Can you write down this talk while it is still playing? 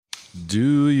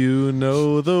Do you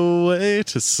know the way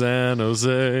to San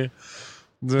Jose?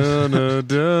 Dun, dun,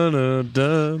 dun,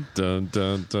 dun, dun,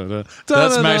 dun, dun.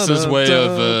 That's Max's way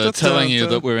of telling you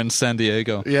that we're in San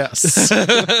Diego. Yes.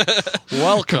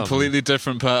 Welcome. Completely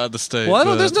different part of the state.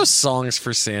 Well, there's no songs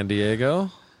for San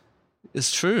Diego.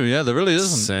 It's true, yeah, there really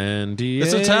isn't. San Diego.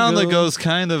 It's a town that goes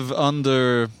kind of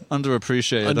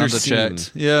underappreciated, Underseen.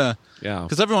 underchecked. Yeah. Yeah.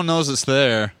 Because everyone knows it's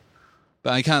there,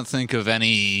 but I can't think of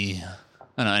any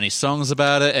songs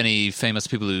about it, any famous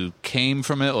people who came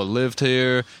from it or lived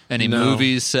here, any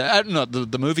movies set. No,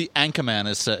 the movie Anchorman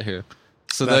is set here.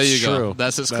 So there you go.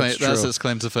 That's its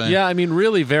claim to fame. Yeah, I mean,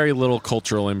 really very little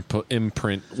cultural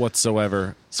imprint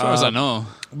whatsoever. As far as I know.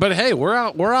 But hey, we're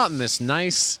out in this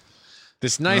nice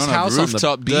house on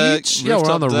the beach. Deck,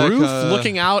 we're on the deck, roof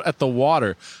looking out at the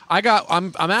water.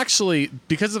 I'm actually,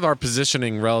 because of our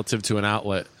positioning relative to an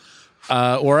outlet,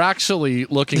 we're actually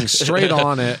looking straight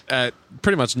on it at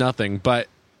pretty much nothing, but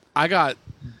I got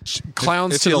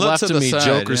clowns if to the left of me, side,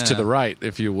 jokers to the right,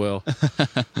 if you will.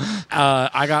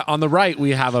 I got on the right,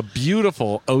 we have a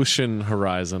beautiful ocean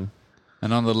horizon.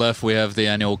 And on the left, we have the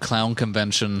annual clown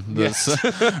convention that's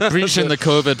breaching the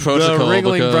COVID protocol. The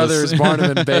Ringling Brothers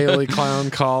Barnum and Bailey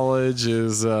Clown College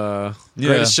is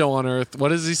greatest show on earth. What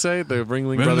does he say? The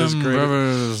Ringling Brothers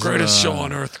greatest show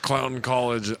on earth, Clown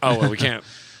College. Oh, well, we can't.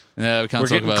 Yeah, we can't We're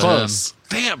talk getting about close.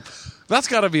 Damn. That's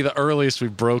got to be the earliest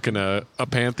we've broken a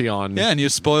pantheon. Yeah, and you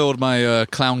spoiled my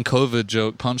clown COVID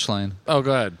joke punchline. Oh,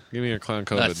 go ahead. Give me your clown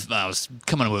COVID. I was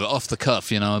coming with it off the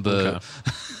cuff, but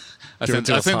Okay.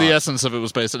 I think the essence of it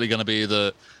was basically going to be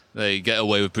that they get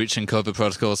away with breaching COVID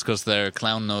protocols because their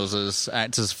clown noses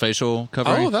act as facial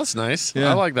covering. Oh, that's nice.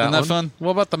 Yeah. I like that. Isn't that one. fun?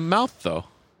 What about the mouth, though?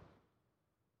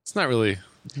 It's not really.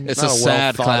 It's not a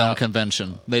sad well clown thought out-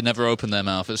 convention. They never open their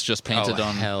mouth. It's just painted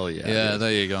on. Hell yeah. Yeah, dude.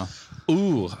 there you go.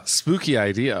 Ooh, spooky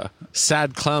idea.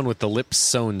 Sad clown with the lips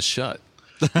sewn shut.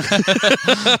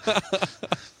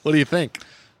 What do you think?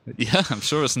 Yeah, I'm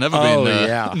sure it's never Oh, been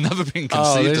yeah. never been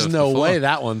conceived Oh, there's of no before. way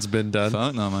that one's been done.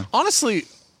 Fuck no, man. Honestly,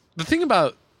 the thing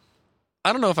about,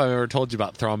 I don't know if I've ever told you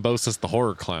about Thrombosis the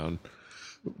horror clown,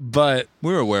 but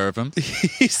We're aware of him.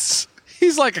 he's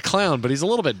like a clown, but he's a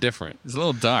little bit different. He's a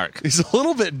little dark. He's a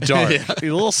little bit dark. Yeah. He's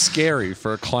a little scary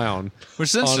for a clown. Which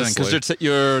is interesting honestly. because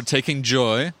you're taking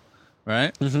joy,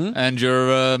 right? Mm-hmm. And you're,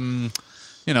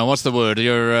 what's the word?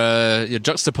 You're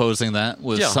juxtaposing that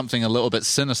with Yeah. something a little bit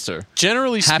sinister.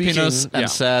 Generally speaking, Happiness and yeah.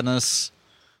 sadness,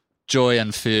 joy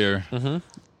and fear. Mm-hmm.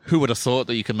 Who would have thought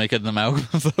that you could make an amalgam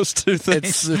of those two things?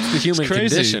 It's the human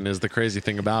crazy. condition is the crazy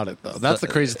thing about it, though. That's the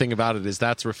crazy thing about it is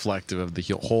that's reflective of the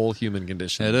whole human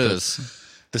condition. It is.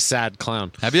 The sad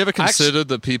clown. Have you ever considered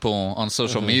that people on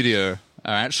social media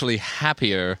are actually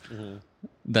happier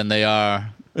than they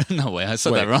are? No way, I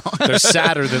said that wrong. They're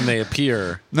sadder than they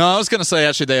appear. No, I was going to say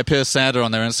actually they appear sadder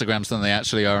on their Instagrams than they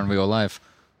actually are in real life.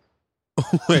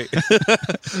 Wait.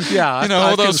 Yeah. All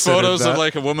I've those considered photos that. of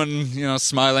like a woman,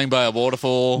 smiling by a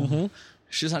waterfall.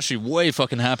 She's actually way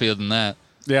fucking happier than that.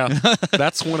 Yeah.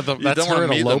 That's one of the. That's don't her wanna at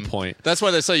a meet low them. point. That's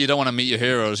why they say you don't want to meet your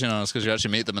heroes, it's because you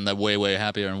actually meet them and they're way, way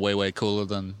happier and way, way cooler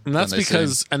than And that's than they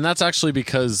seem. and that's actually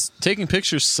because taking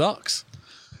pictures sucks.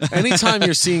 Anytime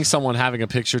you're seeing someone having a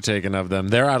picture taken of them,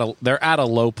 they're at a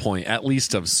low point, at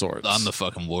least of sorts. I'm the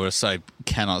fucking worst. I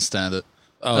cannot stand it.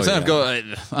 Oh, I think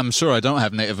yeah. I'm sure I don't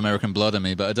have Native American blood in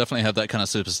me, but I definitely have that kind of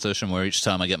superstition where each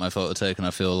time I get my photo taken,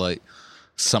 I feel like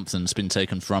something's been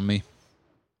taken from me.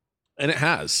 And it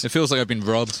has. It feels like I've been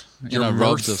robbed. Your robbed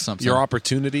mirth, of something. your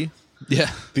opportunity.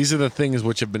 Yeah. These are the things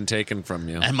which have been taken from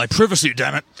you. And my privacy,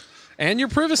 damn it. And your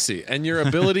privacy and your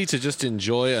ability to just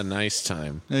enjoy a nice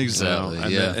time. Exactly,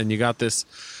 And yeah. and you got this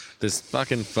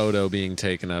fucking photo being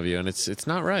taken of you, and it's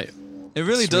not right. It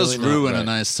really It's does really not ruin a right.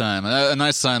 nice time. A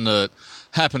nice time that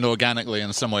happened organically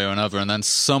in some way or another, and then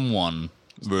someone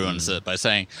ruins it by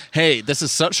saying, hey, this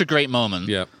is such a great moment.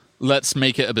 Yep. Let's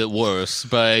make it a bit worse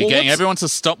by Well, getting let's- everyone to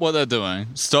stop what they're doing,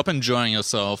 stop enjoying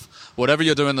yourself. Whatever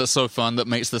you're doing that's so fun that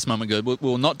makes this moment good,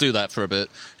 we'll not do that for a bit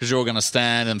because you're all going to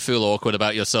stand and feel awkward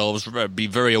about yourselves, be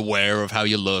very aware of how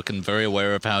you look and very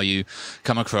aware of how you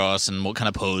come across and what kind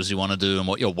of pose you want to do and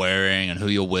what you're wearing and who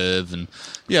you're with. And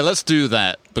yeah, let's do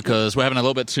that because we're having a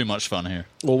little bit too much fun here.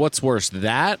 Well, what's worse,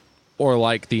 that or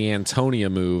like the Antonia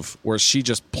move where she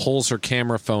just pulls her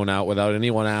camera phone out without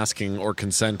anyone asking or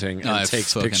consenting and I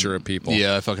takes fucking- picture of people?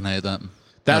 Yeah, I fucking hate that.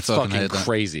 That's I fucking hate that.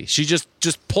 crazy. She just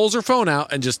pulls her phone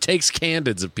out and just takes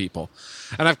candids of people.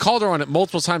 And I've called her on it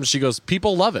multiple times. She goes,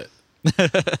 people love it.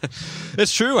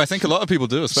 It's true. I think a lot of people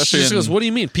do, especially She just in... goes, what do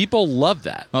you mean? People love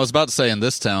that. I was about to say in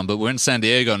this town, but we're in San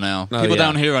Diego now. Oh, People yeah.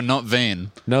 down here are not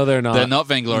vain. No, they're not. They're not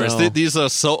vainglorious. No. These are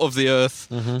salt of the earth.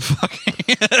 Yeah.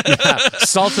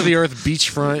 Salt of the earth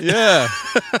beachfront. Yeah.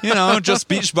 Just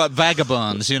beach but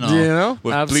vagabonds, You know?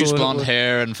 with Absolutely. bleach blonde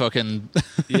hair and fucking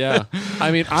Yeah. I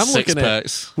mean, I'm six looking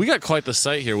packs. we got quite the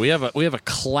site here. We have a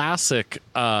classic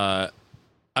like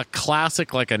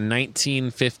a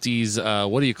 1950s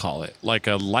what do you call it? Like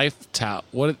a lifeguard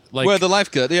the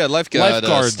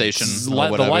lifeguard station or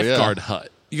whatever, the lifeguard hut.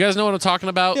 You guys know what I'm talking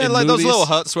about? Yeah, in like movies? those little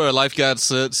huts where a lifeguard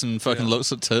sits and fucking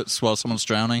looks at tits while someone's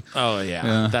drowning. Oh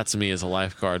yeah. That's me as a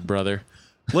lifeguard, brother.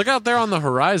 Look out there on the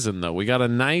horizon though. We got a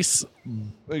nice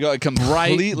We got a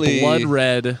bright blood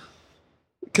red.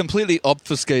 completely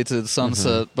obfuscated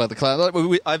sunset by the cloud.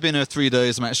 I've been here 3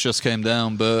 days. Max just came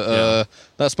down, but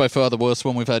that's by far the worst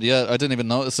one we've had yet. I didn't even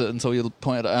notice it until you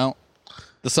pointed it out.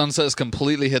 The sunset is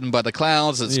completely hidden by the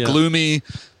clouds. It's gloomy.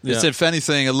 It's, if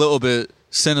anything, a little bit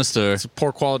sinister. It's a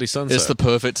poor quality sunset. It's the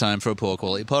perfect time for a poor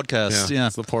quality podcast. Yeah.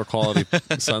 It's the poor quality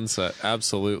sunset.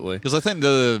 Absolutely. Because I think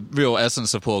the real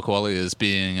essence of poor quality is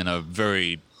being in a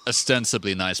very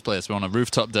ostensibly nice place. We're on a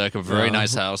rooftop deck of a very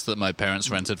nice house that my parents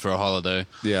rented for a holiday.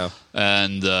 Yeah.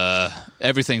 And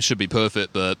everything should be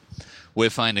perfect, but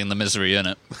we're finding the misery in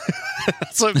it.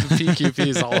 That's what the PQP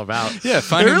is all about. Yeah,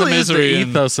 finding the misery. The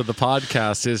ethos of the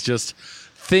podcast is just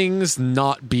things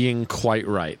not being quite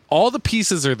right. All the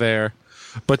pieces are there,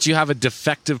 but you have a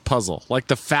defective puzzle. Like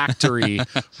the factory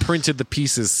printed the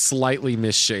pieces slightly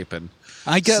misshapen.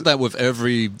 I get that with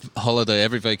every holiday,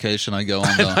 every vacation I go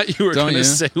on. Though. I thought you were going to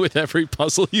say with every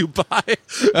puzzle you buy.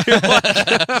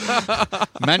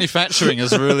 Manufacturing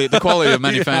is really, the quality of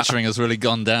manufacturing has really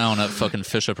gone down at fucking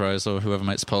Fisher Price or whoever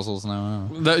makes puzzles now.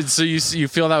 So you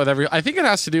feel that with every, I think it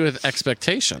has to do with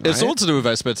expectation. It's right? all to do with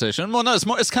expectation. Well, no,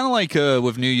 it's kind of like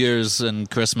with New Year's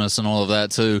and Christmas and all of that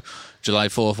too, July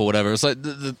 4th or whatever. It's like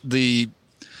the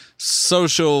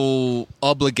social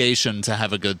obligation to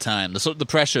have a good time, the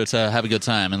pressure to have a good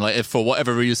time, and like if for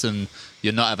whatever reason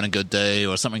you're not having a good day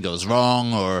or something goes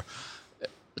wrong or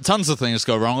tons of things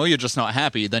go wrong or you're just not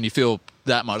happy, then you feel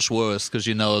that much worse because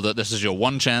you know that this is your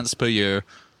one chance per year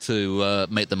to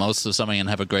make the most of something and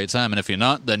have a great time, and if you're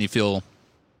not, then you feel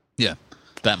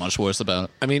that much worse about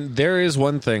it. I mean, there is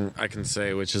one thing I can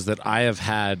say, which is that I have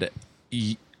had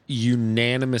not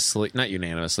unanimously,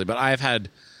 but I have had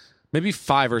maybe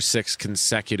 5 or 6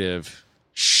 consecutive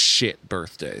shit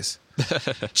birthdays.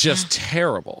 Just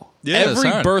terrible. Yeah,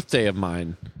 every birthday of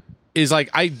mine is like,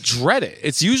 I dread it.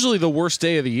 It's usually the worst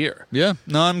day of the year. Yeah.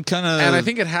 No, I'm kind of... And I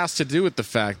think it has to do with the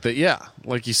fact that,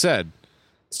 like you said,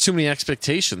 it's too many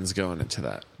expectations going into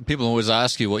that. People always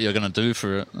ask you what you're going to do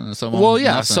for it.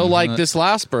 Nothing. So like this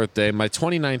last birthday, my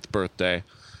 29th birthday,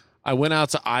 I went out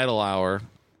to Idle Hour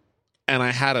and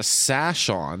I had a sash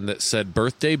on that said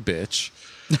birthday bitch.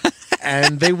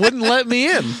 And they wouldn't let me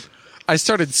in. I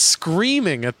started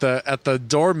screaming at the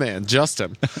doorman,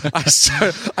 Justin. I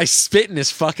spit in his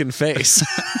fucking face.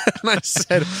 And I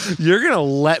said, "You're going to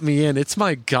let me in. It's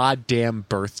my goddamn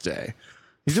birthday."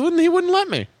 He wouldn't let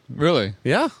me. Really?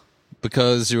 Yeah.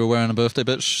 Because you were wearing a birthday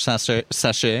bitch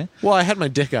sachet? Well, I had my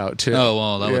dick out too. Oh,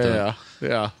 well, that would do it.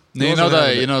 Yeah. You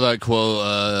know that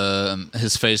quote,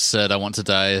 his face said, "I want to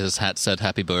die," his hat said,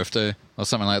 "Happy birthday," or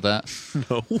something like that?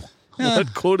 No.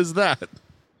 What quote is that?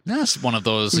 That's one of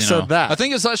those, Who said that? I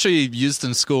think it's actually used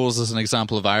in schools as an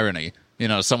example of irony.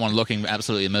 Someone looking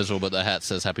absolutely miserable, but their hat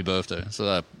says happy birthday. So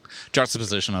that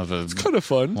juxtaposition of a... It's kind of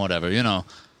fun. Whatever,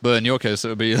 But in your case, it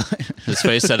would be like, his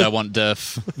face said, "I want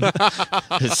death."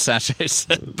 His sachet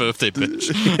said, "Birthday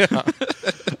bitch." Yeah.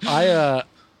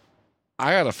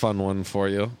 I got a fun one for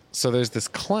you. So there's this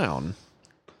clown.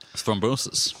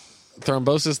 Thrombosis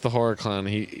the horror clown.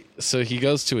 He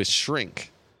goes to his shrink.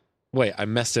 Wait, I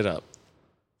messed it up.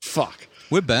 Fuck.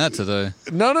 We're bad today.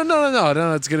 No,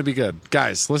 it's going to be good.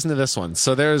 Guys, listen to this one.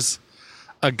 So there's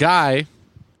a guy,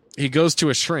 he goes to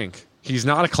a shrink. He's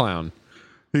not a clown.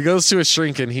 He goes to a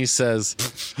shrink and he says...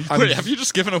 Wait, have you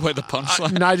just given away the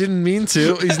punchline? No, I didn't mean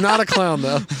to. He's not a clown,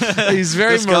 though. He's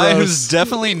very this morose. Guy who's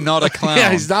definitely not a clown.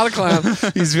 Yeah, he's not a clown.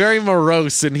 He's very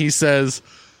morose, and he says,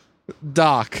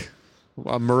 "Doc,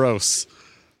 I'm morose."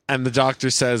 And the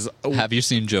doctor says, "Have you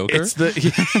seen Joker?"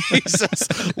 He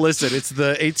says, "Listen, it's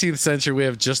the 18th century. We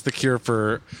have just the cure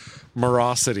for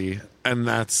morosity, and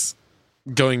that's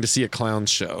going to see a clown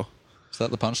show." Is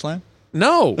that the punchline?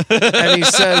 No. And he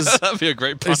says, "That'd be a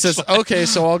great punchline." He says, "Okay,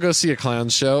 so I'll go see a clown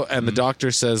show." And the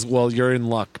doctor says, "Well, you're in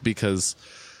luck because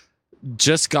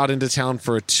just got into town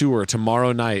for a tour.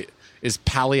 Tomorrow night is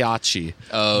Pagliacci,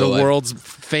 the world's most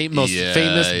famous,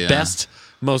 best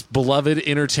most beloved,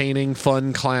 entertaining,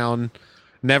 fun clown,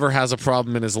 never has a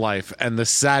problem in his life. And the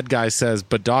sad guy says,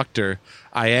 but doctor,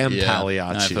 I am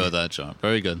Pagliacci. I've heard that joke.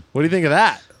 Very good. What do you think of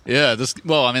that? Yeah,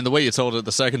 the way you told it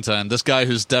the second time, this guy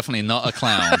who's definitely not a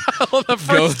clown Well, the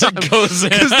first time, goes in.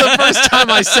 because the first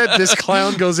time I said this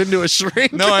clown goes into a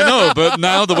shrink. No, I know, but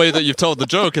now the way that you've told the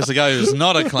joke is the guy who's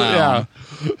not a clown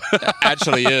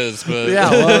actually is. But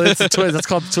Yeah, well, it's a twist. That's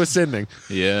called the twist ending.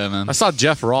 yeah, man. I saw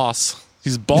Jeff Ross.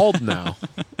 He's bald now.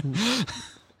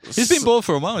 He's been bald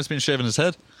for a while. He's been shaving his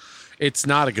head. It's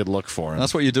not a good look for him.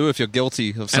 That's what you do if you're guilty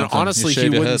of something. And honestly, You shave he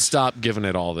your wouldn't head. stop giving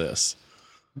it all this.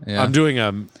 Yeah. I'm doing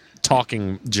a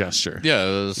talking gesture.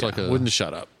 Yeah, it's like a wouldn't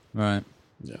shut up. right.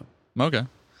 Yeah. Okay.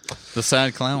 The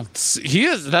sad clown. He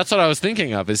is. That's what I was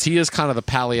thinking of. Is he is kind of the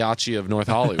Pagliacci of North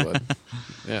Hollywood.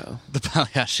 Yeah. The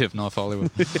Pagliacci of North Hollywood.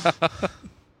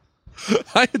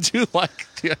 I do like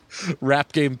the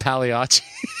rap game Pagliacci.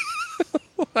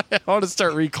 I want to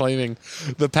start reclaiming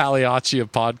the Pagliacci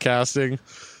of podcasting.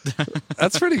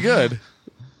 That's pretty good.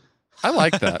 I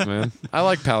like that, man. I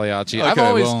like Pagliacci. I've Okay,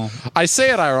 always, well- I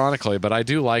say it ironically, but I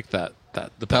do like that.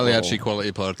 The Pagliacci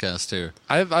quality podcast here.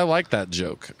 I like that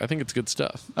joke. I think it's good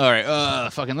stuff. All right,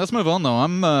 fucking let's move on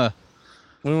though.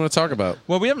 What do you want to talk about?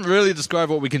 Well, we haven't really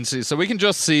described what we can see, so we can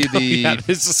just see the. Yeah,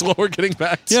 this is what we're getting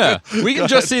back to. Yeah, we Go can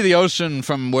just ahead. see the ocean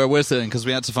from where we're sitting because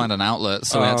we had to find an outlet,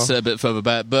 so we had to sit a bit further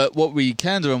back. But what we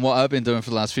can do and what I've been doing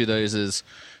for the last few days is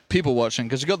people watching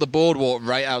because you got the boardwalk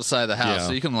right outside the house, Yeah.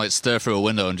 so you can like stare through a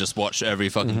window and just watch every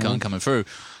fucking cunt coming through.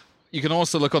 You can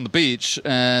also look on the beach,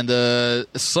 and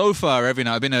so far every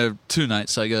night I've been there 2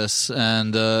 nights, I guess,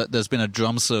 and there's been a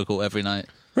drum circle every night.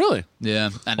 Really? Yeah,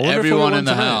 and I wonder if everyone we're in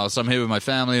the one tonight. house. I'm here with my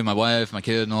family, my wife, my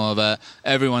kid, and all of that.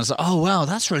 Everyone's like, "Oh wow,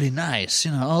 that's really nice."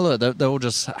 You know, oh look, they're all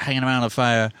just hanging around a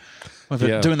fire, with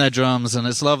Yeah. doing their drums, and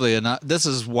it's lovely. And this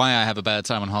is why I have a bad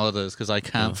time on holidays because I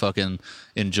can't fucking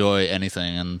enjoy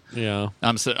anything. And Yeah.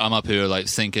 I'm up here like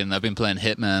thinking. I've been playing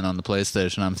Hitman on the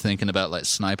PlayStation. I'm thinking about like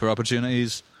sniper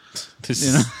opportunities.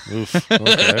 Oof.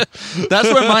 Okay. That's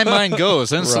where my mind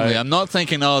goes instantly. Right. I'm not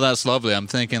thinking, "Oh, that's lovely." I'm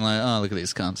thinking like, "Oh, look at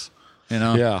these cunts." You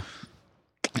know. Yeah.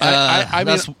 I mean,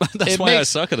 that's it why I makes-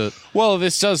 suck at it. Well,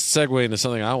 this does segue into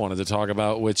something I wanted to talk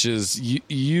about, which is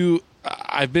you.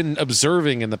 I've been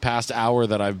observing in the past hour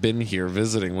that I've been here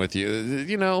visiting with you.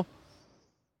 You know,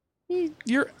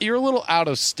 you're a little out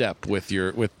of step with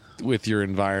your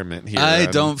environment here. I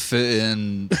don't fit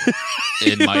in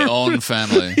my own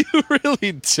family. You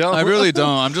really don't. I really don't.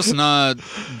 I'm just not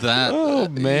that. Oh,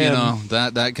 man. You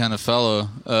know that kind of fellow.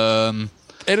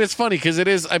 And it's funny because it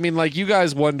is. I mean, like you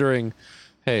guys wondering,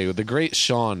 hey, the great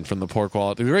Sean from the Poor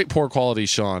Quality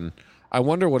Sean. I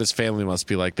wonder what his family must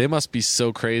be like. They must be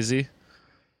so crazy.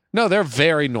 No, they're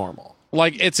very normal.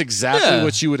 Like it's exactly Yeah.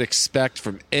 what you would expect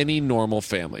from any normal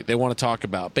family. They want to talk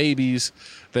about babies.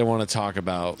 They want to talk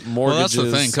about Well, mortgages. that's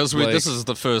the thing because like- this is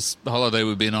the first holiday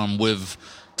we've been on with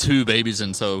 2 babies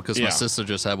in tow because my Yeah. sister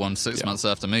just had one 6 Yeah. months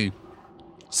after me.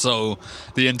 So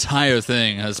the entire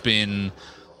thing has been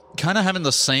kind of having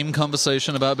the same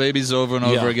conversation about babies over and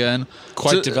over Yeah. again.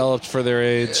 quite So- developed for their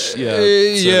age. Yeah,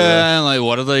 yeah, like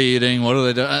what are they eating? What are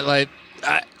they doing? Like,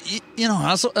 you know,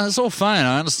 that's all fine.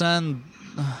 I understand.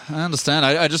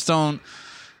 I just don't.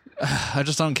 I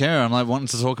just don't care. I'm like wanting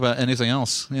to talk about anything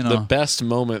else. You know, The best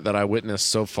moment that I witnessed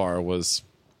so far was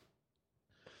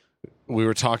we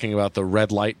were talking about the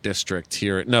red light district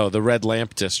here. No, the red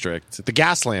lamp district. The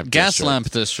gas lamp gas district. lamp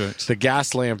district The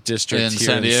gas lamp district in here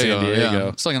San Diego. in San Diego. Yeah,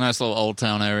 it's like a nice little old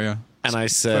town area. And I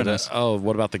said, Very nice. "Oh,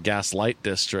 what about the gas light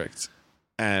district?"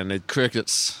 And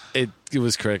Crickets. it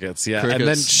was crickets, yeah. And then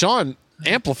Crickets. Sean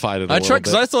amplified it. I I tried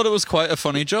because I thought it was quite a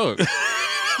funny joke.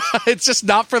 it's just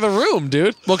not for the room,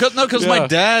 dude. Well, because Yeah. my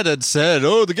dad had said,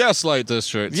 "Oh, the gaslight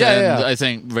district." Yeah, and yeah. I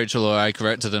think Rachel or I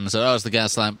corrected him and said, "Oh, it's the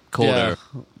gaslamp quarter."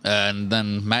 And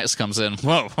then Max comes in.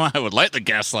 Well, I would like the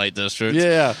gaslight district.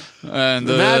 Yeah. And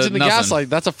Imagine the nothing. gaslight.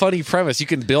 That's a funny premise. You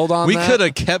can build on We that. could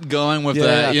have kept going with Yeah,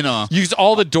 that. yeah. You know.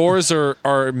 All the doors are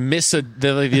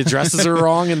the addresses are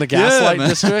wrong in the gaslight man.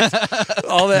 district.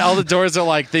 All the doors are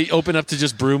like they open up to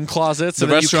just broom closets. The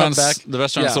and then you come restaurants, back. the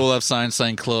restaurants Yeah. all have signs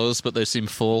saying closed, but they seem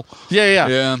full. Yeah.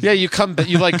 Yeah. You come,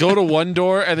 you like go to one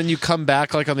door and then you come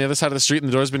back like on the other side of the street,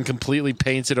 and the door's been completely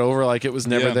painted over like it was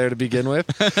never Yeah. there to begin with.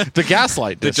 The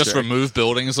gaslight They district. just remove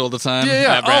buildings all the time. Yeah,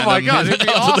 yeah. at Oh, my random, God, it'd be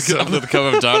awesome. under the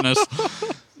cover of darkness.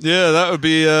 Yeah, that would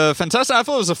be fantastic. I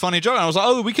thought it was a funny joke. I was like,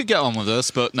 "Oh, we could get on with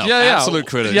this," but no, absolute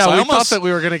critics. Yeah, I we almost, thought that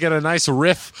we were going to get a nice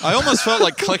riff. I almost felt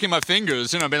like clicking my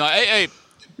fingers, you know, being like, "Hey,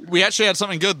 we actually had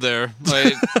something good there."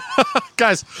 Like,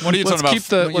 Guys, What are you talking about?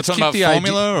 Let's You keep talking the about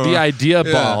formula or- the idea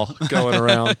Yeah. ball going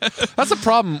around. That's the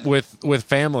problem with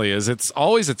family is it's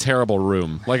always a terrible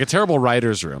room, like a terrible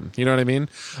writer's room. You know what I mean?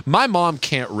 My mom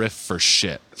can't riff for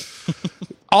shit.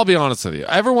 I'll be honest with you.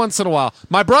 Every once in a while,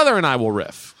 my brother and I will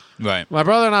riff. Right. My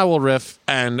brother and I will riff,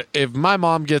 and if my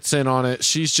mom gets in on it,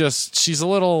 she's a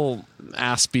little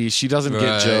aspy. She doesn't get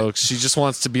Right. jokes. She just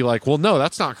wants to be like, well, no,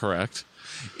 that's not correct.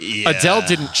 Yeah. Adele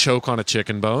didn't choke on a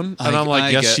chicken bone, and I'm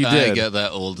like, yes, she did. I get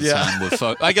that all the Yeah.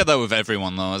 time. I get that with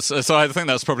everyone, though. So I think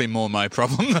that's probably more my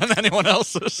problem than anyone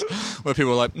else's. Where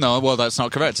people are like, no, well, that's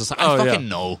not correct. It's like, I fucking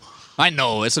know. I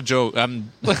know. It's a joke.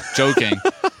 I'm joking.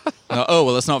 Oh,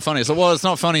 well, it's not funny. So, well, it's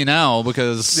not funny now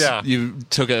because you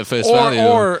took it at face value.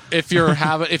 Or if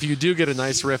if you do get a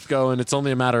nice riff going, it's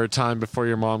only a matter of time before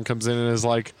your mom comes in and is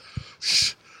like,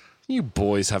 you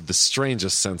boys have the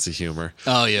strangest sense of humor.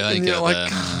 Oh, yeah, I And get you're like, that.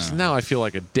 "God, now I feel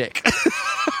like a dick."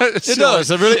 It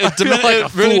does. It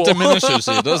really diminishes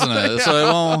you, doesn't it? It's like,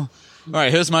 well, all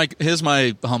right. Here's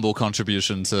my humble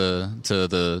contribution to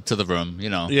the room. You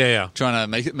know, Yeah. trying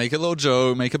to make a little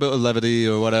joke, make a bit of levity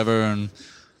or whatever, and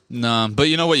no. But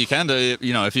you know what you can do.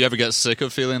 You know, if you ever get sick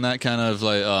of feeling that kind of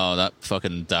like, oh, that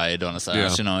fucking died on its ass.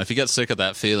 Yeah. You know, if you get sick of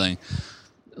that feeling.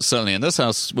 Certainly in this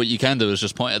house, what you can do is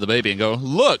just point at the baby and go,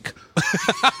 "Look."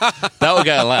 That will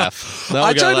get a laugh.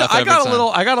 I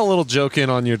got a little joke in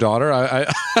on your daughter.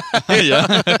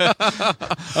 Yeah.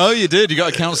 Oh, you did. You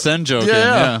got a count Sten joke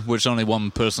Yeah. which only one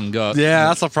person got. Yeah,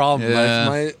 that's a problem.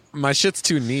 Yeah. My shit's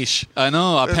too niche. I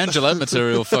know. Our Penn Jillette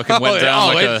material fucking went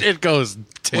down it goes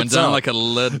went down like a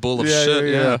lead ball of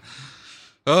shit. Yeah.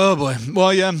 Oh boy.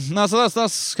 Well, yeah. No, so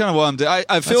that's kind of what I'm doing.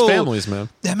 I feel That's families, man.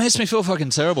 It makes me feel fucking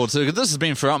terrible too. 'Cause this has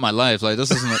been throughout my life. Like this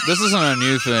isn't a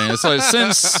new thing. It's like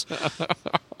since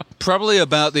probably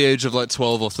about the age of like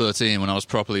 12 or 13 when I was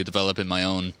properly developing my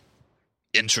own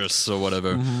interests or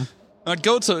whatever. Mm-hmm. I'd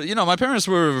go to, my parents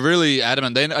were really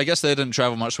adamant. I guess they didn't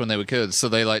travel much when they were kids, so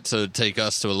they like to take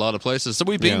us to a lot of places. So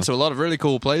we've been to a lot of really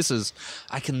cool places.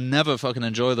 I can never fucking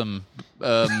enjoy them.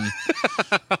 And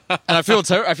I feel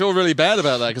really bad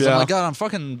about that because I'm like, God, I'm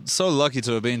fucking so lucky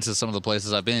to have been to some of the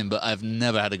places I've been, but I've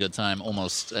never had a good time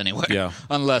almost anywhere. Yeah.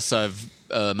 Unless I've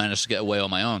managed to get away on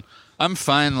my own. I'm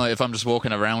fine, like, if I'm just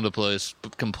walking around a place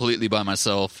completely by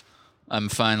myself, I'm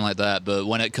fine like that. But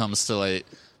when it comes to, like,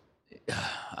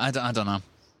 I don't know.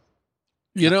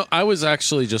 You know, I was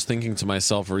actually just thinking to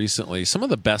myself recently, some of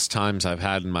the best times I've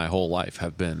had in my whole life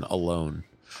have been alone.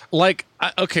 Like,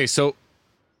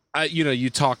 you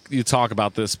talk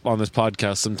about this on this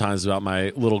podcast sometimes about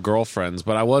my little girlfriends,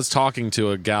 but I was talking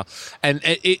to a gal, and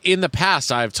in the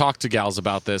past I've talked to gals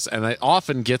about this, and it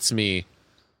often gets me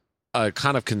a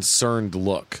kind of concerned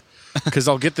look because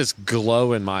I'll get this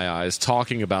glow in my eyes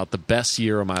talking about the best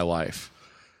year of my life.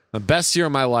 The best year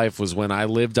of my life was when I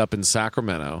lived up in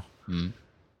Sacramento,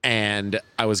 and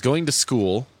I was going to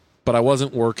school, but I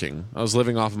wasn't working. I was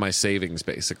living off of my savings,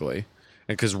 basically,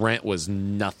 and because rent was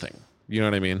nothing. You know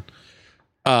what I mean?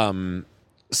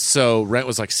 So rent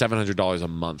was like $700 a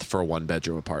month for a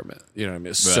one-bedroom apartment. You know what I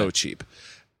mean? It's so cheap.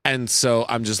 And so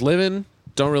I'm just living,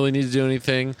 don't really need to do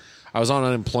anything. I was on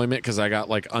unemployment because I got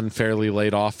like unfairly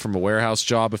laid off from a warehouse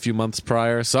job a few months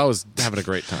prior. So I was having a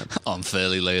great time.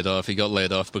 Unfairly laid off. He got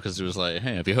laid off because he was like,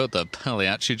 hey, have you heard the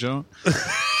Pagliacci joke?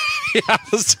 Yeah, I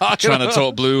was trying to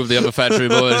talk blue with the other factory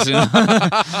boys. You know?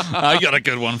 I got a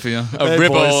good one for you. A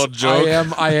ribald joke.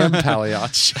 I am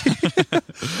Pagliacci.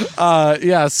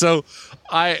 So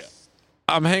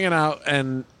I'm hanging out,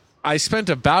 and I spent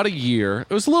about a year.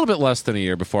 It was a little bit less than a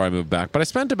year before I moved back, but I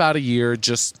spent about a year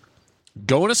just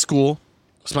going to school.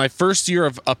 It's my first year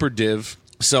of upper div,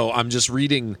 so I'm just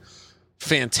reading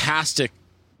fantastic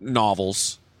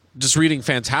novels.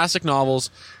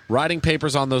 Writing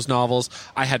papers on those novels.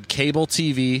 I had cable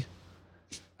TV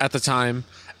at the time,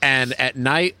 and at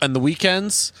night and the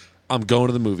weekends, I'm going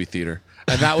to the movie theater.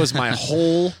 And that was my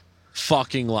whole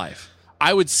fucking life.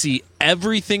 I would see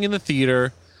everything in the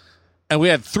theater, and we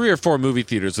had 3 or 4 movie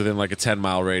theaters within like a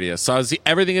 10-mile radius. So I would see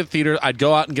everything in the theater. I'd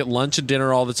go out and get lunch and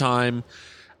dinner all the time.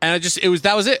 And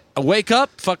that was it. I wake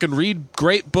up, fucking read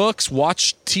great books,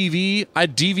 watch TV. I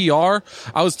had DVR.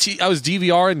 I was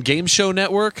DVR and Game Show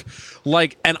Network.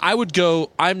 Like, and I would go,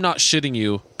 I'm not shitting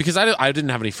you, because I didn't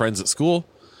have any friends at school.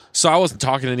 So I wasn't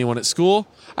talking to anyone at school.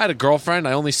 I had a girlfriend.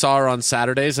 I only saw her on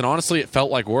Saturdays, and honestly, it felt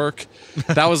like work.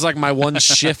 That was like my one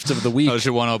shift of the week. That was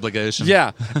your one obligation.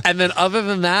 Yeah. And then other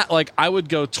than that, like, I would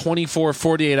go 24,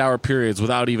 48-hour periods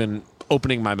without even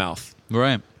opening my mouth.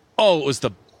 Right. Oh, it was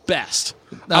the best.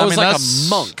 I was like a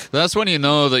monk. That's when you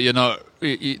know that you're not,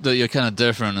 that you're kind of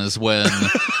different, is when,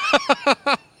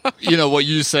 what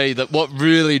you say, that what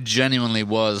really genuinely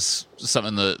was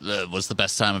something that was the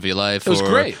best time of your life. It was or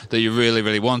great. that you really,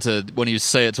 really wanted. When you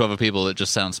say it to other people, it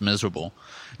just sounds miserable.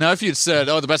 Now, if you'd said,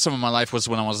 the best time of my life was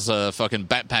when I was fucking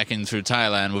backpacking through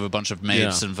Thailand with a bunch of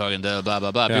mates and fucking blah,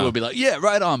 blah, blah, people would be like, yeah,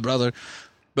 right on, brother.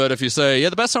 But if you say,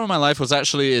 the best time of my life was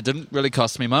actually, it didn't really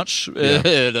cost me much. Yeah.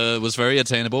 It was very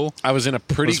attainable. I was in a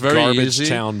pretty garbage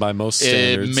town by most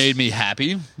standards. It made me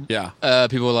happy. Yeah.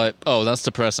 People were like, oh, that's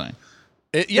depressing.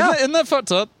 Isn't that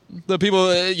fucked up? The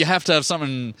people, you have to have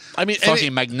something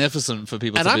fucking magnificent for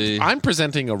people to be. I'm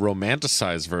presenting a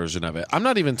romanticized version of it. I'm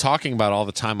not even talking about all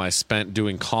the time I spent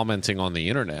doing commenting on the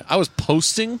internet. I was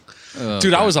posting.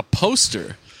 Dude, I was a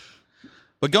poster.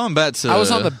 But going back to... I was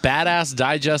on the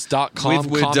badassdigest.com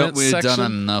We've done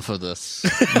enough of this.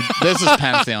 This is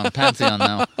Pantheon. Pantheon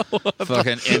now.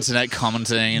 Fucking internet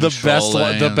commenting and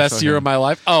the best year of my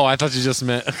life. Oh, I thought you just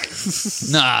meant...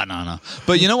 No.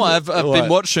 But you know what? I've been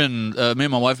watching... me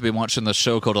and my wife have been watching this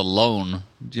show called Alone.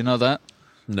 Do you know that?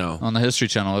 No. On the History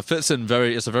Channel. It fits in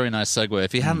it's a very nice segue.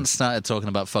 If he hadn't started talking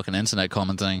about fucking internet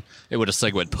commenting, it would have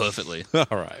segued perfectly. All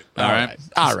right.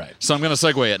 So I'm going to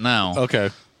segue it now. Okay.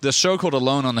 This show called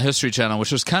Alone on the History Channel,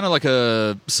 which was kind of like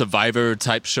a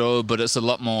Survivor-type show, but it's a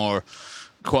lot more,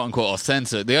 quote-unquote,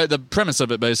 authentic. The premise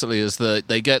of it, basically, is that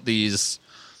they get these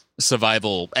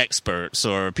survival experts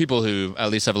or people who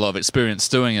at least have a lot of experience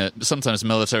doing it, sometimes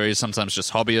military, sometimes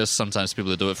just hobbyists, sometimes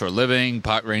people who do it for a living,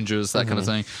 park rangers, that kind of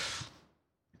thing.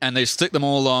 And they stick them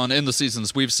all on, in the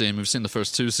seasons we've seen the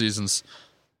first 2 seasons,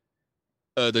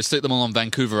 they stick them all on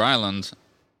Vancouver Island,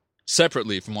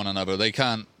 separately from one another. They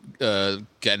can't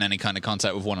get in any kind of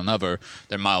contact with one another.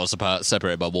 They're miles apart,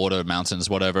 separated by water, mountains,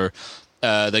 whatever.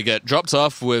 They get dropped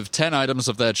off with 10 items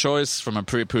of their choice from a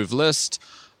pre-approved list,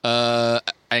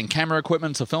 and camera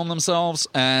equipment to film themselves,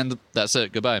 and that's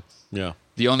it. Goodbye. Yeah.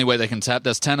 The only way they can tap,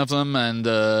 there's 10 of them, and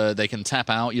they can tap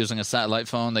out using a satellite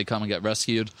phone. They come and get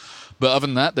rescued. But other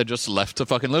than that, they're just left to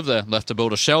fucking live there. Left to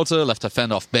build a shelter, left to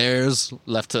fend off bears,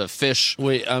 left to fish.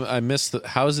 Wait, I missed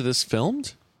how is this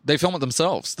filmed? They film it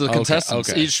themselves. The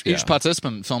contestants, each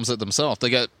participant films it themselves. They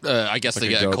get, I guess, like they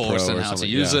get a course in how to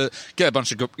use it. Get a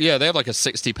bunch of, they have like a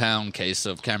 60-pound case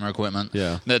of camera equipment.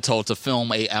 Yeah, they're told to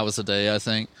film 8 hours a day, I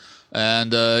think.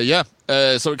 And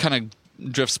so it kind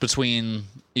of drifts between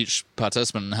each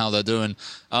participant and how they're doing.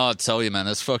 Oh, I'll tell you, man,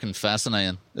 it's fucking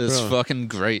fascinating. It's fucking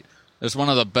great. It's one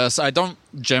of the best. I don't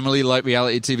generally like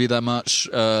reality TV that much.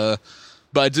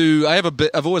 But I do.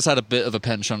 I've always had a bit of a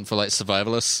penchant for like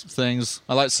survivalist things.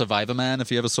 I like Survivor Man. If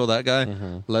you ever saw that guy,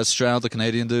 Les Stroud, the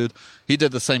Canadian dude, he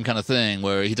did the same kind of thing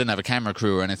where he didn't have a camera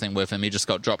crew or anything with him. He just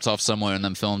got dropped off somewhere and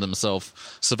then filmed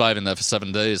himself surviving there for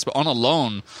 7 days. But on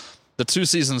Alone, the 2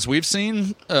 seasons we've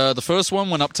seen, the first one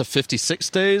went up to 56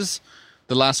 days.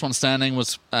 The last one standing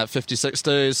was at 56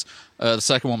 days. The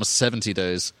second one was 70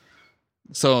 days.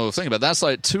 So think about it. That's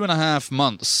like 2.5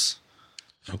 months.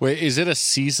 Wait, is it a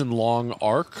season-long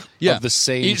arc of the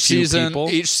same people?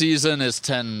 Each season is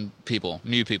 10 people,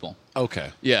 new people. Okay.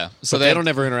 Yeah. So they don't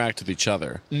ever interact with each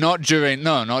other? Not during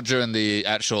the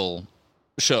actual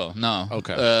show, no.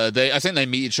 Okay. I think they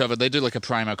meet each other. They do like a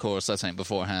primer course, I think,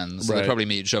 beforehand. So they probably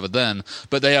meet each other then.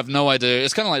 But they have no idea.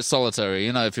 It's kind of like Solitary,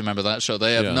 if you remember that show.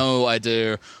 They have no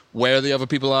idea where the other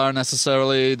people are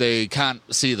necessarily. They can't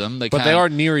see them. But they are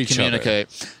near each other.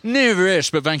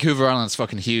 Near-ish, but Vancouver Island's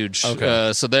fucking huge.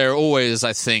 Okay. So they're always,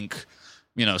 I think,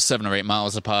 7 or 8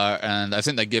 miles apart. And I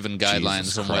think they're given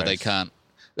guidelines on where they can't.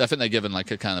 I think they're given like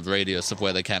a kind of radius of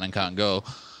where they can and can't go.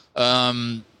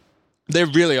 They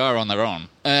really are on their own.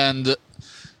 And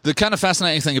the kind of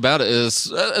fascinating thing about it is,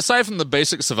 aside from the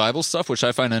basic survival stuff, which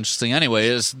I find interesting anyway,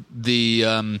 is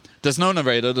there's no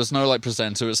narrator, there's no like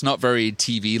presenter, it's not very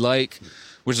TV-like,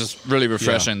 which is really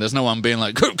refreshing. There's no one being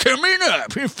like, come in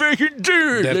up, you fucking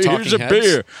dude, here's a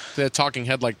beer. They're talking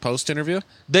head like post-interview?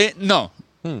 No.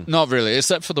 Not really,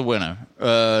 except for the winner.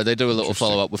 They do a little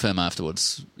follow-up with him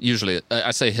afterwards. Usually,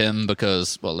 I say him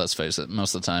because, well, let's face it,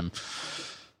 most of the time...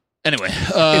 Anyway,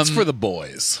 it's for the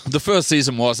boys. The first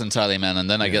season was entirely men, and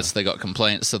then I guess they got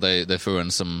complaints, so they threw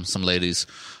in some ladies.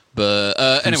 But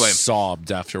anyway,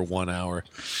 sobbed after 1 hour.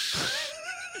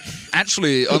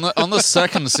 Actually, on the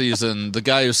second season, the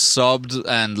guy who sobbed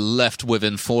and left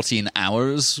within 14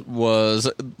 hours was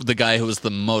the guy who was the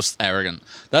most arrogant.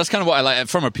 That's kind of what I like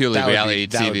from a purely reality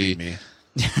TV. That would be me.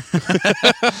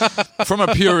 From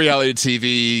a pure reality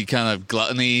TV kind of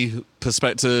gluttony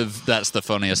perspective, that's the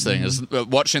funniest thing is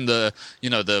watching the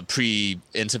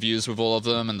pre-interviews with all of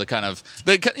them and they kind of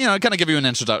give you an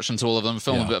introduction to all of them,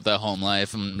 film a bit of their home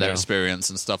life and their experience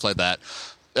and stuff like that.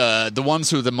 The ones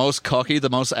who are the most cocky, the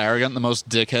most arrogant, the most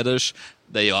dickheadish,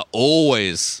 they are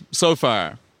always, so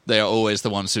far, they are always the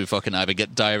ones who fucking either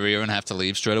get diarrhea and have to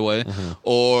leave straight away,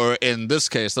 or in this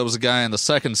case, there was a guy in the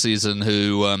second season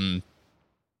who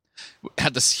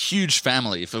had this huge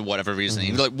family for whatever reason.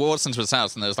 He like walks into his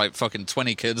house and there's like fucking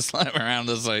 20 kids like around.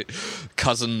 There's like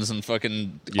cousins and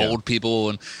fucking old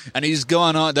people, and he's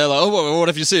going on. They're like, oh, what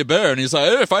if you see a bear? And he's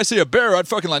like, if I see a bear, I'd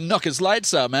fucking like knock his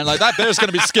lights out, man. Like that bear's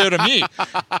gonna be scared of me.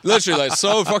 Literally, like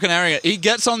so fucking arrogant. He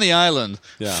gets on the island,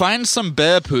 finds some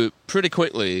bear poop pretty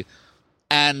quickly,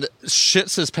 and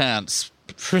shits his pants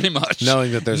pretty much,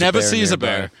 knowing that there's never a bear sees nearby, a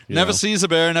bear, never sees a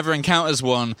bear, never encounters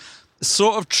one.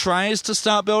 Sort of tries to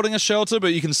start building a shelter,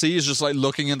 but you can see he's just like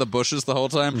looking in the bushes the whole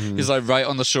time. He's like right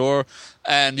on the shore,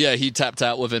 and yeah, he tapped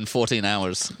out within 14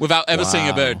 hours without ever seeing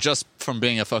a bear, just from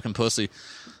being a fucking pussy.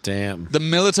 Damn. The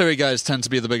military guys tend to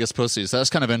be the biggest pussies.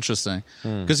 That's kind of interesting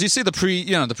because you see the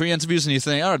pre-interviews and you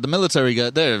think, oh, the military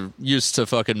guy, they're used to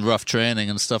fucking rough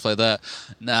training and stuff like that.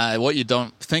 Nah, what you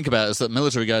don't think about is that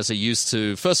military guys are used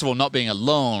to, first of all, not being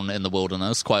alone in the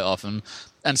wilderness quite often.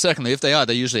 And secondly, if they are,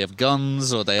 they usually have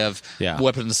guns or they have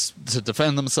weapons to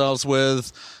defend themselves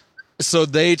with. So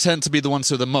they tend to be the ones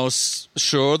who are the most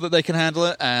sure that they can handle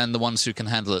it and the ones who can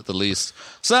handle it the least.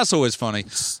 So that's always funny.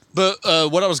 But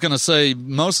what I was going to say,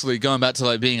 mostly going back to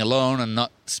like being alone and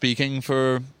not speaking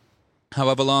for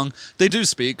however long, they do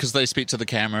speak because they speak to the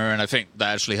camera, and I think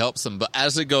that actually helps them. But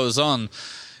as it goes on,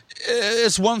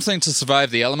 it's one thing to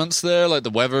survive the elements there, like the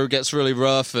weather gets really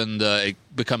rough and it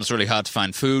becomes really hard to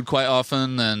find food quite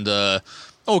often, and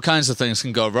all kinds of things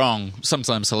can go wrong,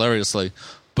 sometimes hilariously.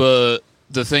 But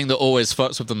the thing that always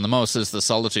fucks with them the most is the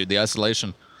solitude, the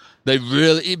isolation.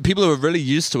 People who are really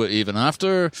used to it, even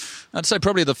after, I'd say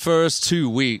probably the first 2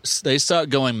 weeks, they start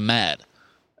going mad.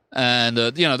 And,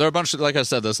 there are a bunch of, like I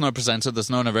said, there's no presenter, there's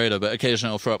no narrator, but occasionally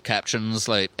it'll throw up captions,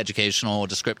 like educational or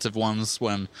descriptive ones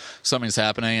when something's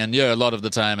happening. And, a lot of the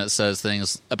time it says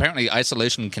things, apparently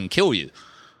isolation can kill you.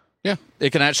 Yeah.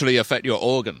 It can actually affect your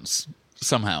organs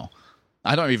somehow.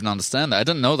 I don't even understand that. I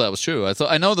didn't know that was true.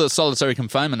 I know that solitary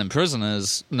confinement in prison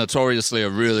is notoriously a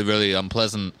really, really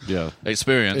unpleasant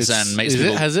experience and makes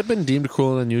people... Has it been deemed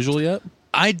cruel and unusual yet?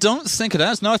 I don't think it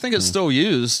has. No, I think it's still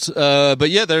used. But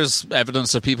there's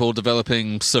evidence of people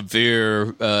developing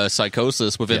severe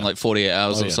psychosis within like 48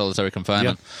 hours of solitary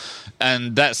confinement. Yeah.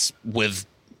 And that's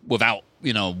without,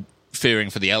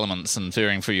 fearing for the elements and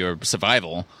fearing for your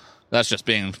survival. That's just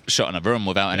being shut in a room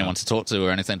without anyone to talk to or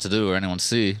anything to do or anyone to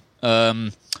see.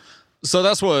 So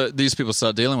that's what these people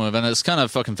start dealing with, and it's kind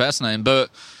of fucking fascinating. But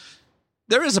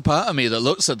there is a part of me that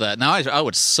looks at that. Now, I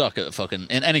would suck at fucking...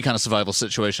 In any kind of survival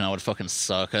situation, I would fucking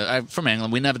suck. From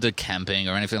England, we never did camping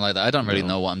or anything like that. I don't really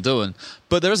know what I'm doing.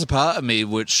 But there is a part of me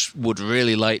which would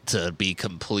really like to be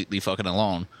completely fucking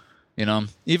alone.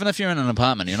 Even if you're in an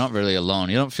apartment, you're not really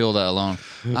alone. You don't feel that alone.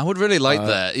 I would really like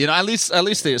that. At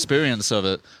least the experience of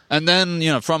it. And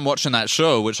then, from watching that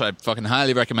show, which I fucking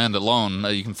highly recommend alone,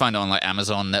 you can find it on like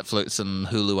Amazon, Netflix, and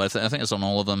Hulu. I think it's on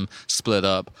all of them split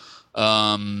up.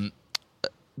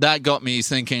 That got me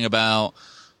thinking about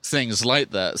things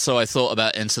like that. So I thought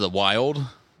about Into the Wild. Do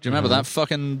you remember that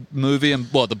fucking movie?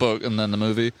 The book and then the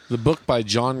movie? The book by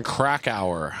John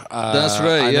Krakauer. That's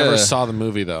right, I never saw the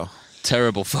movie, though.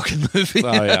 Terrible fucking movie.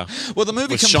 Oh, yeah. Well, the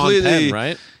movie with completely... Sean Penn,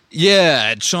 right?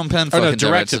 Yeah, Sean Penn fucking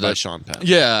directed by it. Sean Penn.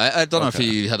 Yeah, I don't know if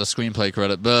he had a screenplay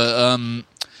credit, but...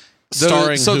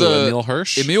 Starring Emil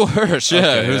Hirsch? Emil Hirsch,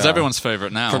 who's everyone's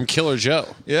favorite now. From Killer Joe.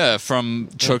 Yeah, from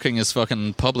choking his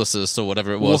fucking publicist or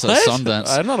whatever it was at Sundance.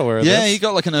 I'm not aware of this. Yeah, he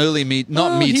got like an early Me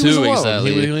Too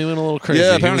exactly. He went a little crazy.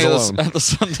 Yeah, apparently at the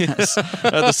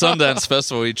Sundance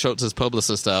Festival, he choked his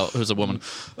publicist out, who's a woman.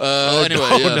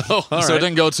 Anyway, so it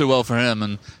didn't go too well for him,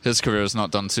 and his career has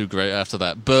not done too great after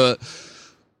that. But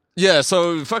yeah,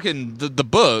 so fucking the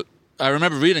book, I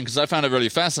remember reading because I found it really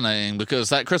fascinating because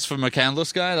that Christopher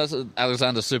McCandless guy, that's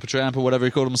Alexander Supertramp or whatever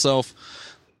he called himself,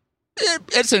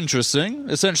 it's interesting.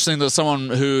 It's interesting that someone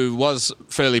who was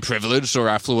fairly privileged or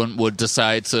affluent would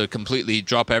decide to completely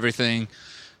drop everything,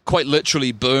 quite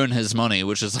literally burn his money,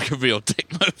 which is like a real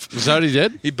dick move. Is that what he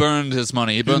did? He burned his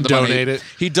money. He burned the donate money. It?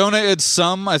 He donated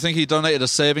some. I think he donated a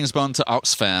savings bond to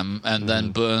Oxfam and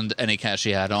then burned any cash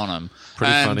he had on him.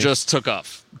 Pretty and funny. Just took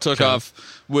off. Took off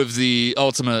with the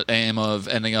ultimate aim of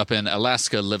ending up in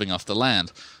Alaska living off the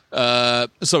land.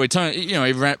 So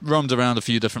he roamed around a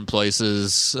few different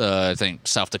places. I think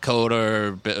South Dakota,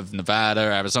 a bit of Nevada,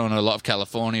 Arizona, a lot of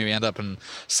California. He ended up in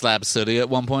Slab City at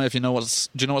one point. Do you know what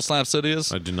Slab City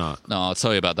is? I do not. No, I'll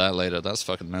tell you about that later. That's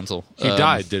fucking mental. He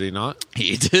died, did he not?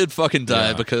 He did fucking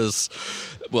die because,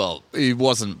 well, he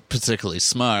wasn't particularly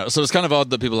smart. So it's kind of odd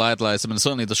that people idolize him. And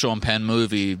certainly the Sean Penn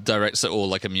movie directs it all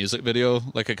like a music video,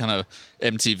 like a kind of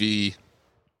MTV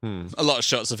A lot of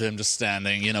shots of him just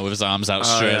standing, with his arms Oh,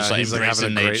 outstretched, yeah. like He's like having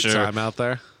embracing a great nature. time out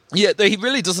there. Yeah, he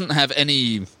really doesn't have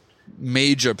any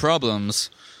major problems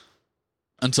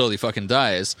until he fucking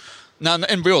dies. Now,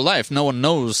 in real life, no one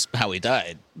knows how he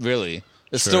died, really.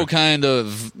 It's Sure. still kind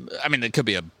of... I mean, it could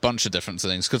be a bunch of different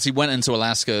things, because he went into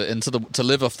Alaska to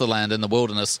live off the land in the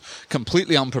wilderness,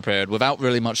 completely unprepared, without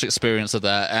really much experience of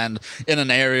that, and in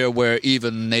an area where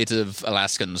even native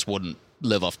Alaskans wouldn't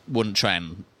try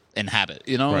and inhabit.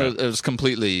 Right. It was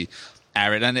completely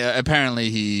arid, and apparently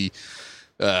he...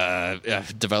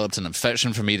 developed an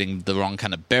infection from eating the wrong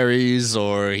kind of berries,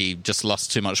 or he just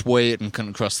lost too much weight and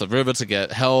couldn't cross the river to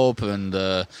get help, and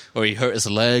or he hurt his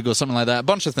leg or something like that. A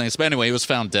bunch of things. But anyway, he was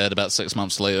found dead about 6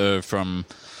 months later from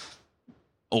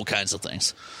all kinds of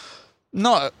things.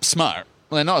 Not smart.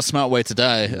 Not a smart way to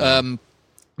die.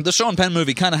 The Sean Penn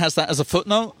movie kind of has that as a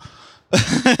footnote.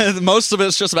 Most of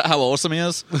it's just about how awesome he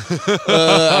is,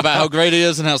 about how great he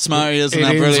is and how smart he is and It how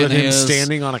ends brilliant with he him is.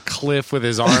 standing on a cliff with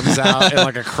his arms out in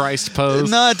like a Christ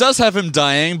pose. No, it does have him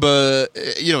dying, but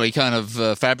he kind of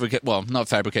not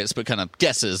fabricates, but kind of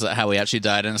guesses at how he actually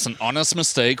died, and it's an honest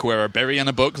mistake where a berry in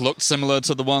a book looked similar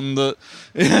to the one that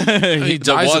He dies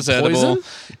that was of edible. poison?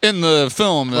 In the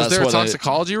film. Was that's there a what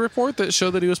toxicology report that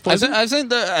showed that he was poisoned? I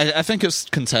think it's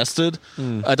contested.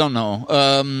 I don't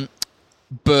know.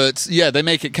 But yeah, they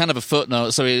make it kind of a footnote.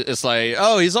 So it's like,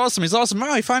 oh, he's awesome.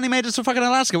 Oh, he finally made it to fucking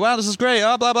Alaska. Wow, this is great.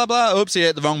 Oh, blah, blah, blah. Oops, he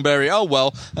ate the wrong berry. Oh,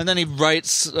 well. And then he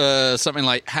writes something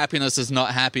like, happiness is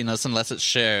not happiness unless it's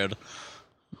shared.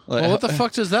 Like, Well, what the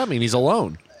fuck does that mean? He's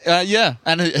alone. yeah,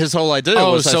 and his whole idea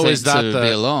was, so I think, is that to the- be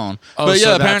alone. Oh, but so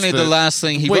yeah, that's apparently the last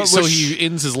thing he Wait, wrote, so which- he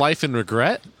ends his life in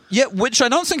regret? Yeah, which I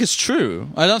don't think is true.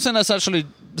 I don't think that's actually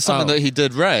something Oh. that he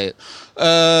did right.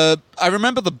 I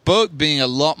remember the book being a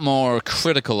lot more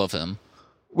critical of him,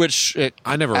 which it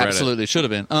I never read it. absolutely should have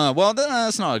been. Well,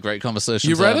 that's not a great conversation.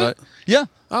 You to read have, it? right? Yeah.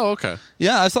 Oh, okay.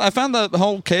 Yeah, I found that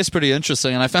whole case pretty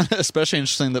interesting, and I found it especially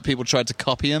interesting that people tried to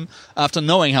copy him after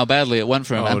knowing how badly it went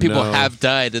for him, Oh, and people no. have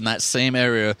died in that same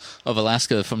area of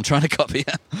Alaska from trying to copy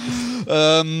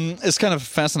him. It's kind of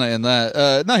fascinating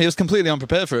that. No, he was completely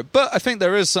unprepared for it, but I think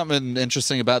there is something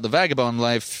interesting about the vagabond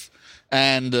life.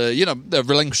 And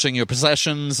relinquishing your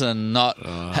possessions and not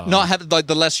have, like,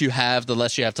 the less you have to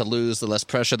lose, the less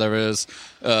pressure there is.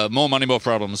 More money, more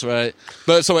problems, right?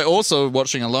 But so it also,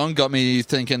 watching alone, got me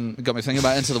thinking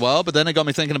about Into the Wild, but then it got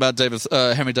me thinking about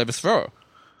Henry David Thoreau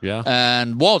Yeah.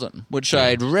 and Walden, which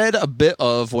I'd read a bit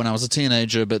of when I was a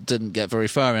teenager, but didn't get very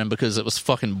far in because it was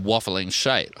fucking waffling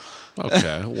shite.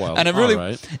 Okay. Well, And it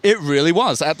really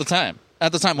was at the time.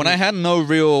 At the time when I had no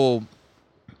real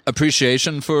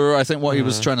appreciation for, I think, what he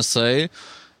was trying to say.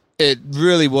 It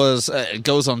really was. It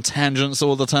goes on tangents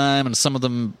all the time, and some of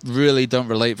them really don't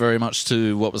relate very much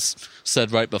to what was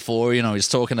said right before. He's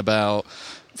talking about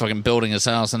fucking building his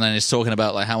house, and then he's talking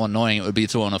about like how annoying it would be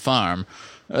to own a farm,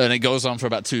 and it goes on for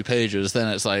about 2 pages. Then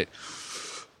it's like,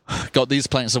 got these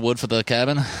planks of wood for the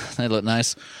cabin. They look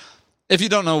nice. If you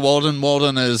don't know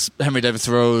Walden is Henry David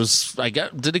Thoreau's.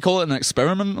 Did he call it an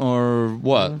experiment or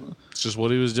what? It's just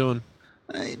what he was doing.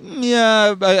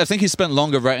 Yeah, I think he spent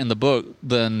longer writing the book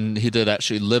than he did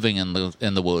actually living in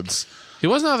the woods. He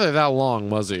wasn't out there that long,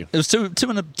 was he? It was two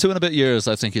and a bit years,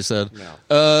 I think he said.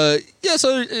 No.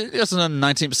 So it's a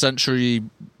 19th century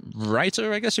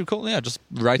writer, I guess you'd call it. Yeah, just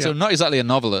writer. Yeah. Not exactly a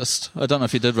novelist. I don't know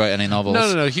if he did write any novels.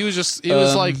 No. He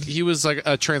was like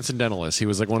a transcendentalist. He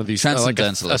was like one of these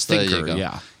Transcendentalist. like a thinker. There you go.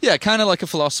 Yeah. Yeah, kind of like a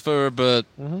philosopher, but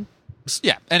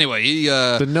yeah. Anyway, he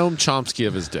The Noam Chomsky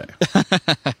of his day.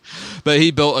 but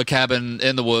he built a cabin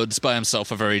in the woods by himself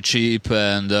for very cheap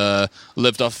and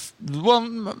lived off. Well,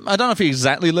 I don't know if he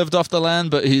exactly lived off the land,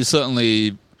 but he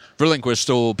certainly relinquished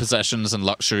all possessions and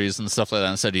luxuries and stuff like that,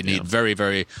 and said you need very,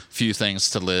 very few things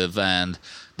to live. And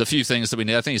the few things that we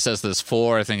need, I think he says there's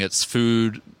 4. I think it's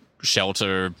food,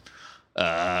 shelter,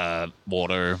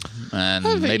 water,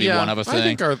 and maybe one other thing. I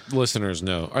think our listeners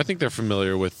know. I think they're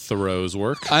familiar with Thoreau's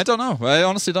work. I don't know. I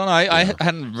honestly don't know. I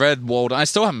hadn't read Walden. I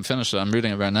still haven't finished it. I'm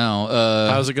reading it right now.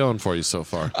 How's it going for you so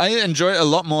far? I enjoy it a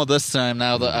lot more this time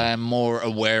now that I'm more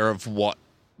aware of what,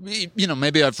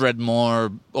 maybe I've read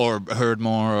more or heard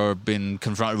more or been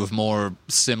confronted with more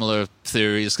similar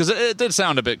theories, because it did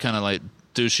sound a bit kind of like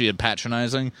douchey and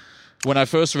patronizing when I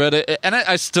first read it, and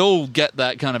I still get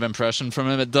that kind of impression from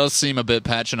him. It does seem a bit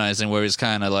patronizing, where he's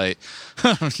kind of like,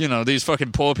 these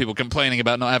fucking poor people complaining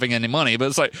about not having any money, but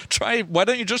it's like, why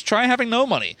don't you just try having no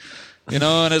money?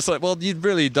 And it's like, well, you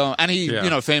really don't. And he,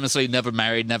 famously never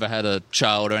married, never had a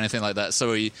child or anything like that,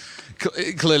 so he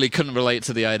clearly couldn't relate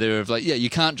to the idea of like, you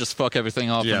can't just fuck everything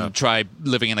off and try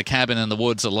living in a cabin in the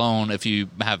woods alone if you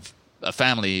have a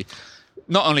family.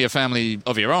 not only a family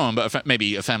of your own, but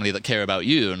maybe a family that care about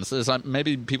you. And so it's like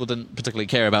maybe people didn't particularly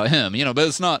care about him, you know. But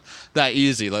it's not that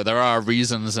easy. Like there are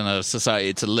reasons in a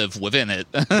society to live within it,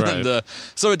 Right. and,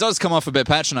 so it does come off a bit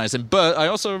patronizing. But I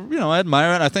also, I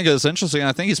admire it. I think it's interesting.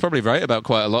 I think he's probably right about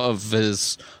quite a lot of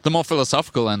the more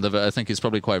philosophical end of it. I think he's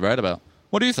probably quite right about.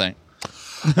 What do you think?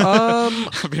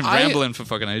 I've been rambling for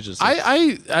fucking ages.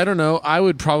 I don't know. I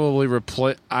would probably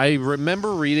replace. I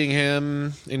remember reading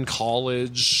him in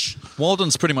college.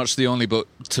 Walden's pretty much the only book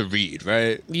to read,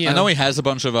 right? Yeah. I know he has a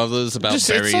bunch of others about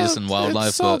berries and wildlife,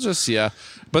 It's all but just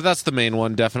but that's the main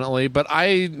one definitely. But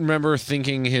I remember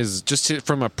thinking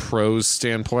from a prose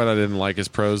standpoint, I didn't like his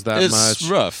prose that it's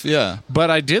much. rough, yeah. But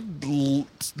I did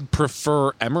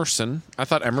prefer Emerson. I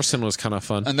thought Emerson was kind of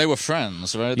fun. And they were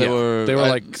friends, right? They were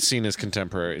like seen as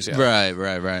contemporaries. Yeah.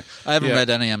 Right. I haven't read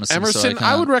any Emerson. Emerson, so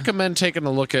I would recommend taking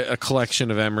a look at a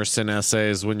collection of Emerson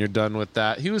essays when you're done with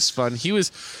that. He was fun. He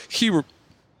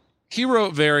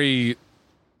wrote very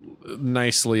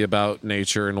nicely about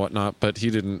nature and whatnot, but he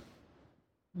didn't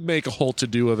make a whole to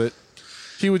do of it.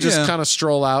 He would just kind of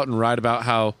stroll out and write about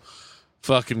how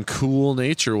fucking cool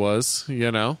nature was,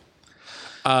 you know?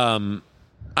 I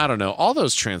don't know. All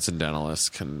those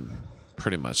transcendentalists can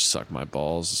pretty much suck my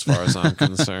balls as far as I'm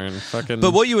concerned. Fucking.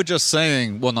 But what you were just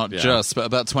saying, well, not just, but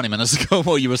about 20 minutes ago,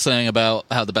 what you were saying about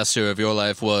how the best year of your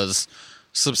life was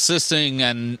subsisting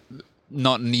and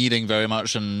not needing very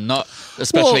much and not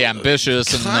especially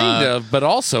ambitious and kind of, but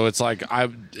also it's like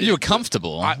you were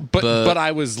comfortable, but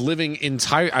I was living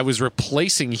I was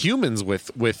replacing humans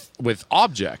with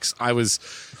objects. I was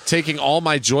taking all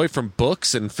my joy from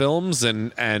books and films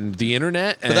and the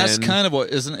internet. But that's kind of what,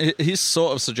 isn't it? He's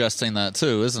sort of suggesting that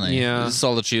too, isn't he? Yeah.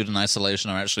 Solitude and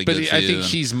isolation are actually good for I you. think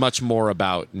he's much more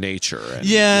about nature.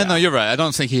 No, you're right. I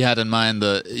don't think he had in mind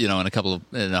that, in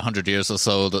 100 years or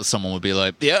so that someone would be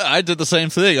like, yeah, I did the same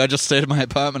thing. I just stayed in my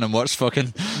apartment and watched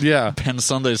fucking Penn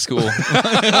Sunday School. I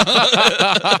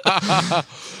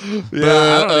don't even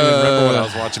remember what I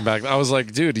was watching back then. I was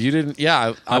like, dude, you didn't.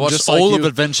 Yeah, I watched all of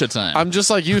Adventure Time. I'm just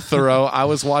like you, Thoreau. I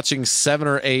was watching 7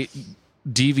 or 8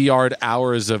 DVR'd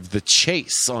hours of The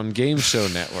Chase on Game Show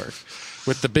Network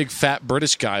with the big fat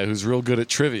British guy who's real good at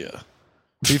trivia.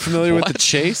 Are you familiar with The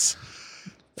Chase?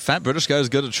 Fat British guy is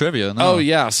good at trivia. No. Oh,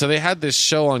 yeah. So they had this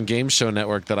show on Game Show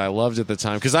Network that I loved at the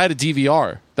time because I had a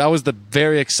DVR. That was the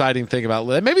very exciting thing about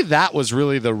it. Maybe that was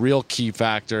really the real key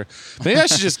factor. Maybe I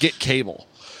should just get cable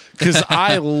because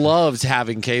I loved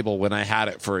having cable when I had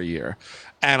it for a year.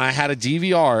 And I had a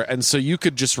DVR, and so you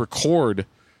could just record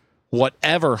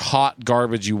whatever hot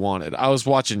garbage you wanted. I was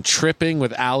watching Tripping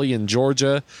with Allie in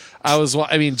Georgia.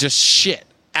 Just shit.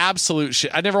 Absolute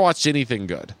shit. I never watched anything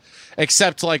good.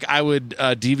 Except, like, I would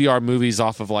DVR movies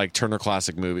off of, like, Turner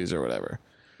Classic Movies or whatever.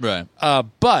 Right.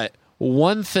 But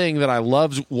one thing that I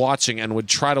loved watching and would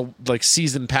try to, like,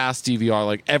 season pass DVR,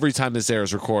 like, every time this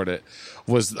airs, record it,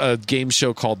 was a game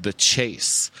show called The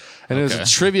Chase. And it was a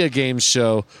trivia game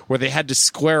show where they had to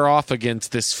square off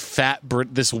against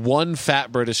this one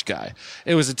fat British guy.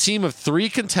 It was a team of 3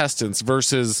 contestants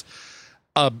versus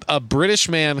a British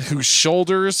man whose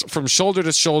shoulders, from shoulder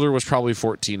to shoulder, was probably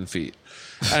 14 feet.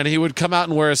 And he would come out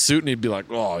and wear a suit and he'd be like,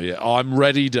 I'm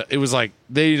ready to. It was like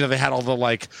they had all the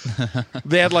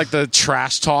they had like the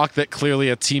trash talk that clearly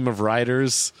a team of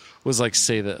writers was like,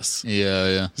 say this.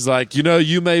 Yeah. He's like,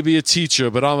 you may be a teacher,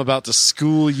 but I'm about to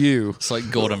school you. It's like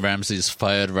Gordon Ramsay's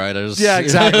fired writers. Yeah,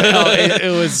 exactly.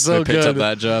 It was so they good. picked up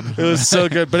that job. It was so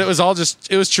good, but it was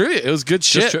trivia. It was good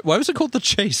shit. Why was it called The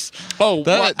Chase? Oh,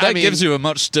 that gives you a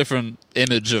much different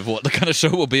image of what the kind of show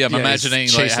will be. I'm imagining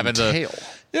like having tail.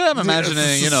 Yeah, I'm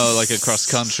imagining, like a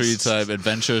cross-country type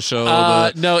adventure show.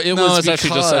 No, it's actually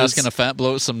just asking a fat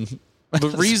bloke some. The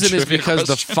reason is because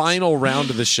the final round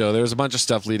of the show, there was a bunch of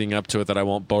stuff leading up to it that I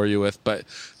won't bore you with, but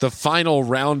the final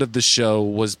round of the show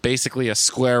was basically a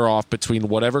square off between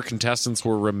whatever contestants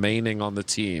were remaining on the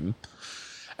team.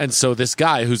 And so this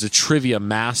guy who's a trivia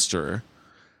master,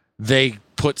 they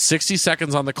put 60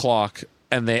 seconds on the clock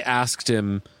and they asked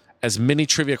him as many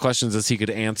trivia questions as he could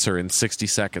answer in 60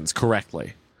 seconds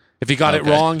correctly. If he got it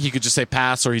wrong, he could just say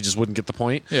pass or he just wouldn't get the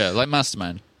point. Yeah, like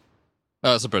Mastermind.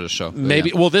 Oh, it's a British show.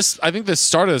 Maybe. Yeah. Well, I think this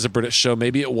started as a British show.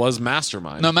 Maybe it was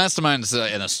Mastermind. No, Mastermind's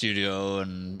in a studio,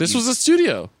 and this was a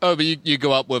studio. Oh, but you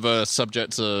go up with a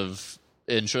subject of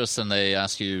interest, and they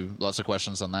ask you lots of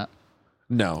questions on that.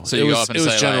 No, so you go up and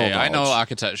say, general I know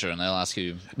architecture, and they'll ask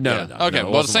you. No. Okay,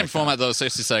 well, the same format though.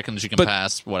 60 seconds, you can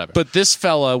pass, whatever. But this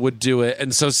fella would do it,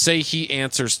 and so say he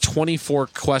answers 24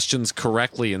 questions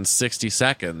correctly in 60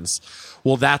 seconds.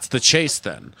 Well, that's the chase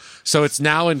then. So it's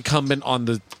now incumbent on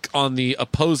the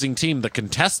opposing team, the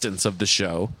contestants of the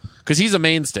show, because he's a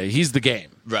mainstay. He's the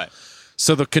game. Right.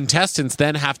 So the contestants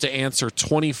then have to answer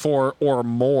 24 or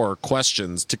more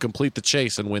questions to complete the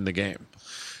chase and win the game.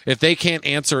 If they can't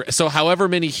answer, so however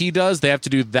many he does, they have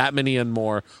to do that many and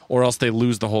more, or else they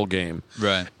lose the whole game.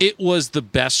 Right. It was the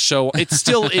best show. It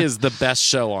still is the best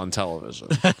show on television.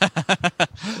 Well,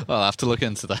 I'll have to look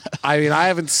into that. I mean, I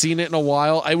haven't seen it in a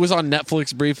while. It was on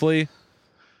Netflix briefly.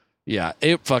 Yeah,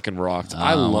 it fucking rocked.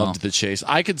 I loved The Chase.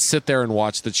 I could sit there and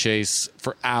watch The Chase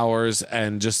for hours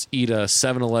and just eat a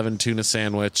 7-Eleven tuna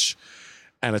sandwich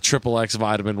and a XXX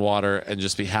vitamin water and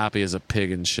just be happy as a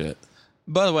pig and shit.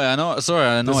 By the way, I know There's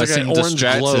I like seem an orange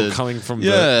distracted. glow coming from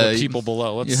the people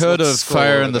below. You heard of scroll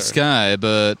fire over in the there. sky,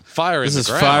 but Fire in this the is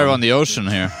ground. fire on the ocean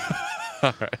here.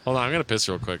 All right, hold on. I'm gonna piss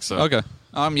real quick. So, Okay.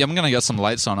 I'm going to get some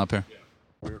lights on up here.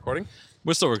 Are we recording?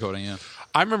 We're still recording, yeah.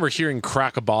 I remember hearing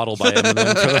 "Crack a Bottle" by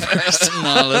Eminem for the first time.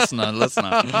 No, let's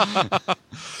not.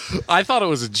 I thought it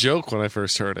was a joke when I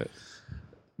first heard it.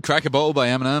 Crack a Bottle by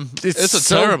Eminem. It's a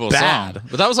so terrible bad. song.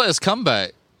 But that was like his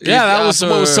comeback. Yeah, that was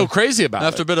After- what was so crazy about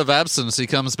After it. a bit of absence, he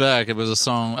comes back. It was a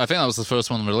song. I think that was the first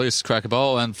one released, Crack a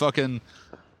Bottle, and fucking.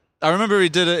 I remember he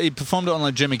did it. He performed it on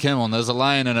like Jimmy Kimmel, and there's a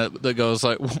line in it that goes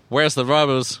like, "Where's the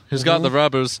rubbers? Who's got the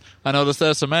rubbers? I noticed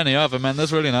there's so many of them, and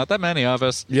there's really not that many of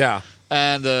us." Yeah,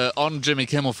 And on Jimmy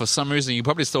Kimmel, for some reason, you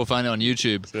probably still find it on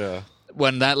YouTube. yeah.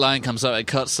 When that line comes out, it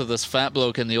cuts to this fat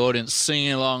bloke in the audience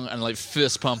singing along and like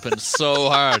fist pumping so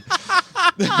hard.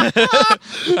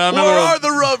 Where are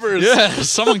the rubbers? Yeah,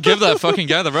 someone give that fucking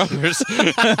guy the rubbers.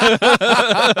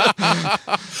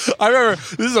 I remember,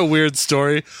 this is a weird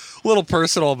story, a little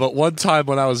personal, but one time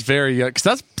when I was very young, because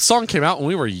that song came out when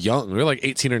we were young. We were like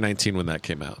 18 or 19 when that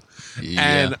came out. Yeah.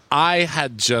 And I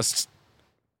had just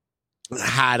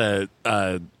had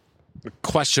a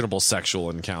questionable sexual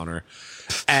encounter.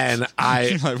 And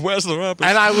I Like, where's the rubbers?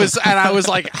 and I was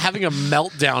like having a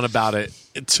meltdown about it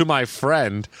to my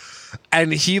friend.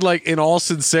 And he, like, in all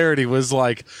sincerity, was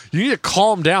like, "You need to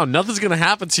calm down. Nothing's going to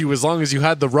happen to you as long as you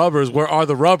had the rubbers. Where are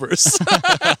the rubbers?"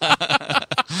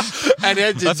 And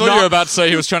it did I thought you were about to say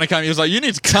he was trying to calm. He was like, "You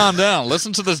need to calm down.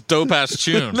 Listen to this dope ass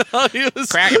tune." He was-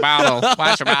 Crack a bottle,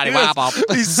 watch your body wobble.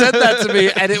 he said that to me,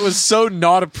 and it was so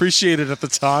not appreciated at the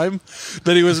time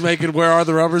that he was making "Where are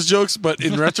the rubbers" jokes. But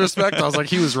in retrospect, I was like,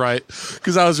 he was right,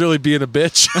 because I was really being a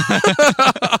bitch.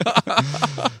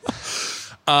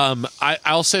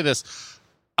 I'll say this.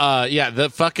 Yeah, the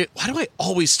fucking. Why do I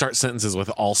always start sentences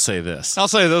with "I'll say this"? I'll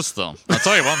say this though. I'll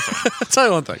tell you one thing. I'll tell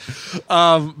you one thing.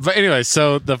 But anyway,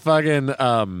 so the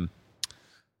fucking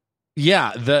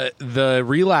yeah, the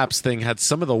Relapse thing had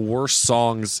some of the worst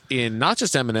songs in not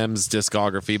just Eminem's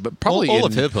discography, but probably All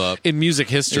in, of hip-hop. in music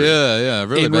history. Yeah,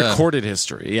 really in bad. recorded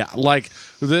history. Yeah, like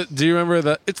do you remember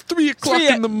the? It's 3 o'clock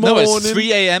in the No, morning. it's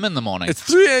 3 a.m. in the morning. It's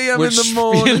 3 a.m. in Which, the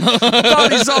morning.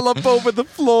 Bodies all up over the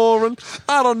floor, and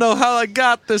I don't know how I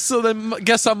got this. So then,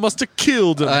 guess I must have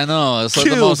killed him. I know. It's like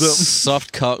the Killed most him.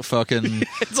 soft cock fucking.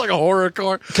 It's like a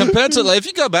horrorcore. Compared to, like, if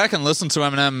you go back and listen to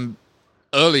Eminem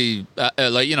early,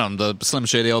 like, you know, the Slim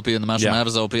Shady LP and the Marshall Yeah.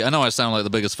 Mathers LP, I know I sound like the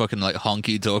biggest fucking, like,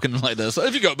 honky talking like this.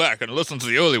 If you go back and listen to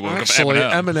the early work Actually,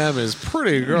 of Eminem. Eminem is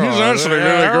pretty good. He's actually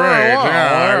really great.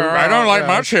 Yeah, I don't like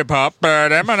much hip hop,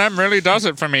 but Eminem really does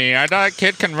it for me. That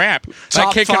kid can rap. That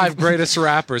Top kid 5 greatest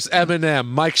rappers: Eminem,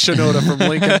 Mike Shinoda from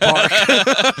Linkin Park.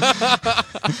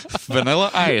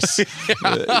 Vanilla Ice.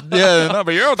 Yeah, no,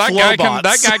 but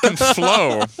that guy can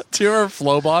flow. Do you remember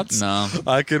Flowbots? No.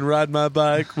 I can ride my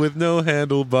bike with no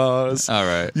handlebars. All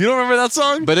right. You don't remember that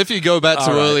song? But if you go back to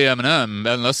All right. early Eminem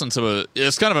and listen to it,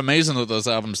 it's kind of amazing that those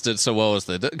albums did so well as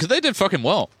they did. Because they did fucking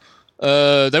well.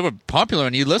 They were popular,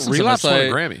 and you listen Relapse to them. won a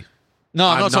it's like, Grammy. No,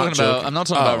 I'm I'm not not talking about. joking. I'm not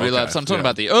talking Oh, about okay. Relapse. I'm talking Yeah.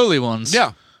 about the early ones.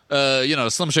 Yeah. You know,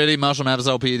 Slim Shady, Marshall Mathers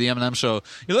LP, the Eminem Show.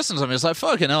 You listen to them, it's like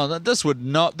fucking hell. This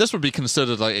would be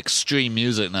considered like extreme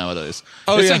music nowadays.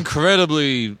 Oh, it's yeah.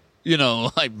 incredibly, you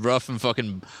know, like rough and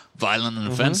fucking violent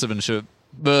and offensive and shit.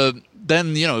 But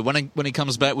then, you know, when he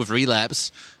comes back with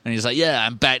Relapse, and he's like, "Yeah,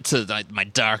 I'm back to like my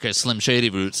darker Slim Shady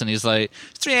roots," and he's like,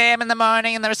 "It's 3 a.m. in the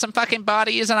morning, and there's some fucking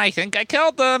bodies, and I think I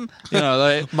killed them." You know,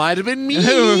 like. Might have been me.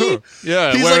 Yeah,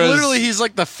 He's whereas- like literally, he's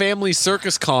like the Family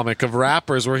Circus comic of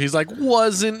rappers, where he's like,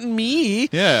 "Wasn't me."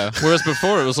 Yeah. Whereas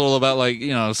before it was all about like,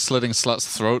 you know, slitting sluts'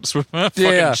 throats with a fucking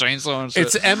Yeah. chainsaw and shit.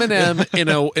 It's Eminem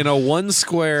in a one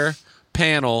square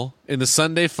panel in the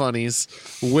Sunday Funnies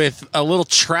with a little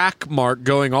track mark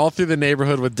going all through the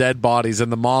neighborhood with dead bodies, and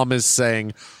the mom is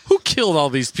saying, "Who killed all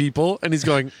these people?" And he's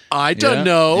going, "I don't Yeah.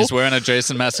 know." He's wearing a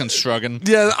Jason mask and shrugging.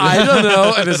 Yeah, I don't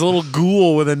know. And his little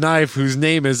ghoul with a knife whose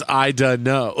name is I don't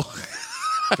know.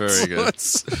 Very good.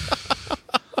 It's-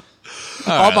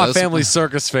 All my let's- family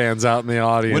circus fans out in the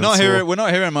audience. We're not will- hearing. We're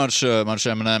not hearing much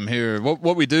Eminem here.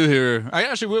 What we do hear,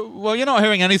 well, you're not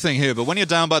hearing anything here. But when you're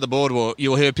down by the boardwalk,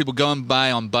 you'll hear people going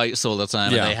by on bikes all the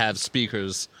time, Yeah. and they have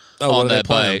speakers Oh, what on are they their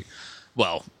playing? bike.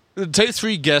 Well, take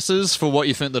 3 guesses for what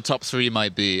you think the top 3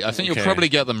 might be. I think Okay. you'll probably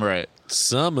get them right.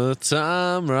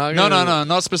 Summertime rock. No,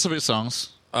 not specific songs.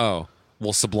 Oh,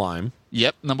 well, Sublime.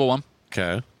 Yep, number 1.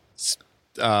 Okay.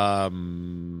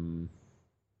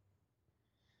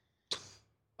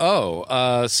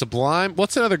 Sublime.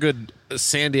 What's another good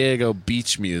San Diego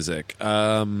beach music?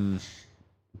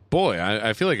 Boy,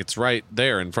 I feel like it's right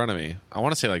there in front of me. I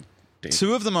want to say like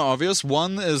 2 of them are obvious.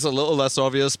 1 is a little less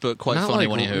obvious, but quite not funny like,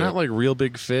 when you hear not it. like Real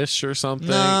Big Fish or something.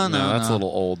 No, that's a no. little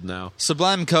old now.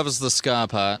 Sublime covers the ska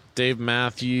part. Dave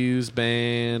Matthews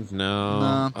Band. No.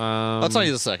 No. I'll tell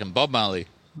you the second. Bob Marley.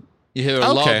 You hear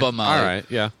a lot Okay. of Bob Marley. All right.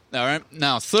 Yeah. All right.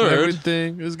 Now, third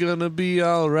Everything is gonna be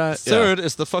all right. Third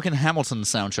is the fucking Hamilton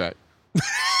soundtrack.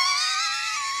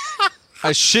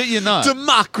 I shit you not.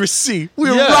 Democracy.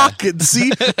 We're Yeah. rocking.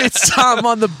 See, it's time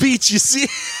on the beach. You see.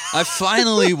 I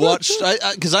finally watched,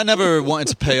 because I never wanted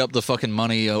to pay up the fucking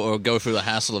money or go through the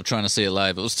hassle of trying to see it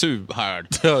live. It was too hard.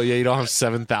 Oh yeah, you don't have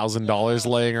 $7,000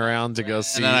 laying around to go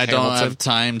see. And then I don't Hamilton? have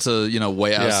time to,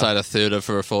 wait outside a theater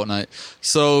for a fortnight.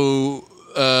 So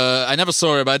I never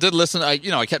saw it, but I did listen.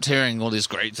 I kept hearing all these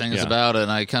great things Yeah. about it,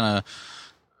 and I kind of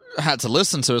had to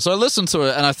listen to it. So I listened to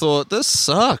it, and I thought, this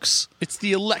sucks. It's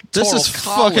the electoral This is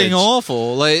college. fucking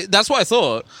awful. Like, that's what I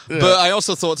thought. But I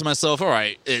also thought to myself, all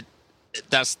right,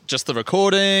 that's just the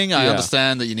recording. I Yeah.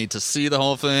 understand that you need to see the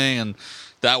whole thing, and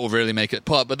that will really make it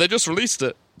pop. But they just released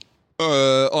it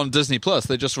on Disney Plus.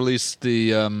 They just released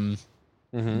the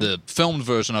filmed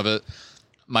version of it.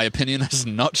 My opinion has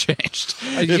not changed.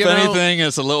 If you know- anything,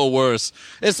 it's a little worse.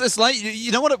 It's like,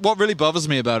 you know what really bothers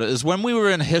me about it is when we were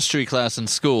in history class in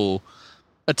school,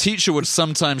 a teacher would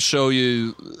sometimes show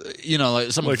you,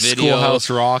 like some Like video. Schoolhouse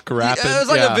Rock rapping. Yeah, it was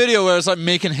like a video where it's like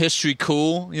making history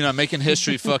cool, making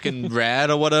history fucking rad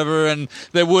or whatever, and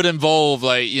they would involve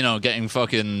like, getting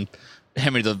fucking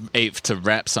Henry VIII to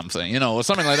rap something, or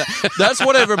something like that. That's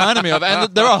what it reminded me of,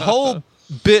 and there are whole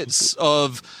bits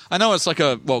of, I know it's like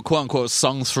a, quote unquote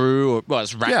sung through, or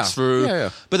it's rapped Yeah, through, yeah.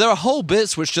 but there are whole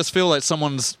bits which just feel like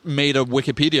someone's made a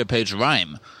Wikipedia page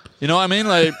rhyme. You know what I mean?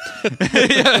 Like,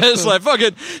 it's like,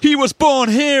 fucking, he was born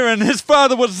here and his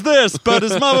father was this, but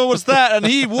his mother was that, and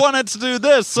he wanted to do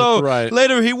this, so Right.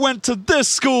 later he went to this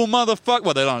school, motherfucker.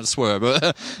 Well, they don't swear,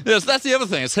 but yes, that's the other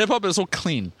thing. It's hip-hop, it's all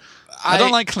clean. I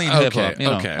don't like clean hip-hop,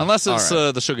 okay. unless it's All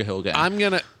right. the Sugar Hill Gang. I'm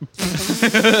gonna.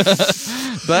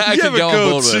 That I You could ever go on go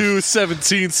board with. to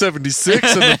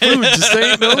 1776 and the food just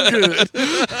ain't no good?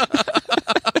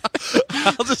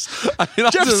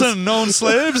 Jefferson owned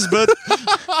slaves, but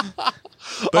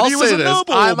I'll he was say a this: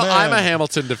 noble I'm man. a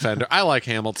Hamilton defender. I like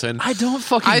Hamilton. I don't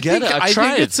fucking I get think it. I tried.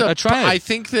 think it's a. I tried. I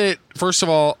think that first of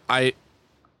all, I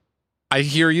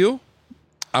hear you.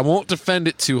 I won't defend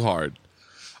it too hard.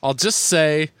 I'll just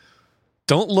say,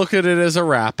 don't look at it as a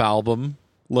rap album.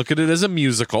 Look at it as a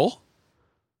musical,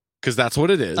 because that's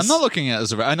what it is. I'm not looking at it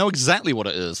as a. I know exactly what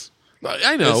it is.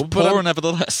 I know, It's but poor, I'm-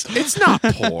 nevertheless. it's not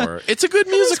poor. It's a good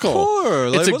musical. poor.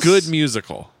 Like, It's a what's- good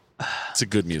musical. It's a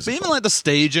good But musical. even like the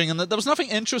staging and there was nothing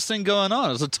interesting going on.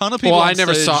 There's a ton of people. Well, on I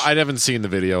never stage. saw. I haven't seen the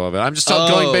video of it. I'm just Oh,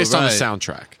 going based on the right.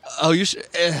 soundtrack. Oh, you should.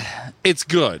 It's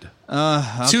good.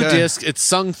 Okay. 2 discs. It's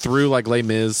sung through like Les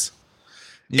Mis.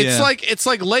 Yeah. It's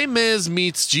like Les Mis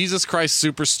meets Jesus Christ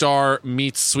Superstar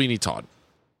meets Sweeney Todd.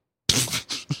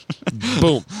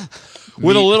 Boom.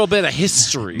 With a little bit of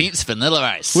history. meets Vanilla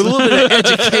Ice. With a little bit of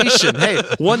education. Hey,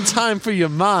 one time for your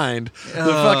mind. The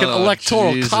fucking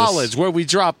electoral Jesus. college where we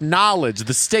drop knowledge.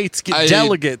 The states get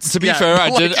delegates. To be Yeah, fair, I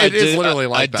like, did. It is literally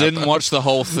like I that. didn't watch the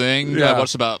whole thing. Yeah. I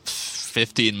watched about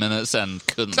 15 minutes and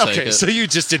couldn't take Okay, it. so you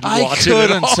just didn't I watch it at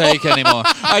couldn't all. take anymore.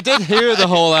 I did hear the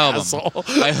whole album. Asshole.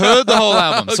 I heard the whole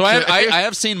album. So Okay. I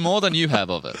have seen more than you have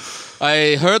of it.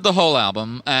 I heard the whole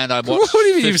album and I watched. What do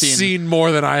you mean 15. you've seen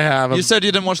more than I have? You said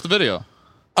you didn't watch the video.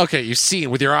 Okay, you've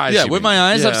seen with your eyes. Yeah, you with mean. my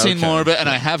eyes, Yeah, I've seen okay. more of it, and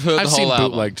I have heard I've the seen whole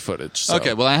album. bootlegged footage. So.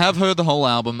 Okay, well, I have heard the whole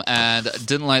album and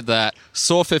didn't like that.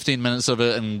 Saw 15 minutes of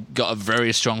it and got a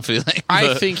very strong feeling. I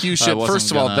but think you I should. wasn't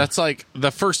First of all, gonna- that's like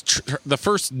the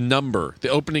first number, the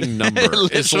opening number is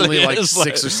literally only like is 6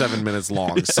 like- or 7 minutes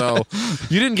long. So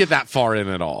you didn't get that far in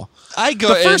at all. I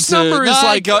got the first into, number is I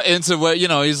like- got into where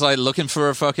he's like looking for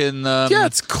a fucking. Yeah,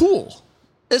 it's cool.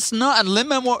 It's not. And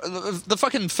Lin-Manuel, the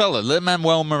fucking fella,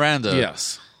 Lin-Manuel Miranda.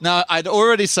 Yes. Now, I'd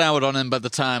already soured on him by the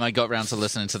time I got round to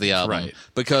listening to the album. Right.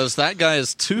 Because that guy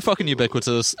is too fucking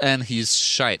ubiquitous and he's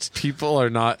shite. People are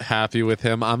not happy with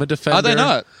him. I'm a defender. Are they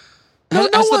not? No,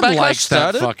 Has no the one backlash likes that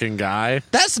started? fucking guy.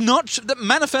 That's not that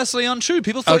manifestly untrue.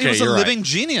 People thought he Okay, was a you're living right.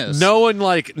 genius. No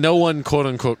one quote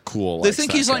unquote cool. they likes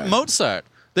think that he's like guy. Mozart.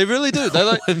 They really do. They're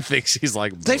like. No one thinks he's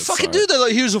like They Mozart. fucking do. They're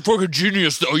like, he was a fucking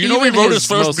genius, though. You know, Even he wrote his his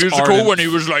first most musical ardent- when he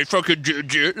was like fucking.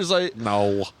 It's like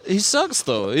No. he sucks,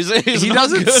 though. He He not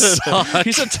doesn't good. suck.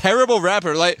 He's a terrible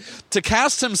rapper. Like to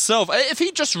cast himself. If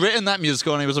he'd just written that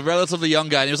musical and he was a relatively young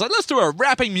guy and he was like, let's do a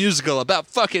rapping musical about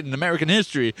fucking American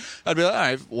history, I'd be like, all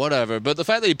right, whatever. But the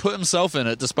fact that he put himself in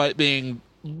it, despite being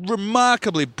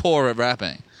remarkably poor at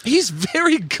rapping. He's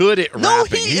very good at No,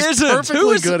 rapping. he He's isn't. perfectly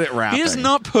Who is- good at rapping. He is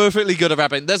not perfectly good at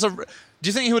rapping. Do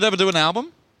you think he would ever do an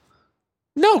album?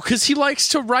 No, because he likes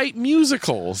to write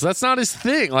musicals. That's not his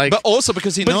thing. Like, But also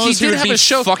because he but knows he did would have be a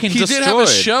show. fucking He destroyed. did have a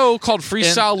show called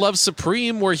Freestyle Love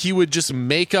Supreme where he would just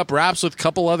make up raps with a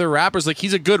couple other rappers. Like,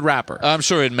 he's a good rapper. I'm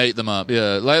sure he'd make them up,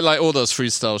 yeah. Like all those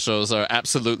freestyle shows are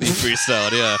absolutely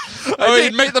freestyled, yeah. Oh,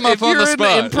 think he'd make them up if on the you're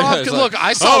spot. into improv, Yeah, it's look, like,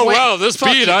 I saw. Oh Wayne- well, this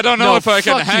fuck beat. you. I don't know No, if I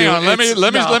can fuck hang you. on. Let me It's-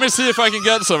 let me no. let me see if I can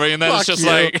get something. And then it's Fuck just you.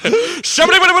 like. Did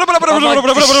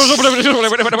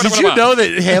you know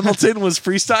that Hamilton was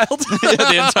freestyled?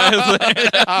 the entire thing.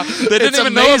 They didn't It's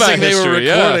even know about amazing they were history,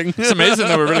 yeah. recording. It's amazing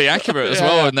they were really accurate as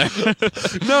well.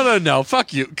 And No.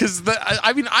 Fuck you. Because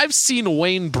I mean, I've seen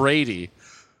Wayne Brady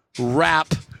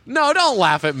rap. No, don't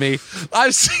laugh at me.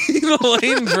 I've seen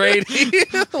Wayne Brady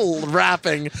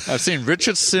rapping, I've seen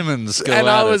Richard Simmons go and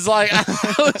at I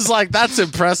it. was like, that's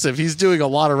impressive. He's doing a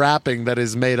lot of rapping that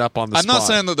is made up on the I'm spot. not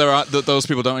saying that those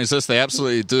people don't exist. They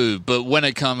absolutely do. But when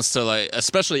it comes to like,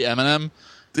 especially Eminem,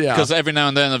 Yeah. because every now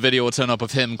and then a video will turn up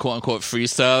of him quote unquote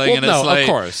freestyling, Well, and no, it's like, of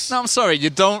course. no, I'm sorry, you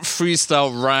don't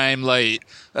freestyle rhyme like.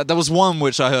 There was one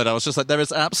which I heard. I was just like, there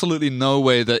is absolutely no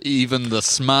way that even the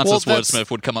smartest Well, that's-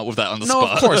 wordsmith would come up with that on the No,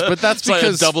 spot. of course, but that's It's like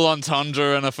because- a double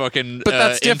entendre and a fucking But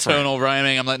that's different. internal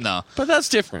rhyming. I'm like, no, But that's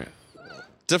different.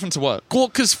 different to what? Well,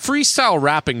 because freestyle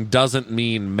rapping doesn't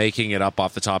mean making it up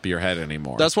off the top of your head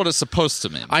anymore. That's what it's supposed to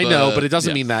mean. I know, but it doesn't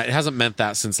yeah. mean that. It hasn't meant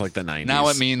that since like the 90s. Now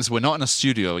it means we're not in a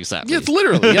studio exactly. Yeah, it's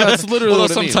literally. Yeah, that's literally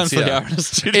Although what it sometimes means. they yeah. are in a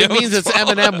studio. It means as it's well.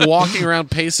 Eminem walking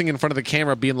around pacing in front of the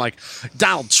camera being like,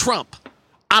 Donald Trump,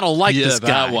 I don't like Yeah, this guy.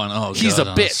 that one. Oh, he's God,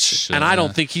 a oh, bitch, shit, and I yeah.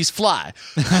 don't think he's fly.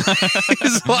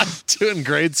 He's like doing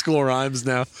grade school rhymes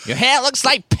now. Your hair looks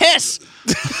like piss.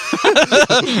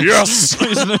 Yes,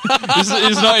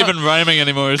 He's not even rhyming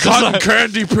anymore. It's just cotton like,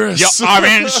 candy piss. you're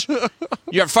orange.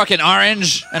 You're fucking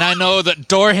orange. And I know that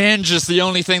door hinge is the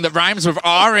only thing that rhymes with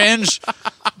orange.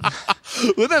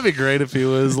 Wouldn't that be great if he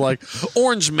was like,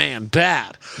 Orange Man,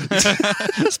 bad.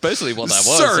 That's basically what that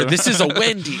was. Sir, this is a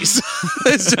Wendy's.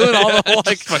 He's doing all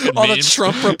the all the memes.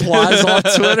 Trump replies on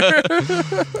Twitter.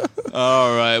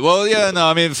 All right. Well, yeah, no,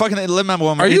 I mean, fucking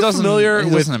Lin-Manuel Are he you doesn't- familiar he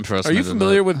with? doesn't impress Are me you that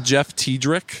familiar much. with Jeff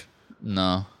Tiedrick?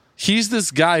 No. He's this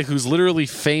guy who's literally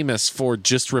famous for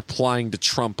just replying to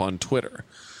Trump on Twitter.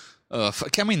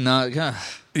 Can we not?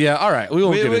 Yeah, all right. We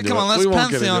won't get into come it. on, let's we won't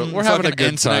get into pantheon it. We're having a fucking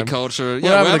good internet time. culture. We're Yeah,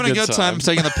 we're having having a good time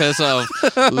taking the piss out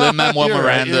of Lin-Manuel You're right,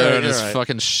 Miranda you're right, and his you're right.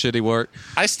 fucking shitty work.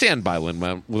 I stand by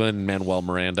Lin-Manuel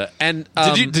Miranda. And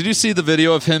Did you see the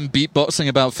video of him beatboxing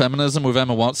about feminism with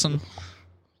Emma Watson?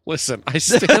 listen? I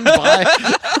stand by.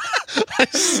 I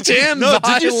stand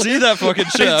by. did you see that fucking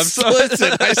shit? I'm sorry.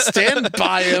 Listen, I stand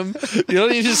by him. You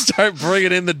don't need to start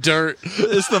bringing in the dirt.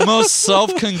 It's the most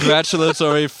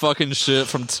self-congratulatory fucking shit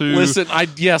from two Listen, I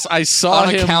saw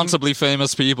him. unaccountably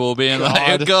famous people being like,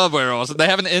 God. oh, God, we're awesome. They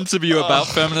have an interview about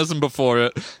feminism before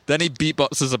it. Then he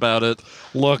beatboxes about it.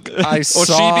 Look, I Or saw.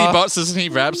 she beatboxes and he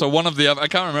raps, or one of the other. I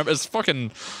can't remember. It's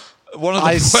fucking one of the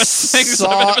I worst things saw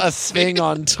I've ever a thing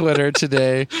on Twitter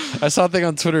today. I saw a thing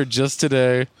on Twitter just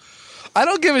today. I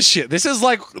don't give a shit. This is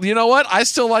like, you know what? I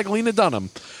still like Lena Dunham,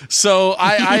 so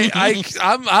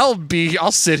I'll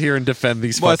sit here and defend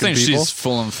these Well, I fucking think people. she's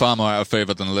fallen far more out of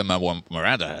favor than Lin-Manuel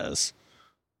Miranda has.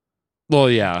 Well,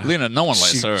 yeah. Lena, no one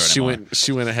likes her anymore.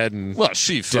 She went ahead and Well,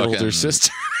 she diddled fucking her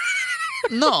sister.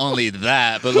 Not only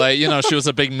that, but like, you know, she was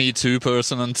a big Me Too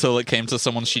person until it came to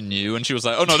someone she knew, and she was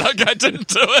like, "Oh no, that guy didn't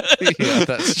do it." Yeah,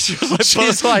 that's. She was like,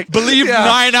 She's like, believe yeah,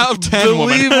 9 out of 10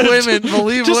 believe women. women,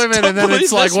 believe Just women, don't and then believe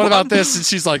it's like, this what one. about this? And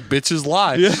she's like, bitches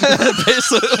lie.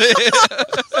 Basically.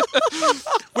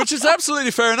 Which is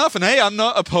absolutely fair enough. And hey, I'm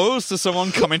not opposed to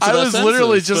someone coming to I their was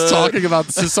literally senses, just but- talking about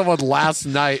this to someone last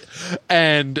night,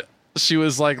 and she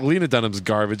was like, Lena Dunham's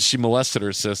garbage. She molested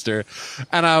her sister.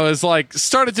 And I was like,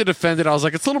 started to defend it. I was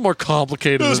like, it's a little more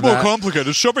complicated It's than more that.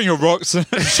 complicated. Shoving rocks in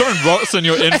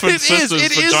your infant It sister's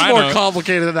is vagina. more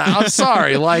complicated than that. I'm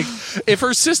sorry. Like, if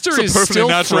her sister a is perfectly still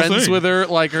natural friends thing. with her,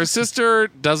 like her sister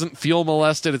doesn't feel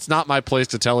molested, it's not my place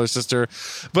to tell her sister.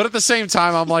 But at the same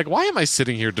time, I'm like, why am I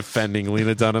sitting here defending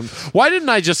Lena Dunham? Why didn't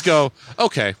I just go,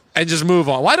 okay, and just move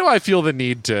on. Why do I feel the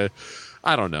need to?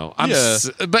 I don't know.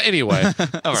 But anyway,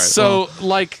 All right. so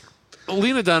like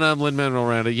Lena Dunham, Lin-Manuel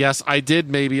Miranda. Yes, I did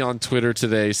maybe on Twitter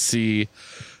today see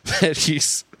that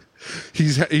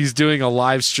he's doing a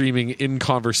live streaming in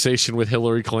conversation with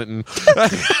Hillary Clinton.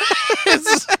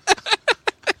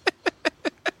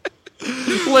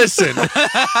 Listen,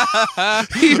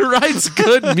 he writes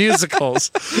good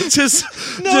musicals.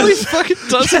 he fucking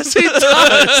doesn't. Yes, he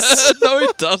does. No, he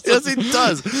doesn't. Yes, he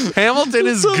does. Hamilton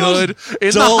is good.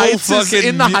 In dull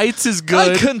the Heights is I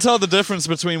good. couldn't tell the difference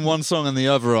between one song and the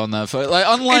other on that. Like,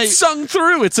 unlike It's sung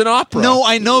through. It's an opera. No,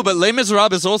 I know, but Les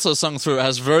Miserables is also sung through. It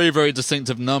has very, very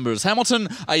distinctive numbers. Hamilton,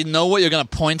 I know what you're going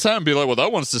to point at and be like, well,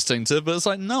 that one's distinctive, but it's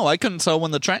like, no, I couldn't tell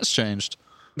when the tracks changed.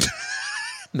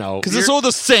 No, Because it's all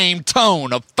the same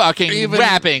tone of fucking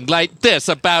rapping like this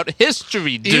about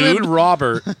history, dude. Even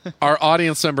Robert, our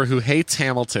audience member who hates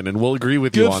Hamilton and will agree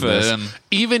with you Good on for this, him.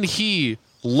 even he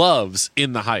loves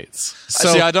In the Heights.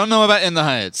 So, See, I don't know about In the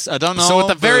Heights. I don't know. so at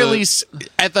the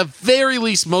very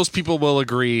least, most people will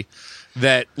agree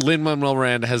that Lin-Manuel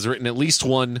Miranda has written at least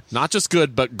one, not just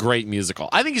good, but great musical.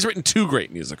 I think he's written 2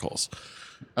 great musicals.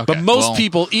 Okay, But most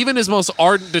people, even his most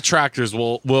ardent detractors,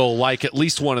 will like at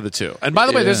least one of the 2. And by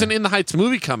the way, there's an In the Heights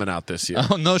movie coming out this year.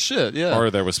 Oh, no shit, yeah.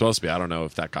 Or there was supposed to be. I don't know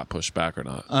if that got pushed back or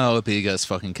not. I hope he gets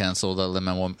fucking cancelled. That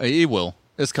Lin-Manuel. He will.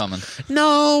 It's coming.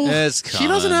 No, It's he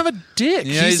doesn't coming. have a dick.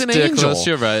 Yeah, he's he's an dickless, angel.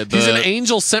 you're right, He's an but-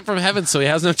 angel sent from heaven, so he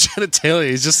has no genitalia.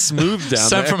 He's just smooth down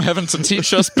Sent there. from heaven to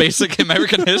teach us basic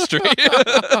American history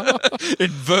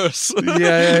in verse.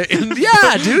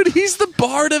 yeah, dude, he's the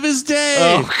bard of his day.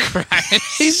 Oh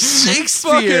Christ! He's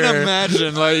Shakespeare. Fucking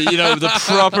imagine, like, you know, the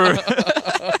proper.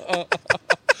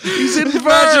 He's in Imagine,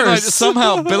 like, verse.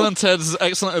 somehow Bill and Ted's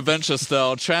Excellent Adventure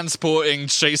style transporting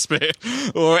Shakespeare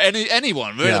or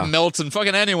anyone, really, Yeah. Milton,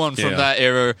 fucking anyone from Yeah. that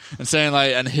era, and saying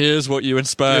like, and here's what you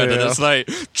inspired, and Yeah. it's like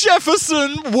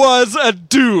Jefferson was a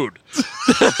dude.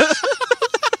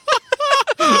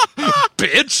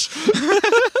 Bitch.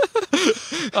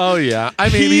 Oh yeah, I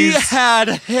mean, He he's. had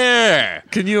hair,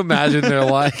 Can you imagine? They're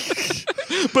like,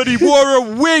 but he wore a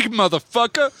wig,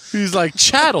 motherfucker. he's like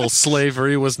chattel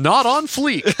slavery was not on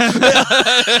fleek.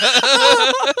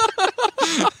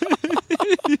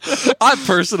 I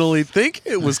personally think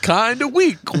it was kind of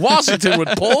weak. Washington would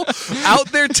pull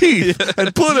out their teeth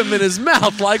and put them in his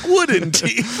mouth like wooden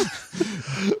teeth.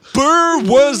 Burr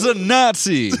was a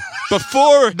Nazi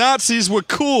before Nazis were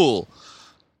cool.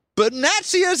 But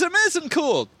Nazism isn't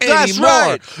cool. That's Anymore.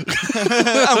 right.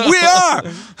 And we are.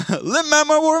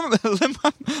 Lin-Manuel.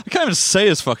 I can't even say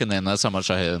his fucking name. That's how much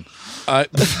I hate him.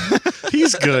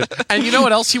 He's good. And you know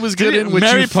what else he was good in? Which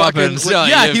Mary you fucking- Poppins.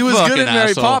 Yeah, You he was good fucking in Mary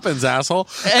asshole. Poppins, asshole.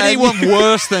 Anyone And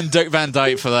worse than Dick Van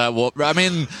Dyke for that? I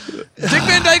mean, Dick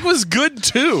Van Dyke was good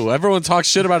too. Everyone talks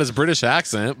shit about his British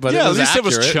accent, but yeah, it was at least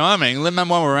accurate. it was charming.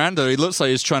 Lin-Manuel Miranda, he looks like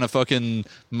he's trying to fucking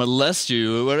molest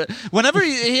you. Whenever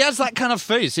he has that kind of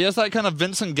face, he has that kind of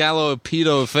Vincent Gallo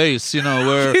pedo face, you know,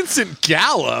 where Vincent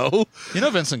Gallo you know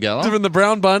Vincent Gallo. from the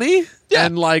Brown Bunny, Yeah.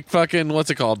 and like fucking what's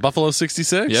it called, Buffalo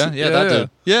 66. Yeah, that dude.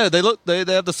 Yeah,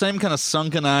 they have the same kind of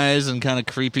sunken eyes and kind of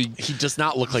creepy. He does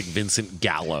not look like Vincent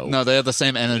Gallo. No, they have the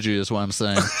same energy, is what I'm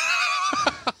saying.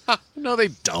 No, they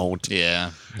don't.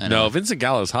 Yeah. I No, know. Vincent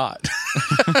Gallo's hot.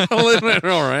 Lin-Manuel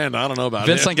Miranda, I don't know about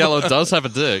Vincent him. Gallo does have a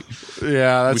dick.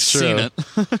 Yeah, that's We've true. seen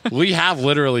it. We have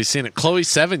literally seen it. Chloe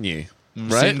Sevigny,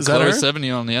 right? Seen Is that Chloe her?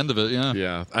 Sevigny on the end of it, yeah.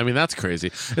 Yeah, I mean that's crazy.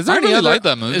 Is I there any really other, like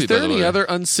that movie, Is there by the any way. other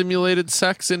unsimulated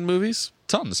sex in movies?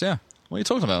 Tons, yeah. What are you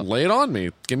talking about? Lay it on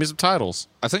me. Give me some titles.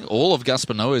 I think all of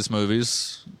Gaspar Noé's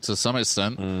movies, to some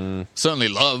extent. Certainly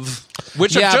Love.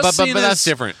 Which I've Yeah, just but seen that's as-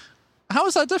 different How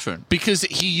is that different? because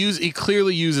he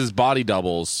clearly uses body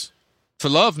doubles. For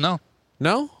Love, no.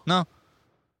 No. No.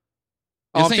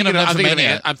 Oh, You're I'm thinking of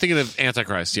Nymphomaniac. I'm thinking of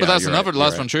Antichrist. Yeah, But that's you're another. right,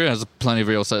 Lars you're von right. Trier has plenty of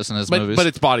real sex in his movies. But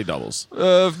it's body doubles.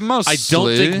 Mostly. I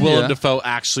don't think Willem yeah. Dafoe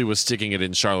actually was sticking it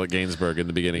in Charlotte Gainsbourg in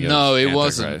the beginning. No, of it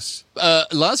Antichrist.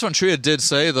 wasn't. Lars von Trier did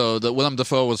say, though, that Willem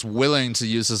Dafoe was willing to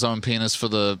use his own penis for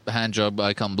the handjob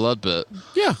icon blood bit.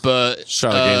 Yeah, But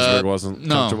Charlotte Gainsbourg wasn't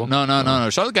no, comfortable? No.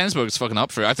 Charlotte Gainsbourg is fucking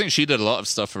up for it. I think she did a lot of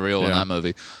stuff for real in Yeah. that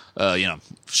movie. You know,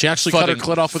 she actually cut her fudding-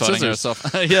 clit off with fudding scissors.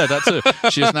 herself. Yeah, that too.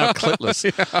 She is now clitless.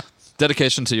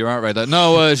 Dedication to your art right there.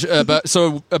 No, but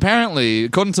so apparently,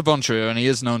 according to Von Trier, and he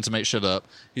is known to make shit up,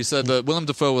 he said that Willem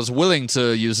Dafoe was willing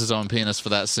to use his own penis for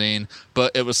that scene,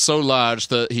 but it was so large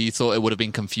that he thought it would have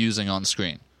been confusing on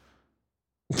screen.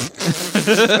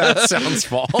 That sounds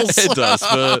false. It does,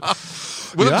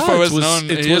 but Willem Yeah, Dafoe it is was-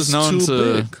 known. it He was is known too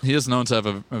to. big. He is known to have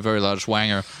a very large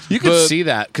wanger. You can But- see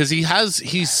that because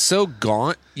he's so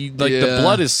gaunt. The Yeah.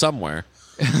 blood is somewhere.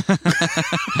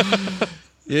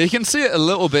 Yeah, you can see it a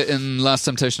little bit in Last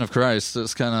Temptation of Christ.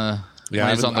 It's kind of Yeah, I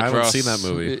haven't seen that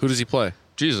movie. Who does he play?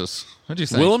 Jesus. What do you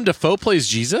think? Willem Dafoe plays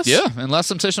Jesus? Yeah, in Last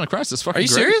Temptation of Christ. It's fucking Are you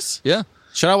great. serious? Yeah.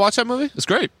 Should I watch that movie? It's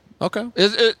great. Okay.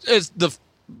 It's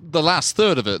the last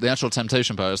third of it, the actual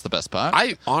temptation part, is the best part.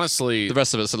 I honestly, The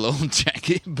rest of it's a little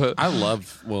janky, but I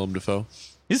love Willem Dafoe.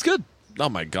 he's good. Oh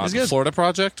my god, He's the good. Florida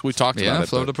Project. We talked Yeah, about it.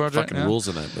 Florida but Project, fucking yeah. rules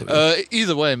in that movie.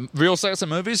 Either way, real sex in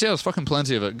movies, yeah, there's fucking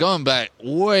plenty of it. Going back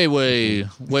way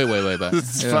back.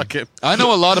 It's Yeah. fucking. I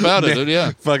know a lot about it, dude,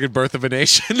 yeah. Fucking Birth of a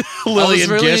Nation. Lillian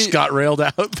really- Gish got railed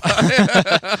out.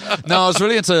 No, I was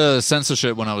really into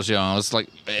censorship when I was young. I was like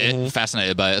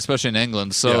fascinated by it, especially in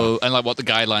England. So, and like what the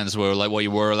guidelines were, like what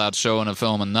you were allowed to show in a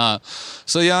film and not.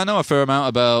 So yeah, I know a fair amount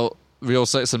about real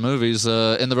sex in movies.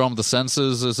 In the Realm of the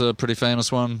Censors is a pretty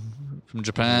famous one from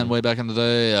Japan way back in the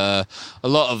day. A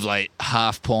lot of like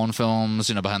half porn films,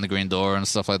 Behind the Green Door and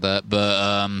stuff like that.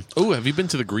 But Oh, have you been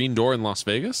to the Green Door in Las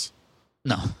Vegas?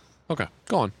 no. Okay,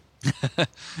 go on.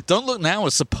 Don't Look Now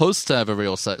is supposed to have a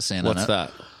real sex scene What's in it.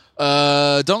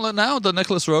 that? Don't Look Now, the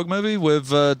Nicholas Rogue movie with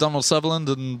Donald Sutherland,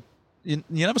 and you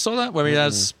never saw that where he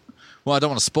has. Well, I don't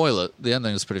want to spoil it. The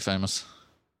ending is pretty famous.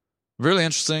 Really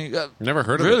interesting. Never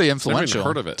heard of it. Really Never influential. even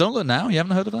heard of it. Don't Look Now. You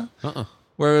haven't heard of that? Uh-uh.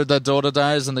 Where their daughter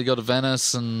dies and they go to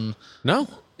Venice and No.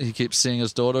 he keeps seeing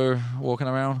his daughter walking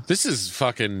around. This is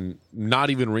fucking not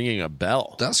even ringing a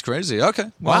bell. That's crazy. Okay.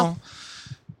 Wow. Well,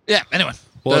 yeah. Anyway.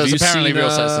 Well, have There's you apparently seen, real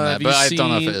sex in have that, you but I don't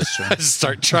know if seen- it is true. I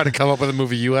start trying to come up with a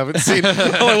movie you haven't seen. I'm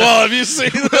like, well, have you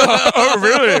seen? Oh,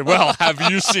 really? Well, have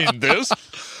you seen this?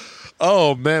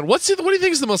 Oh man, what do you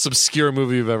think is the most obscure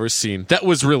movie you've ever seen that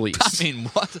was released? I mean,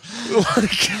 what?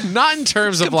 Not in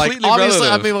terms of like, completely obviously.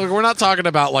 relative. I mean, like, we're not talking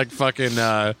about like fucking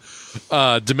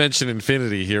Dimension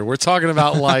Infinity here. We're talking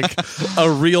about like a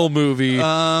real movie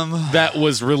that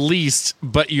was released,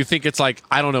 but you think it's like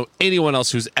I don't know anyone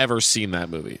else who's ever seen that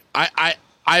movie.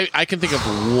 I can think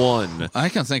of one, I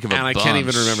can think of a and I bunch. can't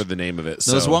even remember the name of it.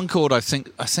 There's so. one called I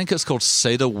think it's called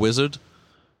Sado Wizard.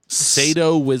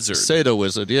 Sado Wizard. Sado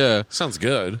Wizard, yeah, Sounds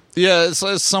good. yeah. It's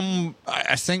some.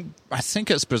 I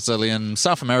think it's Brazilian,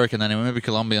 South American anyway, maybe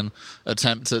Colombian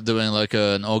attempt at doing like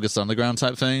an August Underground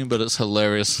type thing, but it's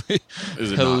hilariously,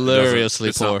 Is it hilariously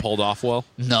it's poor. not pulled off well.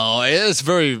 No, it's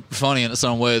very funny in its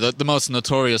own way. The most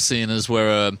notorious scene is where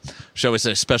a, shall we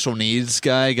say, special needs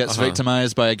guy gets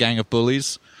victimized by a gang of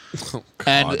bullies.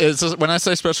 And it's just, when I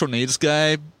say special needs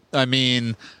guy, I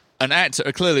mean an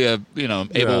actor, clearly a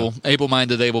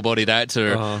able-minded, able-bodied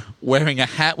actor, wearing a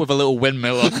hat with a little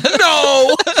windmill on it.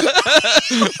 No.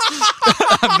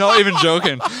 I'm not even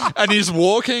joking. And he's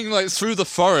walking like through the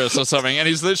forest or something, and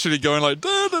he's literally going like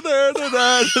da da da da da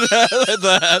da like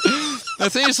that. I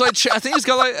think he's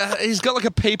got like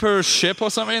a paper ship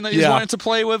or something that he's wanting to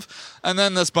play with, and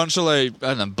then this bunch of like I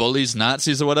don't know bullies,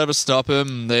 Nazis or whatever stop him.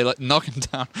 And they like knock him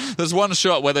down. There's one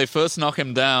shot where they first knock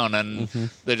him down, and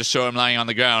they just show him lying on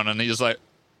the ground, and he's like.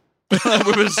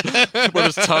 with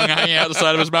his tongue hanging out the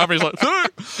side of his mouth, and he's like,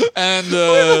 and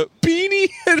beanie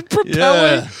and propeller.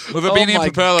 yeah, with a Oh beanie my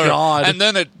and propeller, God. and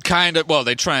then it kind of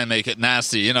they try and make it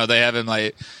nasty. They have him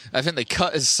like I think they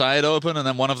cut his side open, and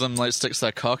then one of them like sticks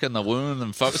their cock in the wound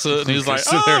and fucks it, and he's like,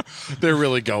 So "Ah!" they're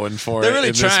really going for it. They're really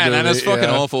in this trying, and movie, it's fucking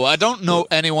yeah. awful. I don't know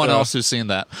anyone Yeah. else who's seen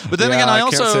that. But then Yeah, again, I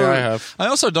can't say I have. I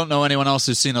also don't know anyone else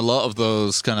who's seen a lot of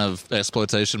those kind of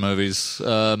exploitation movies.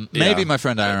 Maybe my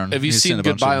friend Aaron. Have you He's seen a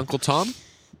bunch Goodbye of them. Uncle Tom?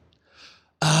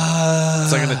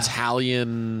 It's like an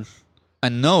Italian. I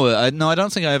know it. No, I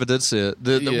don't think I ever did see it.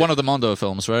 Yeah. One of the Mondo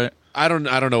films, right? I don't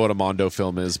know what a Mondo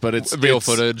film is, but it's Real it's-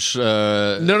 footage.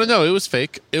 No, it was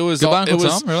fake. It was Goodbye, it Uncle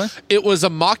was Tom? Really? It was a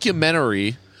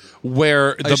mockumentary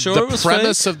where you sure it was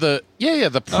premise fake? of the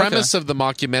the premise of the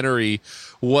mockumentary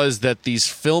was that these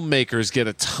filmmakers get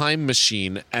a time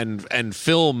machine and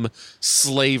film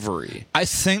slavery. I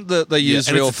think that they use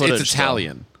And real it's, footage. It's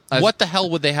Italian. though. What the hell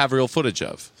would they have real footage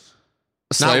of?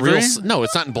 Slavery? Not real. No,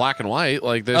 it's not in black and white.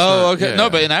 Like, there's Oh, not- okay. yeah. No,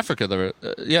 but in Africa,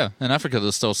 in Africa,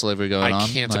 there's still slavery going on. I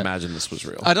can't Like, imagine this was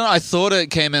real. I don't know. I thought it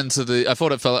came into the. I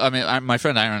thought it fell. I mean, my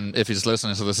friend Aaron, if he's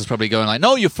listening to this, is probably going like,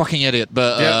 "No, you fucking idiot!"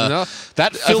 But Yeah, no.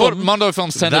 That I thought film- Mondo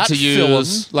films tended that to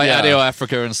use film, like yeah. Addio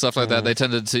Africa and stuff like that. They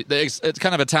tended to. It's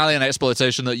kind of Italian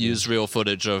exploitation that used real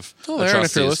footage of Well, Aaron, if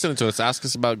atrocities. you're listening to us, ask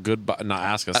us about Goodbye. Not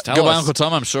ask us. Tell Goodbye, us. Uncle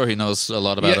Tom. I'm sure he knows a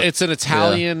lot about Yeah, it. it's an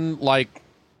Italian like.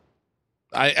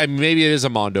 I maybe it is a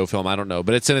Mondo film. I don't know,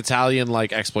 but it's an Italian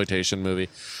like exploitation movie.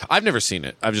 I've never seen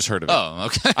it. I've just heard of it. Oh,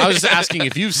 okay. I was just asking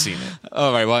if you've seen it.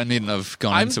 All right. Well, I needn't have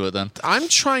gone into it then. I'm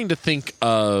trying to think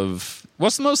of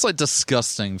What's the most like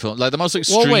disgusting film? Like the most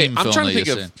extreme wait, film I'm trying to that think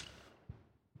you've of- seen?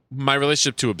 my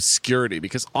relationship to obscurity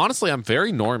because honestly, I'm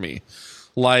very normy.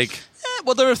 Like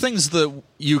well, there are things that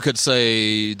you could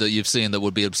say that you've seen that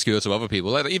would be obscure to other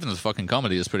people. Like, even the fucking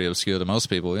comedy is pretty obscure to most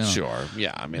people, you know? Sure,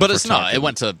 yeah. I mean, But if it's we're not. talking- It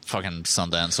went to fucking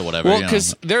Sundance or whatever. Well, you know?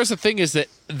 because there's the thing is that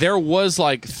there was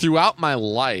like throughout my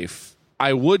life,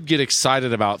 I would get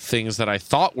excited about things that I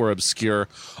thought were obscure,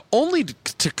 only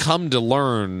to come to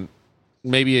learn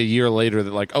maybe a year later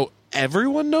that like, oh,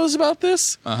 everyone knows about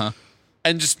this,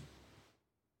 and just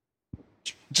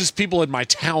people in my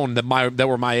town that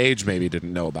were my age maybe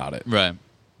didn't know about it. Right.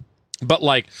 But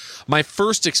like my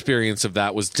first experience of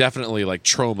that was definitely like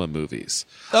trauma movies.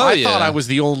 Oh, I yeah. thought I was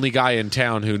the only guy in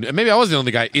town who maybe I was the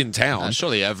only guy in town. And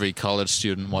surely every college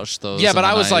student watched those. Yeah, in but the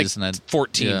I was like 90s and then-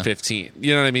 14, yeah. 15.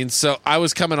 You know what I mean? So I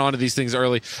was coming onto these things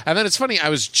early. And then it's funny, I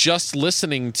was just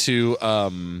listening to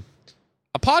a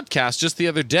podcast just the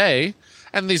other day.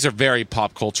 And these are very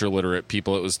pop culture literate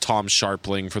people. It was Tom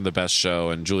Sharpling from The Best Show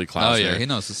and Julie Klausner. Oh, yeah, he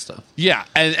knows this stuff. Yeah,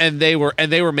 and they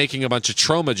were making a bunch of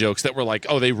trauma jokes that were like,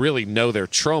 oh, they really know their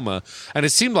trauma, and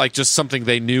it seemed like just something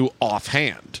they knew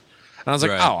offhand. And I was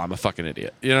like, Right. oh, I'm a fucking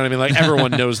idiot. You know what I mean? Like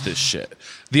everyone knows this shit.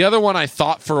 The other one I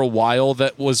thought for a while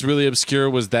that was really obscure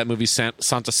was that movie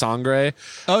Santa Sangre.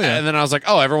 Oh, yeah. And then I was like,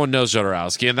 oh, everyone knows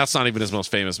Jodorowsky, and that's not even his most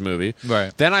famous movie.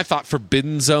 Right. Then I thought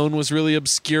Forbidden Zone was really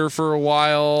obscure for a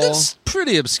while. It's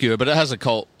pretty obscure, but it has a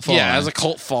cult following. Yeah, it has a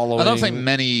cult following. I don't think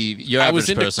many your I average was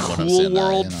into person would have Cool seen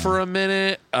World that, you know. for a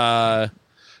minute.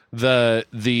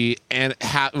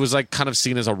 It was like kind of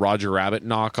seen as a Roger Rabbit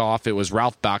knockoff. It was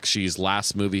Ralph Bakshi's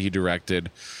last movie he directed.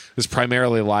 It was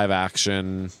primarily live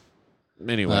action.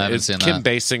 Anyway, I haven't it's seen Kim that.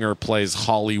 Basinger plays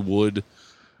Hollywood.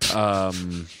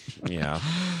 Yeah,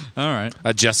 All right.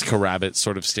 a Jessica Rabbit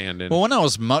sort of stand-in. Well, when I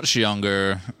was much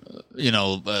younger,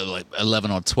 like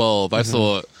 11 or 12, I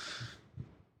thought,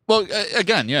 well,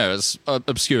 again, yeah, it's,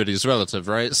 obscurity is relative,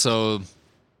 right? So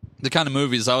the kind of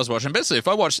movies I was watching, basically, if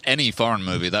I watched any foreign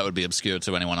movie, that would be obscure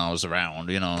to anyone I was around,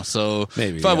 you know? So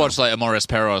Maybe, if I yeah. watched, like, a Maurice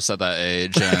Peros at that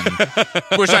age,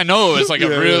 and, which I know is, like, a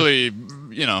really,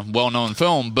 well-known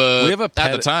film, but we have a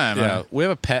pet, at the time... Yeah, we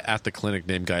have a pet at the clinic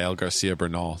named Gael Garcia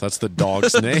Bernal. That's the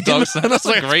dog's name. Dog's name. That's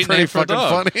a great pretty name for a fucking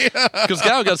dog. funny. Because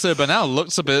Gal Garcia Bernal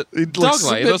looks a bit He looks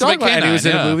dog-like. a He looks a bit dog-like, and he was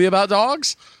in canine, a yeah. movie about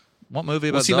dogs. What movie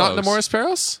about Was he dogs? not in the Morris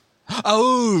Peros?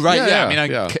 Oh, right, Yeah, yeah. yeah, I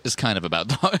mean, yeah. it's kind of about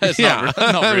dog. It's Yeah.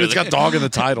 not really. It's got dog in the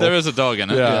title. There is a dog in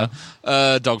it, Yeah.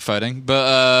 yeah. Dog fighting.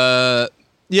 But,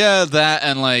 yeah, that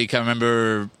and, like, I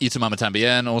remember Y Tu Mama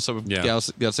Tambien, also Yeah.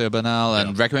 Garcia Bernal,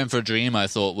 and Requiem for a Dream, I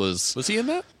thought was... Was he in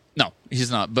that? No, he's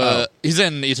not. But he's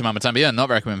in Y Tu Mama Tambien, not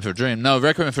Requiem for a Dream. No,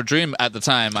 Requiem for a Dream at the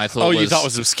time I thought Oh, was... you thought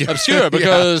was obscure. Obscure,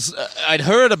 because I'd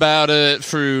heard about it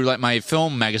through, like, my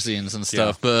film magazines and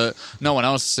stuff, but no one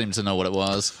else seemed to know what it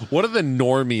was. What are the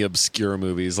normie obscure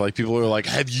movies? Like people are like,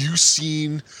 have you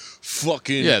seen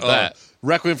fucking that.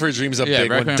 Requiem for a Dream is a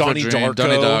big Requiem one. for a Donnie Dream, Darko.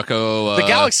 Donnie Darko, The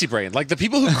Galaxy Brain. Like the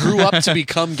people who grew up to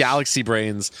become Galaxy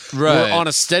Brains were Right. on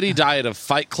a steady diet of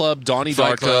Fight Club, Donnie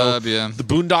Fight Darko, Club, yeah. The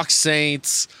Boondock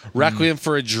Saints, Requiem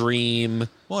for a Dream.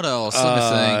 What else?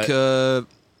 Let me think.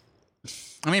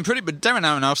 I mean, but Darren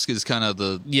Aronofsky's kind of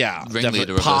the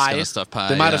ringleader of this Pie. kind of stuff. Pie,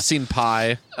 They might yeah. have seen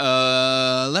Pie.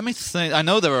 Let me think. I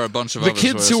know there are a bunch of The others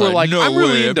kids where who it's were like, no I'm way,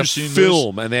 really have into you seen this?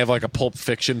 film, and they have like a Pulp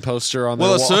Fiction poster on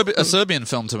Well, their wall. a Serbian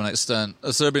film to an extent.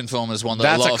 A Serbian film is one that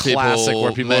That's a lot a of people classic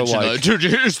where people are mention. like, Dude,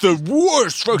 it's the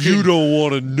worst fucking. You don't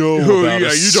want to know Oh, about yeah,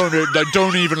 us. you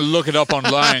don't even look it up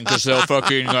online because they'll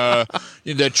fucking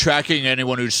they're tracking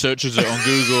anyone who searches it on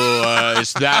Google.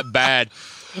 It's that bad.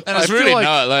 And it's I really feel like,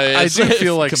 not. Like, I it's do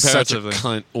feel like such a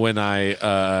comparatively. cunt when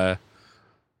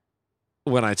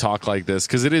I talk like this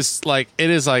because it is like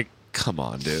come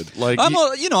on, dude. Like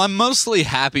I'm mostly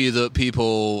happy that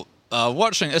people are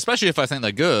watching, especially if I think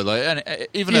they're good. Like, and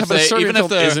even if but a they, Serbian even if film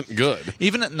they're isn't good.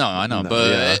 Even no, I know, No,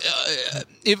 but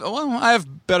I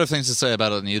have better things to say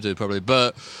about it than you do, probably.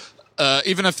 But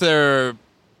even if they're,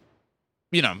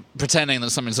 pretending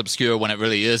that something's obscure when it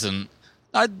really isn't,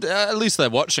 at least they're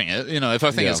watching it. If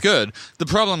I think Yeah. it's good. The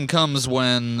problem comes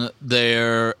when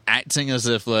they're acting as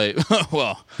if, like,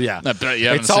 well, Yeah, I bet you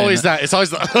haven't it's always seen that. It's always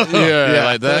the yeah,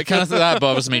 like that kind of that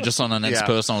bothers me just on an Yeah.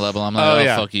 interpersonal level. I'm like, Oh, oh,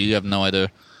 yeah. fuck you have no idea.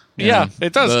 You Yeah, know?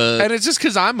 it does, But- and it's just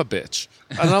because I'm a bitch,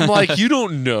 and I'm like, you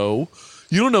don't know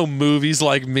movies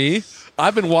like me.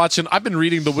 I've been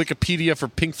reading the Wikipedia for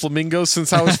Pink Flamingos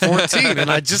since I was 14, and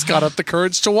I just got up the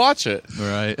courage to watch it.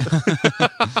 Right.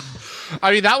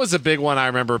 I mean, that was a big one. I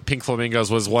remember Pink Flamingos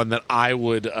was one that I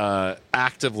would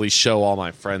actively show all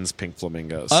my friends Pink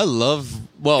Flamingos.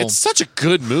 It's such a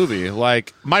good movie.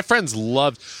 Like, my friends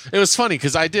loved it. Was funny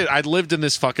because I lived in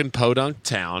this fucking podunk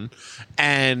town,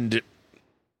 and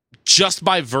just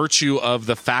by virtue of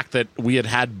the fact that we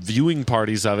had viewing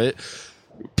parties of it,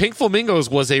 Pink Flamingos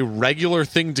was a regular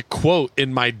thing to quote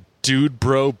in my dude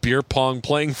bro beer pong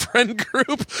playing friend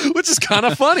group, which is kind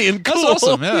of funny and cool. That's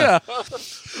awesome, yeah.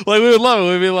 Like, we would love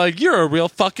it. We'd be like, "You're a real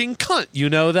fucking cunt," you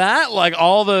know that? Like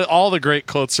all the great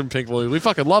quotes from Pink Flamingos. We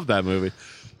fucking love that movie.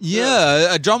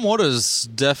 Yeah, John Waters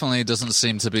definitely doesn't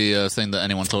seem to be a thing that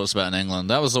anyone talks about in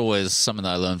England. That was always something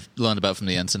that I learned about from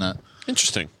the internet.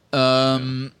 Interesting. I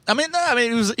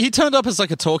mean, he turned up as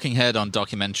like a talking head on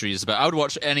documentaries about. I would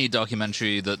watch any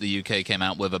documentary that the UK came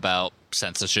out with about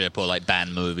censorship or like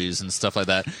banned movies and stuff like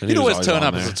that. He'd always turn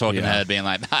up as a talking head, being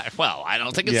like, "Well, I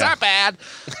don't think it's that bad."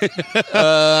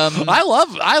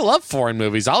 I love foreign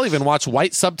movies. I'll even watch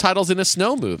white subtitles in a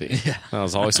snow movie. Yeah. That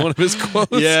was always one of his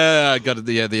quotes. Yeah, I got it.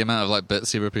 Yeah, the amount of like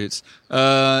bits he repeats.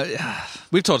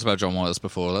 We've talked about John Waters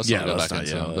before. Let's not go back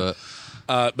into him, but.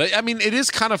 But I mean, it is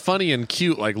kind of funny and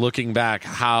cute, like looking back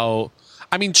how,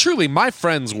 I mean, truly, my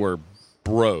friends were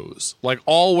bros, like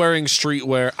all wearing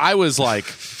streetwear. I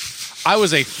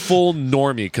was a full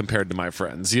normie compared to my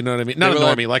friends. You know what I mean? Not a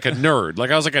normie, like a nerd.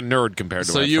 Like I was like a nerd compared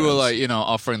to my friends. So you were like,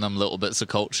 offering them little bits of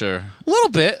culture. A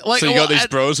little bit. Like, so you got these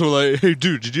bros who were like, "Hey,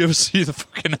 dude, did you ever see the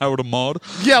fucking Howard Ahmad?"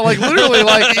 Yeah, like literally,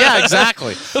 like yeah,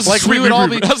 exactly. Like we would all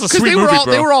be because they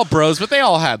were all bros, but they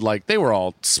all had like they were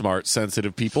all smart,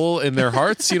 sensitive people in their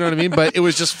hearts. You know what I mean? But it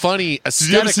was just funny. Did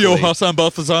you ever see old Hassan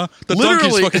Balthazar? The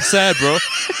donkey's fucking sad, bro.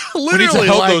 We need to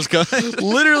help those guys.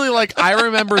 Literally, like I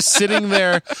remember sitting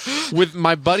there with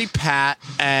my buddy Pat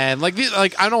and like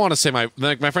I don't want to say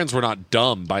my friends were not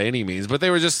dumb by any means, but they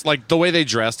were just like the way they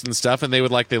dressed and stuff, and they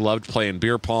loved playing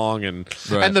beer pong and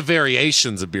the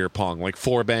variations of beer pong, like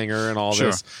four banger and all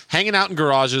this, hanging out in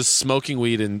garages, smoking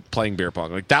weed and playing beer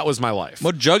pong. Like that was my life.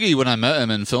 Well, Juggy, when I met him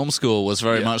in film school, was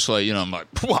very much like I'm like,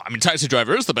 well, I mean, Taxi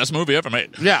Driver is the best movie ever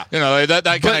made. Yeah, like that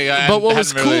kind of guy. But what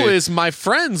was cool is my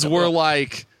friends were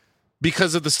like.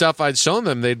 Because of the stuff I'd shown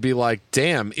them, they'd be like,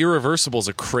 "Damn, Irreversible's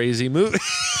a crazy movie."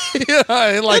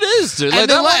 It is, dude.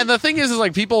 And the thing is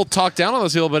like people talk down on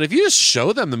those people, but if you just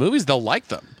show them the movies, they'll like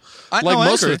them.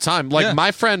 Most of the time. Like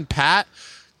my friend Pat,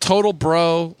 total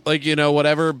bro, like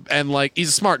whatever, and like he's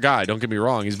a smart guy. Don't get me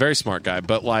wrong, he's a very smart guy,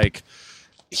 but like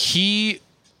he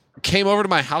came over to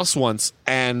my house once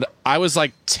and I was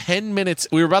like 10 minutes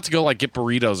we were about to go like get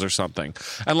burritos or something,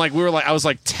 and like I was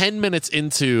like 10 minutes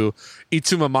into Y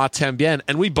Tu Mamá También,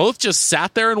 and we both just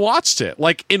sat there and watched it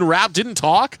like in wrap, didn't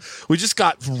talk, we just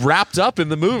got wrapped up in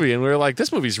the movie, and we were like,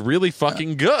 this movie's really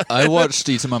fucking good. I watched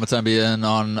Y Tu Mamá También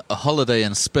on a holiday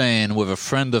in Spain with a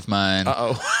friend of mine.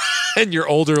 And your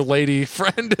older lady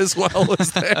friend as well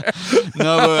was there.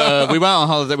 No, we went on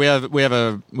holiday.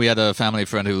 We had a family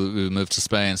friend who moved to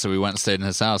Spain, so we went and stayed in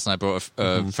his house, and I brought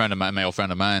a friend of mine, male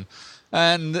friend of mine,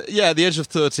 and at the age of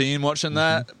 13, watching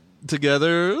that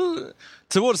together.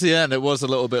 Towards the end, it was a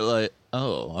little bit like,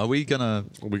 oh, are we gonna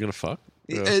fuck?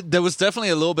 Yeah. There was definitely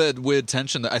a little bit of weird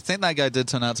tension. I think that guy did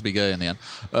turn out to be gay in the end.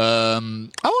 I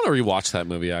want to rewatch that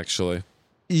movie actually.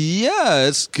 Yeah,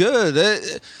 it's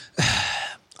good.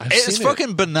 It's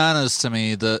fucking bananas to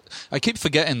me that I keep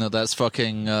forgetting that's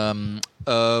fucking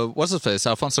what's his face,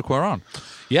 Alfonso Cuarón.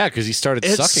 Yeah, because he started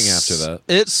sucking after that.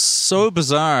 It's so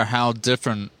bizarre how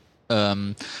different.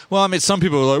 Well, I mean, some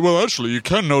people are like, well, actually, you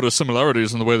can notice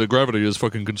similarities in the way that Gravity is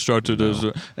fucking constructed.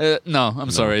 No,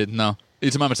 I'm sorry, no. Y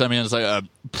Tu Mamá También is like a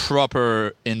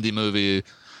proper indie movie.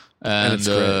 And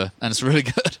it's really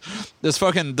good. There's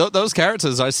fucking those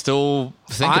characters I still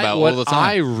think about all the time.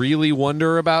 I really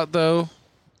wonder about though.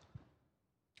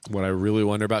 What I really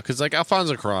wonder about, because like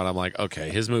Alfonso Cuarón, I'm like, okay,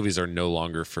 his movies are no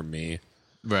longer for me,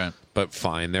 right? But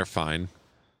fine, they're fine.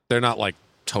 They're not like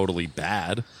totally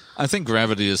bad. I think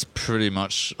Gravity is pretty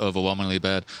much overwhelmingly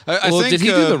bad. Did he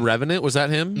do The Revenant? Was that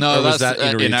him? No, was that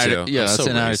Inarritu? Yeah, that's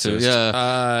Inarritu.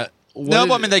 Yeah.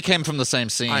 I mean, they came from the same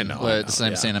scene. I know, the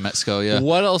same scene in Mexico, yeah.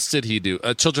 What else did he do?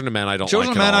 Children of Men, I don't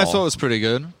Children like of Men, at all. I thought was pretty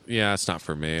good. Yeah, it's not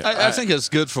for me. I think it's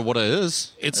good for what it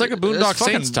is. It's like a Boondock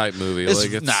Saints type movie.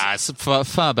 It's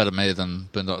far better made than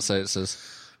Boondock Saints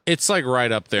is. It's like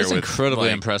right up there. It's incredibly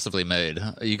impressively made.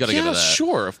 You got to give it that.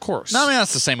 Sure, of course. No, I mean,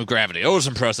 that's the same with Gravity. It was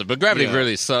impressive, but Gravity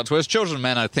really sucked. Whereas Children of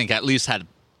Men, I think, at least had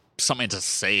something to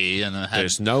say. And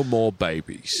there's no more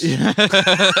babies.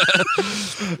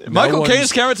 Michael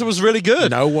Caine's character was really good.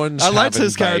 No one's I liked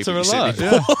his character a lot.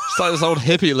 Yeah. It's like this old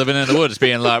hippie living in the woods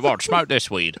being like, well, smoke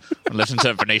this weed and listen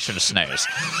to Venetian snares.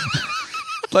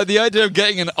 Like the idea of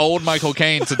getting an old Michael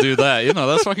Caine to do that,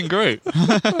 that's fucking great.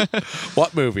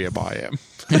 What movie am I in?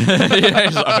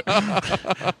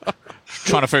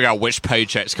 Trying to figure out which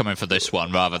paycheck's coming for this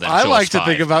one rather than I like to Five.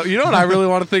 think about, what I really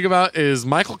want to think about is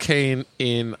Michael Caine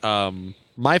in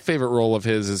my favorite role of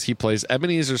his is he plays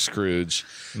Ebenezer Scrooge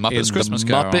Muppets in Christmas the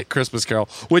Carol. Muppet Christmas Carol,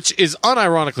 which is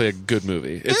unironically a good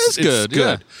movie. It's good,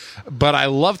 yeah. But I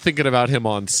love thinking about him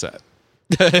on set.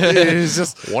 It's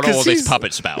just What are all 'cause these he's-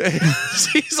 puppets about?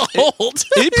 He's old.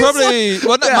 He probably,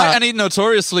 yeah. and he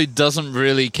notoriously doesn't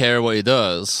really care what he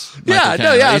does. Yeah, Michael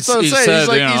no, Caine. yeah, that's what I'm saying. said, He's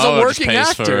like- he's a "Oh, working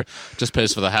actor." Just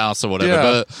pays for the house or whatever. Yeah.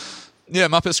 But yeah,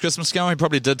 Muppets Christmas Carol, he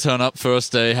probably did turn up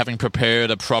first day having prepared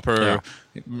a proper,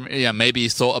 maybe he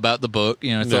thought about the book,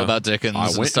 thought Yeah. about Dickens I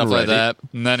and went stuff and like read that.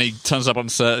 And then he turns up on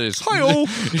set, he's, Hi-oh.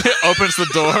 he opens the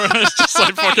door and it's just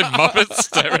like fucking Muppets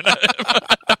staring at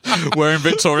him, wearing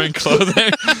Victorian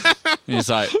clothing. He's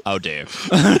like, oh dear.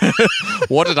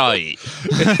 What did I eat?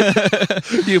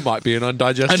 You might be an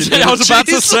undigested. I was about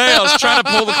to cheese. say, I was trying to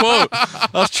pull the quote. I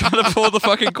was trying to pull the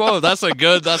fucking quote. That's a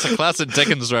classic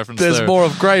Dickens reference. There's there. more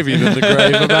of gravy than the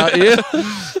grave about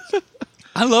you.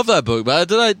 I love that book, but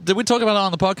did we talk about it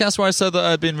on the podcast where I said that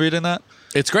I'd been reading that?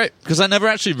 It's great. Because I never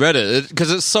actually read it.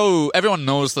 Because it's so, everyone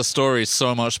knows the story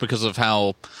so much because of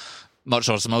how much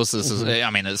osmosis is. I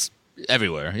mean, it's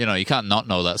everywhere. You can't not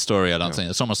know that story, I don't think.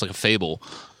 It's almost like a fable.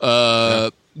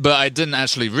 But I didn't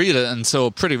actually read it until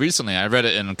pretty recently. I read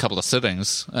it in a couple of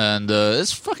sittings, and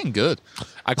it's fucking good.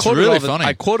 I It's quote really it all the, funny.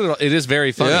 I quote it. It is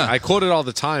very funny. Yeah. I quote it all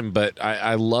the time, but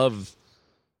I love.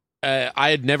 I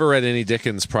had never read any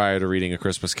Dickens prior to reading A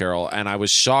Christmas Carol, and I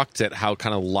was shocked at how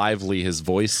kind of lively his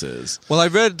voice is. Well, I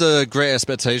read Great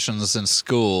Expectations in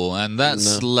school, and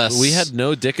that's less. We had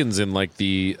no Dickens in like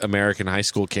the American high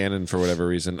school canon for whatever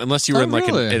reason, unless you were in like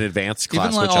really? an advanced class.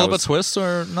 even like which I Oliver was, Twist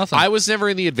or nothing. I was never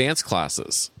in the advanced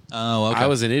classes. Oh, okay. I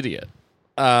was an idiot.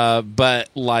 But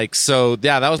like, so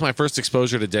yeah, that was my first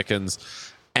exposure to Dickens,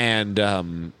 and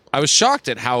I was shocked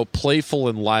at how playful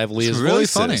and lively It's his really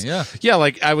voice funny, is. yeah. Yeah,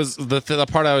 like I was the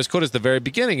part I always quote is the very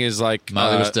beginning is like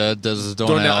Marley was dead. There's a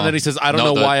doornail. doornail, and then he says, "I don't Not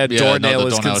know that- why a yeah, not doornail that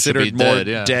is doornail should be considered more dead,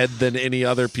 yeah. dead than any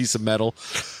other piece of metal."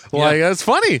 Like that's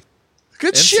funny.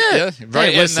 Good shit. Yeah,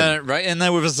 right, Hey, listen, right in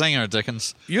there with a zinger,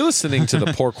 Dickens. you're listening to the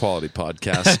Poor Quality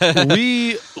Podcast.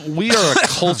 We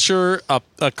are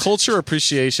a culture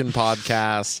appreciation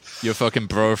podcast. Your fucking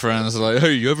bro friends are like,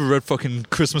 hey, you ever read fucking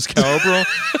Christmas Carol, bro?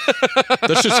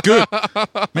 That's just good.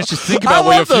 Makes you think about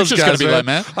what your future's going to be like,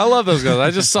 man. I love those guys.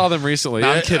 I just saw them recently. No,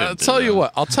 I'm kidding, I'll dude, tell you no.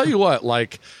 what. I'll tell you what.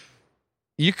 Like,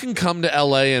 you can come to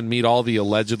LA and meet all the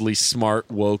allegedly smart,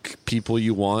 woke people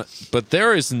you want, but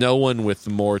there is no one with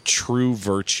more true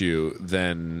virtue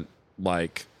than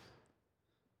like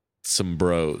some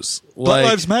bros. Black Like,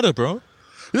 Lives Matter, bro.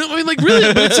 I mean, like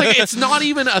really, but it's like it's not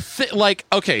even a thing. Like,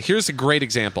 okay, here's a great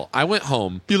example. I went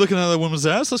home. You looking at that woman's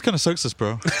ass? That's kind of sexist,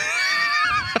 bro.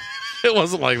 It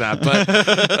wasn't like that,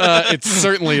 but it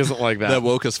certainly isn't like that. That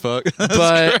woke as fuck.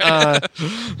 But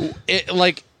it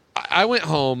like I went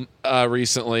home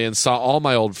recently and saw all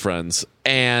my old friends,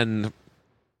 and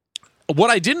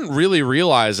what I didn't really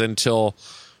realize until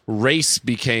race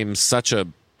became such a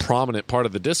prominent part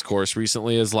of the discourse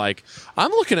recently is like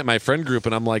I'm looking at my friend group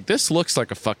and I'm like, this looks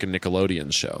like a fucking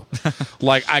Nickelodeon show.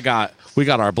 Like we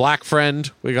got our black friend,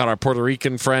 we got our Puerto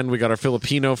Rican friend, we got our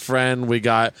Filipino friend, we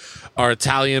got our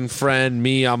Italian friend,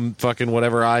 me, I'm fucking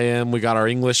whatever I am, we got our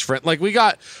English friend, like we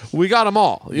got them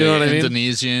all. You know what I mean?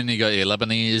 Indonesian, you got your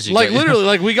Lebanese. You Like got your- literally,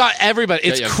 like we got everybody. got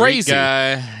It's your Greek crazy.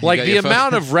 guy, you Like got the your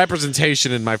amount fucking- of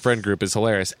representation in my friend group is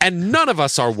hilarious, and none of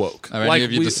us are woke. Are any like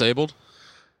of you disabled?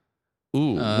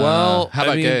 Ooh, well, how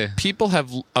about I mean, gay? People have.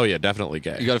 Oh yeah, definitely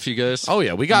gay. You got a few guys? Oh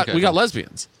yeah, we got Okay.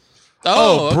 lesbians.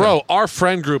 Oh, okay. Bro, our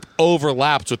friend group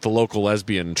overlapped with the local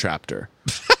lesbian chapter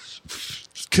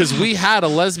because we had a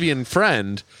lesbian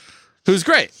friend who's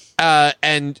great,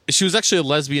 and she was actually a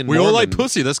lesbian. We all Mormon. like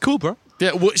pussy. That's cool, bro.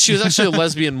 Yeah, she was actually a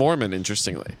lesbian Mormon,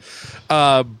 interestingly.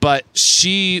 But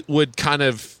she would kind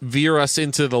of veer us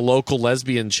into the local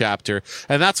lesbian chapter.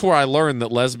 And that's where I learned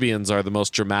that lesbians are the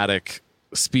most dramatic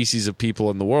species of people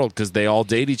in the world because they all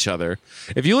date each other.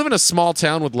 If you live in a small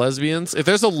town with lesbians, if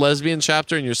there's a lesbian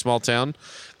chapter in your small town,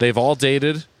 they've all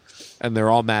dated and they're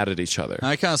all mad at each other.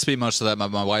 I can't speak much to that.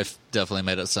 My wife definitely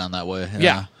made it sound that way.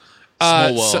 Yeah.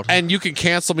 Small world. And you can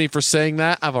cancel me for saying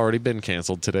that. I've already been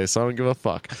canceled today, so I don't give a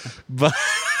fuck.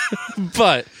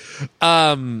 But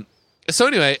so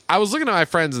anyway, I was looking at my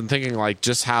friends and thinking like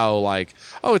just how like,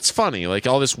 oh, it's funny. Like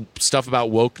all this stuff about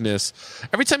wokeness.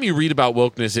 Every time you read about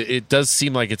wokeness, it does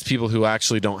seem like it's people who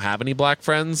actually don't have any black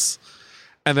friends.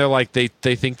 And they're like they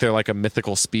think they're like a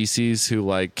mythical species who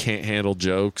like can't handle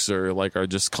jokes or like are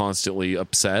just constantly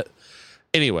upset.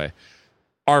 Anyway,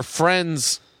 our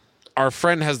friend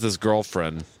has this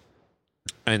girlfriend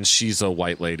and she's a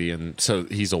white lady and so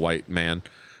he's a white man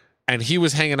and he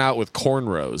was hanging out with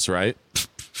cornrows, right?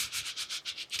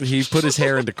 He put his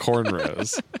hair into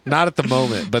cornrows. Not at the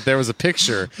moment, but there was a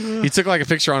picture. He took like a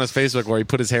picture on his Facebook where he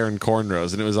put his hair in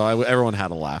cornrows, and it was everyone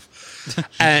had a laugh.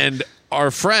 And our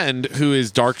friend, who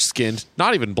is dark skinned,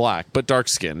 not even black, but dark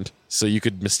skinned, so you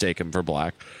could mistake him for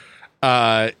black.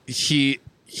 He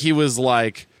was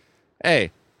like,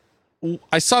 "Hey,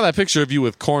 I saw that picture of you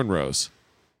with cornrows."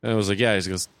 And I was like, "Yeah." He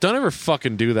goes, "Don't ever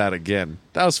fucking do that again.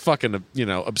 That was fucking,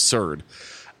 absurd."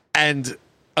 And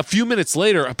a few minutes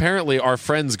later, apparently our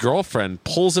friend's girlfriend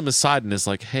pulls him aside and is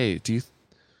like, "Hey, you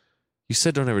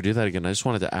said don't ever do that again. I just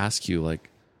wanted to ask you, like,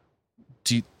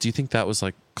 do you think that was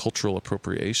like cultural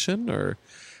appropriation or?"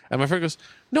 And my friend goes,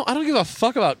 "No, I don't give a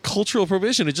fuck about cultural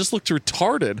appropriation. It just looked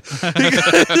retarded.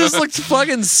 It just looked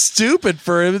fucking stupid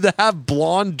for him to have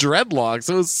blonde dreadlocks.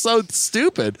 It was so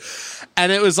stupid."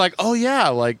 And it was like, oh yeah,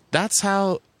 like that's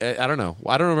how. I don't know.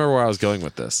 I don't remember where I was going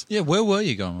with this. Yeah, where were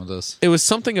you going with this? It was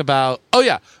something about, oh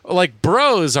yeah, like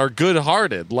bros are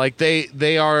good-hearted. Like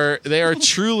they are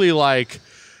truly like,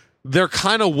 they're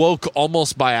kind of woke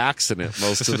almost by accident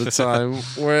most of the time,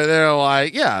 where they're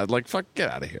like, yeah, like fuck, get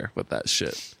out of here with that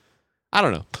shit. I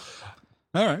don't know.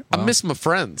 All right. I miss my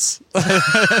friends.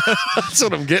 That's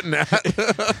what I'm getting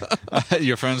at.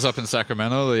 Your friends up in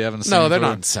Sacramento that you haven't seen? No, they're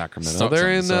not in Sacramento.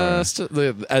 Stockton, they're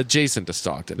in adjacent to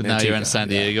Stockton. But now Antigua. you're in San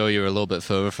Diego. You're a little bit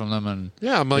further from them, and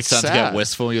Yeah, I'm like it's starting to sad. get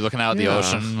wistful. You're looking out at the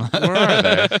ocean. Where are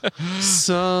they?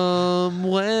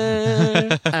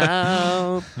 Somewhere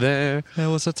out there. There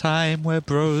was a time where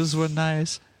bros were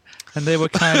nice, and they were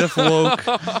kind of woke.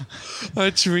 I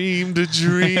dreamed a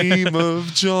dream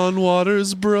of John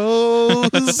Waters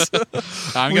Bros.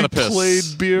 I'm We gonna piss. played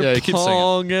beer Yeah, you keep singing.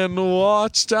 pong and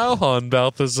watched Alhon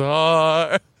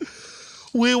Balthazar.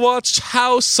 We watched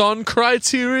House on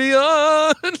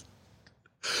Criterion.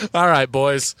 All right,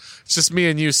 boys. It's just me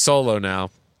and you solo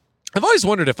now. I've always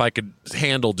wondered if I could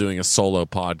handle doing a solo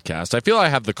podcast. I feel I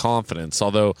have the confidence,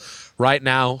 although right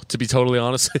now, to be totally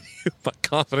honest with you, my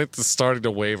confidence is starting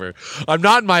to waver. I'm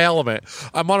not in my element.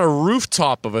 I'm on a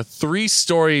rooftop of a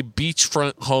 3-story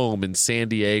beachfront home in San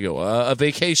Diego, a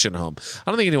vacation home.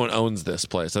 I don't think anyone owns this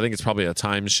place. I think it's probably a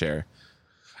timeshare.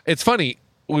 It's funny.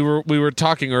 We were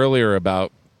talking earlier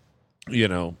about,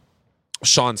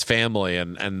 Sean's family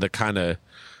and the kind of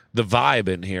the vibe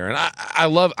in here, and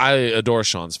I adore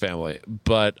Sean's family,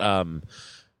 but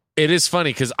it is funny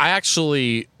because I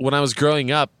actually, when I was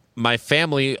growing up, my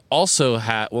family also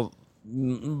had,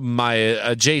 my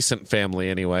adjacent family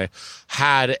anyway,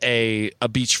 had a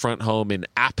beachfront home in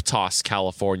Aptos,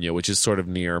 California, which is sort of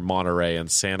near Monterey and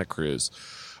Santa Cruz,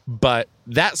 but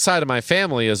that side of my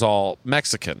family is all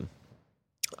Mexican.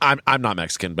 I'm not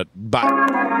Mexican, but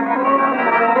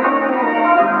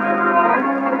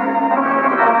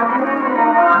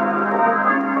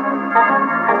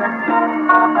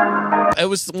it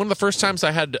was one of the first times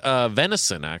I had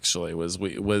venison. Actually, was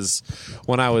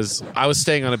when I was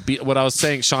staying on a beach. What I was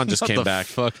saying, Sean just came back.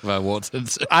 Fuck if I wanted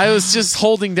to. I was just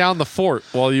holding down the fort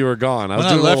while you were gone. I was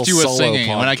When I doing a left, little you were solo singing.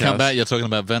 When I podcast. come back, you're talking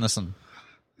about venison.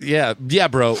 Yeah,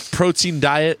 bro. Protein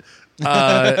diet.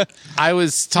 I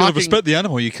was talking. the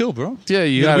animal you kill, bro. Yeah,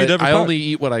 you gotta got read it. every I part. only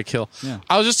eat what I kill. Yeah.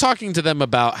 I was just talking to them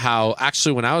about how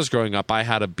actually when I was growing up, I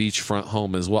had a beachfront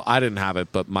home as well. I didn't have it,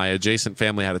 but my adjacent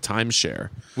family had a timeshare.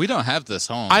 We don't have this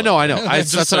home. I know.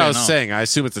 Just That's so what I you was know. saying. I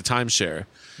assume it's a timeshare.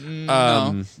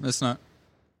 No, it's not.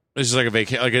 It's just like a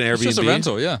like an Airbnb. It's just a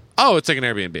rental, yeah. Oh, it's like an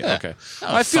Airbnb. Yeah. Okay.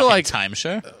 Not I a feel fucking like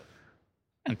timeshare.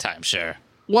 And timeshare.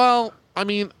 well, I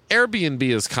mean, Airbnb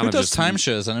is kind Who of does just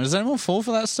timeshares? And does anyone fall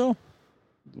for that still?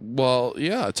 Well,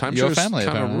 yeah, timeshares Your family,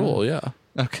 kind of apparently. rule. Yeah.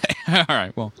 Okay, all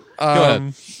right. Well, go ahead.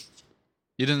 Um,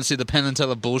 You didn't see the Penn and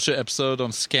Teller bullshit episode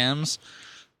on scams?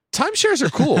 timeshares are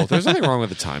cool. There's nothing wrong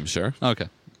with a timeshare. Okay,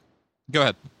 go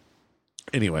ahead.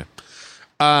 Anyway,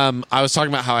 I was talking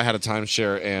about how I had a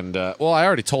timeshare, and I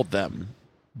already told them,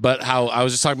 but how I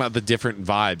was just talking about the different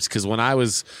vibes because when I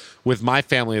was with my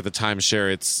family at the timeshare,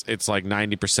 it's like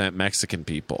 90% Mexican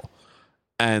people,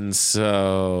 and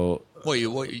so What,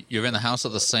 you're in the house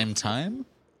at the same time?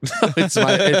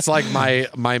 it's like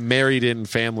my married in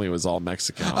family was all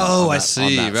Mexican. on Oh, I that-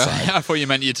 see. on that Right? side. I thought you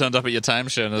meant you turned up at your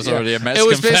timeshare and there's Yeah. already a It Mexican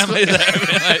was family basically-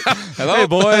 there. Like, hello, Hey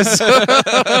boys.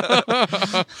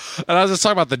 And I was just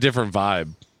talking about the different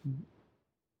vibe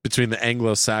between the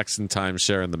Anglo-Saxon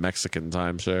timeshare and the Mexican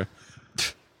timeshare.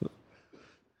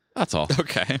 That's all.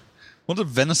 Okay. What did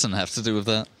venison have to do with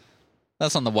that?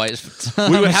 That's on the white.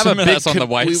 We would have a big. That's on the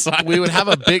white we, side. we would have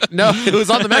a big. No, it was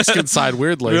on the Mexican side.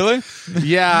 Weirdly, Really?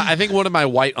 Yeah, I think one of my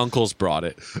white uncles brought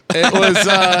it. It was.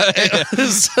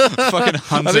 Fucking I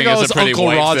hunting think it is was a pretty Uncle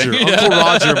white Roger. thing. Uncle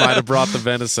Roger might have brought the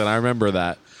venison. I remember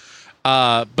that.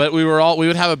 But we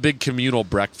would have a big communal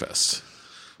breakfast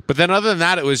But then other than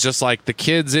that, it was just like the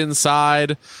kids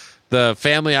inside, the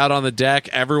family out on the deck.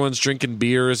 Everyone's drinking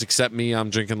beers except me. I'm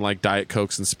drinking like Diet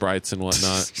Cokes and Sprites and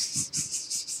whatnot.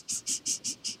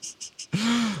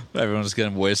 Everyone's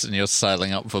getting wasted and you're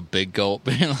sidling up for big gulp,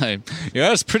 being like,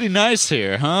 yeah, it's pretty nice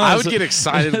here, huh? I would get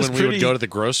excited it's when we would go to the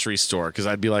grocery store because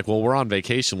I'd be like, well, we're on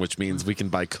vacation, which means we can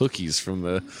buy cookies from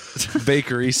the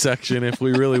bakery section if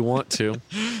we really want to.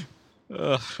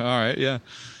 All right, yeah.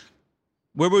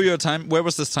 Where were your time? Where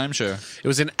was this timeshare? It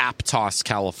was in Aptos,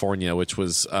 California, which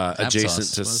was adjacent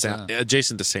Aptos? to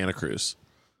adjacent to Santa Cruz.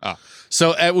 Oh,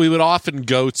 So we would often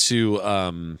go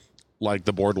to like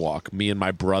the boardwalk, me and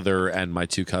my brother and my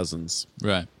 2 cousins.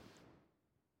 right.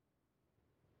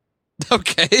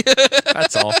 Okay.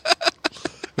 That's all.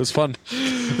 It was fun.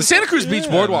 The Santa Cruz Beach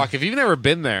Boardwalk, if you've never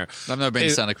been there. I've never been to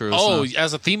Santa Cruz. Oh, no.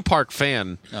 as a theme park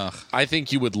fan, Ugh. I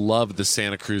think you would love the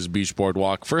Santa Cruz Beach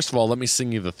Boardwalk. First of all, let me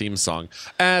sing you the theme song.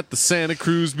 At the Santa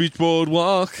Cruz Beach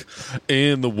Boardwalk,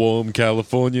 in the warm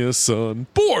California sun.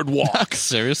 Boardwalk.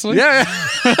 Seriously? Yeah.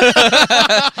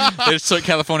 They just took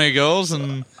California girls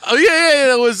and... Oh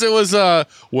yeah. It was.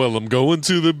 Well, I'm going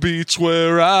to the beach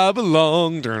where I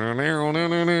belong. Wow,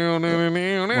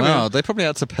 they probably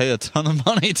had to pay a ton of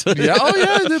money to... Yeah. Oh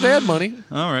yeah. They had money,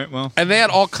 All right, well... and they had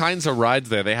all kinds of rides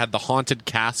there. They had the haunted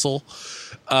castle,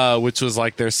 which was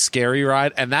like their scary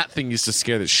ride, and that thing used to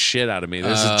scare the shit out of me.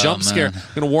 There's a jump scare. I'm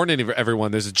going to warn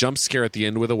everyone. There's a jump scare at the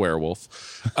end with a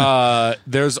werewolf.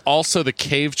 There's also the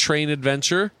cave train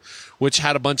adventure, which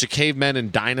had a bunch of cavemen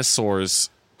and dinosaurs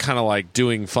kind of like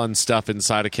doing fun stuff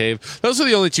inside a cave. Those are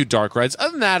the only 2 dark rides.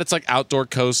 Other than that, it's like outdoor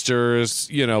coasters,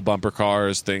 bumper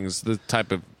cars, things, the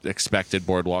type of expected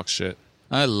boardwalk shit.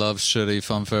 I love shitty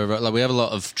fun fair. Like, we have a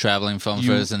lot of traveling fun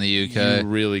fairs in the UK. You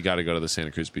really got to go to the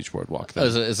Santa Cruz Beach Boardwalk. Though.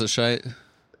 Is it shite?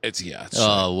 It's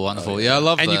Oh, wonderful. Yeah, I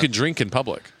love that. And you can drink in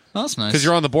public. Oh, that's nice. Because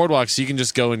you're on the boardwalk, so you can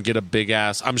just go and get a big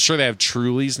ass. I'm sure they have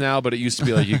Trulies now, but it used to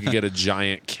be like you could get a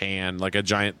giant can, like a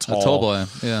giant tall boy.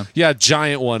 Yeah. Yeah,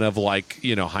 giant one of like,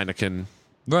 Heineken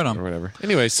Right on. or whatever.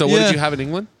 Anyway, so what Yeah. did you have in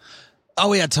England? Oh,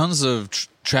 we had tons of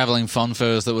traveling fun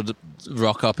fairs that would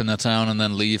rock up in the town and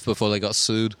then leave before they got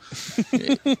sued.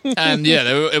 And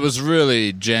yeah, it was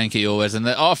really janky always, and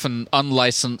they're often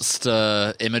unlicensed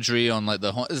imagery on like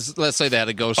let's say they had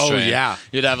a ghost Oh, train. yeah.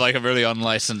 You'd have like a really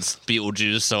unlicensed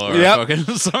Beetlejuice or Yep. fucking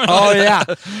something Oh like yeah.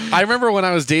 I remember when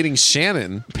I was dating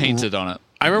Shannon. painted on it.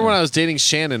 I remember when I was dating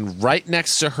Shannon, right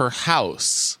next to her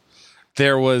house,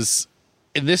 there was,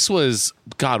 and this was,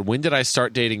 God, when did I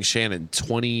start dating Shannon?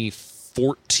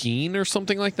 2014 or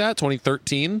something like that?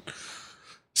 2013?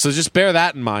 So just bear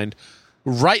that in mind.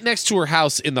 Right next to her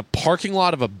house in the parking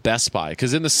lot of a Best Buy,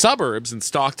 because in the suburbs in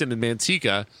Stockton and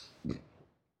Manteca,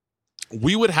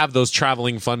 we would have those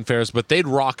traveling fun fairs, but they'd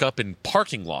rock up in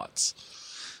parking lots.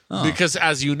 Because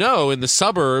as you know, in the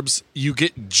suburbs, you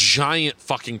get giant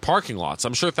fucking parking lots.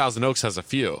 I'm sure Thousand Oaks has a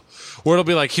few. Where it'll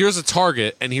be like, here's a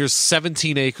Target and here's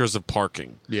 17 acres of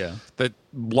parking. Yeah. That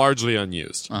largely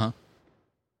unused.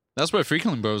 That's where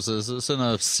Freaking Bros is. It's in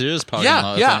a Sears parking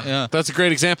lot. I think. Yeah. That's a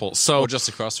great example. So Or just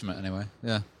across from it anyway.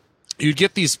 Yeah. you'd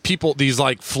get these people, these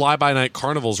like fly-by-night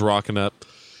carnivals rocking up.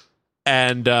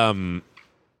 And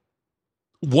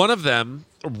one of them,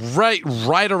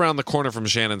 right around the corner from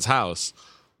Shannon's house,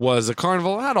 was a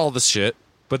carnival. It had all this shit,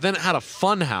 but then it had a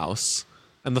fun house,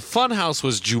 and the fun house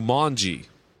was Jumanji.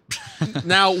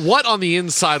 Now, what on the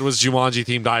inside was Jumanji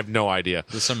themed, I have no idea.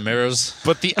 There's some mirrors.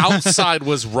 But the outside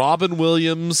was Robin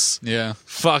Williams Yeah.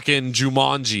 fucking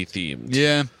Jumanji themed.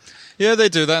 Yeah. Yeah, they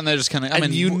do that, and they're just kind of. I And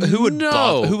mean, you who would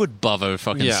know- who would bother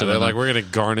fucking? Yeah, some they're of like, them? we're going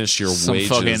to garnish your Some wages.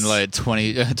 fucking like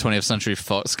 20th century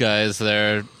Fox guys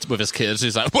there with his kids.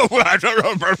 He's like, Well,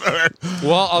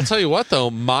 I'll tell you what,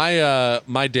 though. My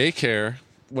my daycare,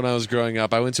 when I was growing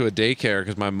up, I went to a daycare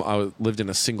because I lived in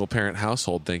a single-parent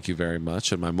household, thank you very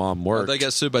much, and my mom worked. they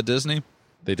get sued by Disney.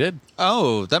 They did.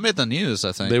 Oh, that made the news.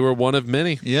 I think. They were one of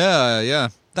many. Yeah.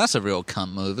 That's a real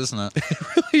cunt move, isn't it?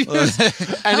 And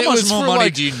How it much was more for, money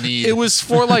like, do you need? It was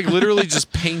for like literally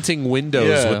just painting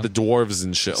windows Yeah. with the dwarves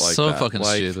and shit like so that. fucking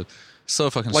like, stupid. So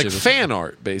fucking Like stupid. fan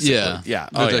art, basically. Yeah.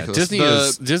 Oh, yeah.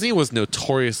 Ridiculous. Disney was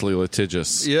notoriously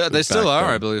litigious. Yeah, they still back are,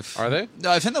 then. I believe. Are they?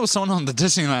 I think there was someone on the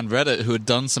Disneyland Reddit who had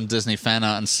done some Disney fan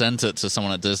art and sent it to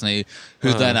someone at Disney,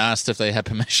 who then asked if they had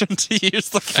permission to use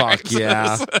the Fuck characters.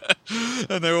 yeah.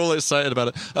 And they were all excited about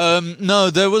it. No,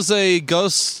 there was a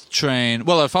ghost train,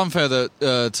 well, a fun fair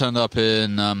that turned up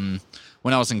in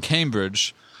when I was in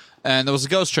Cambridge, and there was a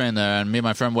ghost train there, and me and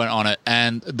my friend went on it,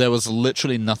 and there was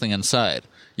literally nothing inside.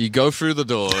 You go through the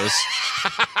doors.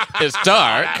 It's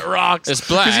dark. That rocks. It's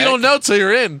black. Because you don't know till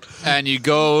you're in. And you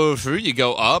go through, you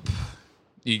go up,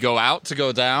 you go out to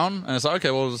go down, and it's like, okay,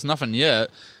 well, there's nothing yet.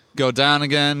 go down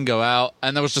again, go out,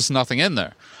 and there was just nothing in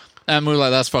there. And we were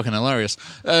like, that's fucking hilarious.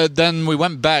 Then we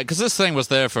went back, because this thing was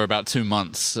there for about 2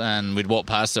 months, and we'd walk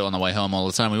past it on the way home all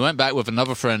the time. We went back with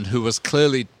another friend who was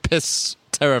clearly piss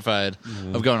terrified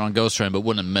of going on Ghost Train, but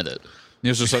wouldn't admit it. He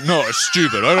was just like, no, it's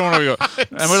stupid. I don't want to go.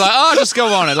 And we're like, oh, just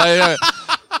go on it. Like,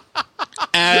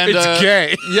 and It's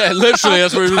gay. Yeah, literally,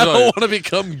 that's what he was I like. don't want to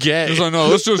become gay. He was like, no,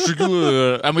 let's just...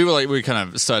 And we were like, we kind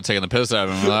of started taking the piss out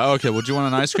of him. We're like, okay, well, do you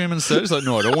want an ice cream instead? He's like,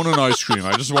 no, I don't want an ice cream.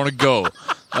 I just want to go.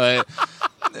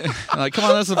 Like, come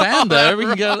on, there's a van there. We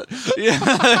can get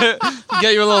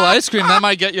you a little ice cream. That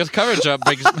might get your courage up,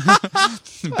 big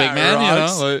man. You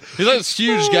know, like, he's like this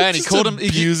huge guy, and he called him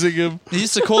abusing him. He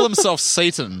used to call himself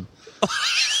Satan.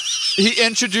 He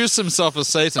introduced himself as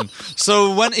Satan.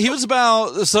 So when he was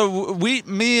about,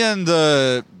 me and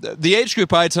the age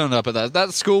group I turned up at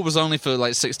that school was only for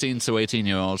like 16 to 18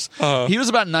 year olds. He was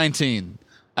about 19,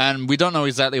 and we don't know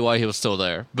exactly why he was still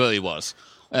there, but he was.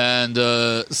 And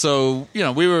so, you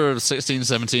know, we were 16,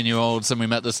 17 year olds, and we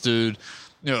met this dude,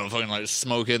 you know, fucking like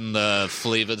smoking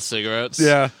flavored cigarettes.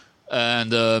 Yeah.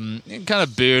 And kind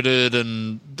of bearded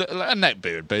and a neck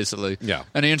beard, basically. Yeah.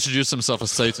 And he introduced himself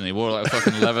as Satan. He wore like a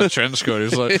fucking leather trench coat. He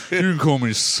was like, you can call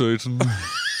me Satan.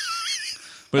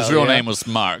 But his real name was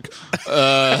Mark.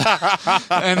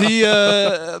 And he,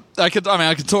 I could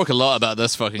talk a lot about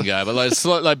this fucking guy, but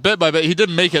like bit by bit, he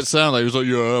didn't make it sound like he was like,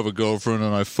 yeah, I have a girlfriend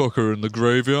and I fuck her in the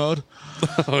graveyard.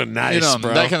 Oh, nice, You know,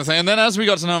 bro. that kind of thing. And then as we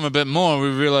got to know him a bit more, we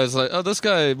realized, like, oh, this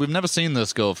guy, we've never seen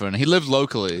this girlfriend. He lived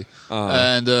locally.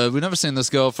 And we've never seen this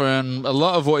girlfriend. A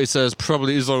lot of what he says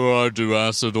probably is like, oh, I do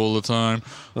acid all the time.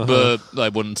 But I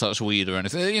wouldn't touch weed or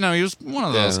anything. You know, he was one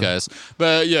of those guys.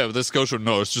 But yeah, this girlfriend,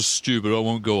 no, it's just stupid. I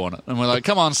won't go on it. And we're like,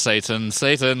 come on, Satan.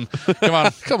 Come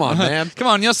on. Come on, man. Come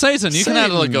on, you're Satan. You can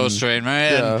handle a Satan. ghost train, right?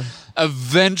 Yeah. And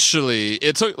eventually,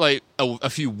 it took like a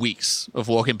few weeks of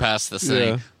walking past this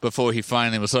thing before he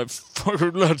finally was like, "Fuck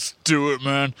it, let's do it,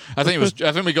 man." I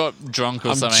think we got drunk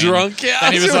or something. drunk, yeah.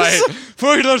 And he was like,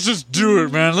 "Fuck it, let's just do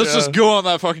it, man. Let's just go on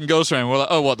that fucking ghost train." We're like,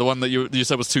 "Oh, what? The one that you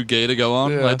said was too gay to go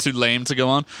on, like too lame to go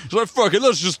on?" He's like, "Fuck it,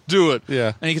 let's just do it."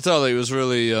 Yeah. And you could tell that he was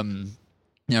really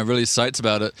really psyched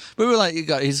about it. But we were like,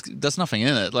 there's nothing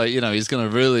in it. Like, you know, he's going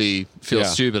to really feel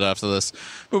stupid after this.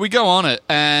 But we go on it,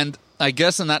 and I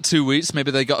guess in that 2 weeks,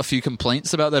 maybe they got a few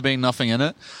complaints about there being nothing in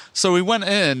it. So we went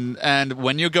in, and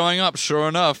when you're going up, sure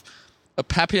enough, a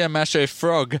papier-mâché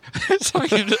frog is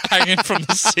hanging from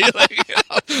the ceiling.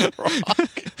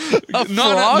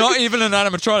 Not even an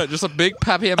animatronic, just a big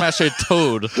papier-mâché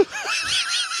toad.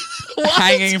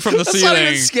 Hanging from the ceiling. That's not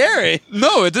even scary.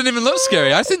 No, it didn't even look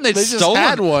scary. I think they just stole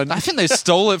had it. one. I think they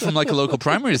stole it from like a local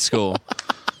primary school.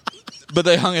 But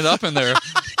they hung it up in there.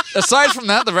 Aside from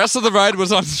that, the rest of the ride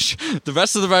was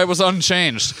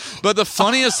unchanged. But the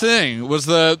funniest thing was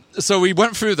so we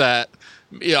went through that.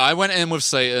 Yeah, I went in with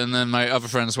Satan, and my other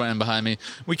friends went in behind me.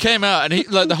 We came out, and he,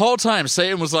 like, the whole time,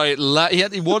 Satan was like,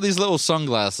 he wore these little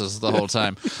sunglasses the whole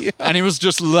time, and he was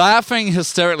just laughing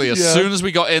hysterically as soon as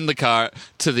we got in the car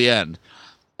to the end.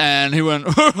 And he went,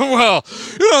 well,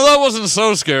 that wasn't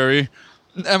so scary.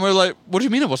 And we're like, what do you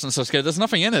mean it wasn't so scary? There's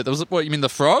nothing in it. There was, what, you mean the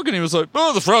frog? And he was like,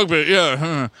 oh, the frog bit,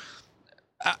 yeah.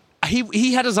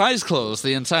 He had his eyes closed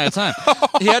the entire time.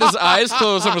 He had his eyes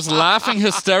closed and was laughing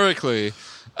hysterically.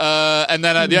 And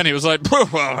then at the end, he was like,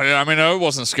 well, yeah, I mean, no, it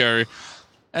wasn't scary.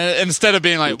 Instead of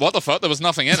being like, what the fuck? There was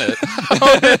nothing in it.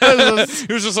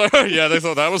 He was just like, oh, yeah, they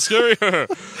thought that was scary.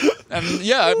 And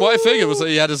yeah, what I figured was that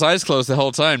he had his eyes closed the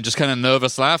whole time, just kind of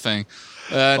nervous laughing.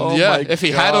 And if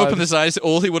he had opened his eyes,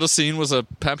 all he would have seen was a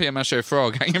papier-mâché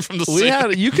frog hanging from the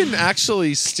ceiling. You can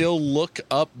actually still look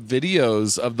up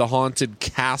videos of the haunted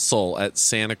castle at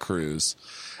Santa Cruz.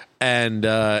 And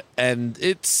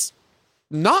it's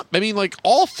not, I mean, like,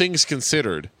 all things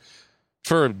considered,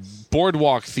 for a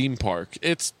boardwalk theme park,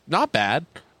 it's not bad.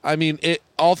 I mean,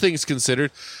 all things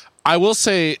considered. I will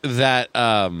say that,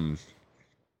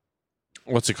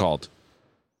 what's it called?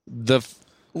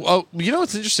 Well, you know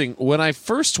what's interesting? When I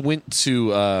first went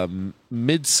to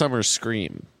Midsummer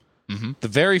Scream, the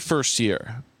very first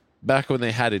year, back when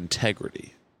they had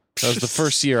Integrity, that was the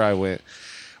first year I went.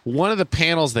 One of the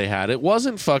panels they had, it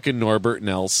wasn't fucking Norbert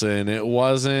Nelson. It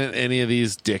wasn't any of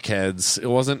these dickheads. It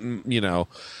wasn't,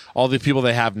 all the people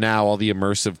they have now, all the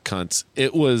immersive cunts.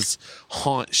 It was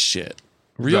haunt shit.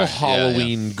 Real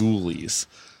Halloween ghoulies.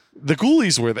 The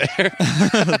ghoulies were there.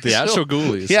 The actual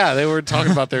ghoulies. Yeah, they were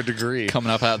talking about their degree.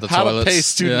 Coming up out of the How toilets. to pay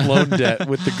student loan debt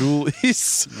with the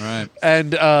ghoulies. Right.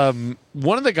 And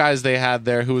one of the guys they had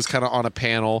there who was kind of on a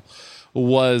panel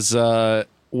was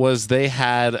they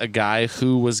had a guy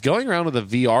who was going around with a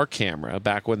VR camera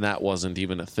back when that wasn't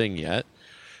even a thing yet.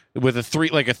 with a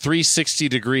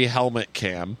 360-degree helmet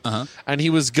cam, Uh-huh. and he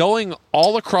was going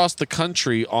all across the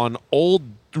country on old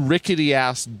rickety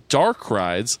ass dark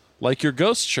rides like your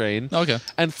Ghost Train, Okay.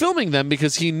 and filming them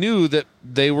because he knew that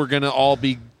they were going to all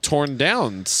be torn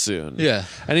down soon. Yeah.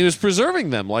 And he was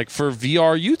preserving them like for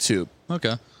VR YouTube.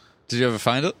 Okay. Did you ever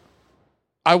find it?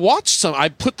 I watched some. I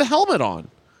put the helmet on.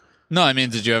 No, I mean,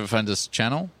 did you ever find this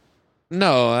channel?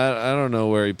 No, I don't know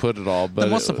where he put it all, but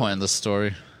Then what's the point in this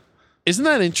story? Isn't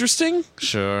that interesting?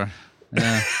 Sure.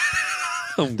 Yeah.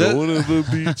 I'm going to the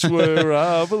beach where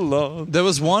I belong. There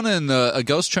was one in a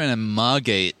Ghost Train in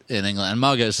Margate in England, and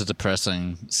Margate's a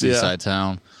depressing seaside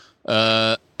town.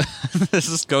 This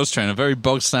is Ghost Train, a very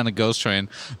bog standard Ghost Train,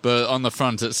 but on the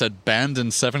front it said banned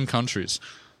in 7 countries.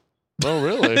 Oh,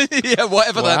 really? Yeah,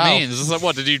 whatever that Wow. means. It's like,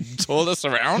 what, did you tour this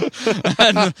around?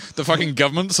 And the fucking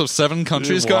governments of 7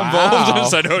 countries got Wow. involved and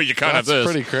said, oh, you can't have That's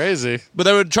this. pretty crazy. But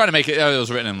they were trying to make it, it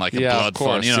was written in like a Yeah, of blood course,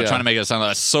 font, you know, yeah. trying to make it sound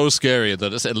like so scary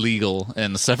that it's illegal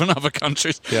in 7 other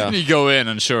countries. Yeah. And you go in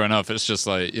and sure enough, it's just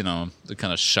like, you know, the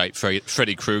kind of shite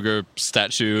Freddy Krueger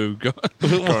statue going,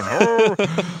 oh.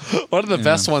 One of the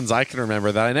best ones I can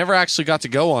remember that I never actually got to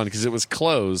go on because it was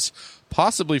closed,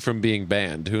 possibly from being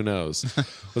banned. Who knows?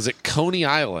 Was it Coney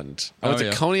Island? I went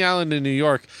to Coney Island in New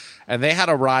York, and they had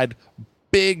a ride,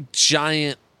 big,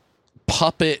 giant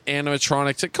puppet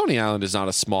animatronics. Coney Island is not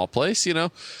a small place, you know?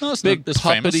 No, it's big not- it's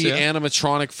puppety famous, yeah.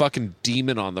 animatronic fucking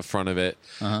demon on the front of it.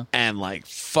 And like,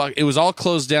 fuck, it was all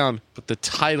closed down, but the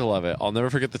title of it, I'll never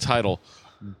forget the title.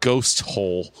 Ghost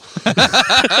Hole.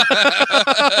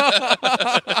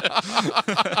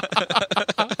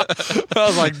 I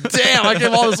was like, damn, I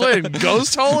came all this way and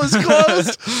Ghost Hole is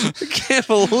closed? I can't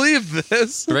believe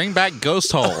this. Bring back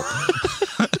Ghost Hole.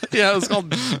 Yeah, it was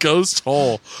called Ghost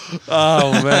Hole.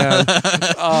 Oh, man.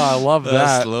 Oh, I love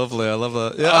That's that. lovely. I love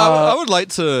that. Yeah, I would like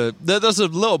to. There's a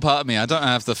little part of me. I don't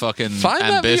have the fucking Find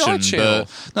that ambition, VR channel.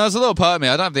 but no, there's a little part of me.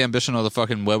 I don't have the ambition or the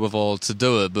fucking wherewithal to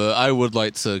do it, but I would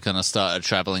like to kind of start a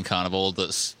traveling carnival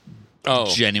that's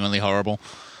genuinely horrible.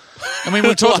 I mean,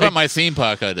 we talked about my theme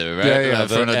park I do, right? Yeah, yeah,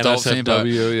 For an the adult theme park.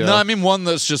 NSFW, yeah. No, I mean one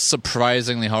that's just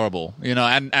surprisingly horrible. You know,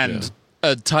 and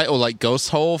a title like Ghost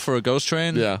Hole for a ghost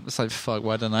train. Yeah. It's like, fuck,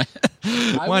 why didn't I?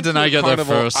 Why went didn't to I a get there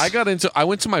carnival. first? I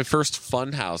went to my first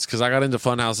fun house because I got into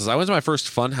fun houses. I went to my first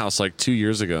fun house like 2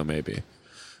 years ago, maybe,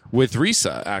 with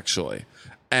Risa, actually.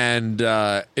 And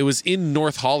it was in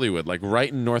North Hollywood, like right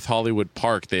in North Hollywood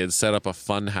Park. They had set up a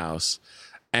fun house.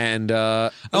 And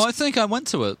I think I went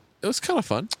to it. it was kind of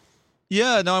fun.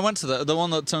 Yeah, no, I went to the one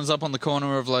that turns up on the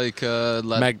corner of like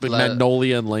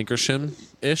Magnolia and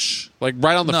Lancashire-ish. Like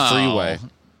right on the freeway.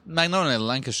 Magnolia and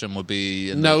Lancashire would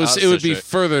be in No, the it would be district.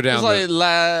 further It down. was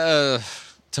like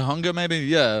Tahunga, maybe.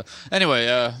 Yeah. Anyway,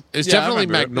 It's yeah, I definitely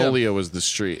remember it, yeah. Magnolia was the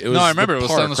street. It was No, I remember the it was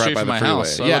park down the street right by from my freeway.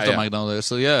 house. I Yeah, lived on yeah. Magnolia,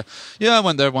 so yeah, I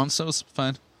went there once. It was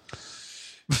fine.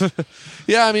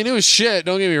 Yeah, I mean, it was shit.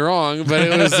 Don't get me wrong, but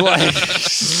it was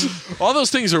like all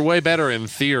those things are way better in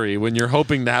theory when you're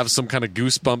hoping to have some kind of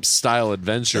Goosebumps style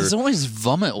adventure. There's always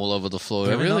vomit all over the floor. It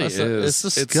Have you really noticed that? is.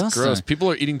 It's disgusting. gross.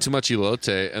 People are eating too much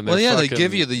elote, and Well, yeah, they fucking,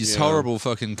 give you these horrible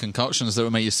fucking concoctions that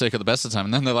would make you sick at the best of time,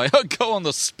 and then they're like, "Oh, go on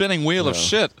the spinning wheel of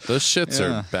shit." Those shits Yeah.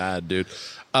 are bad, dude.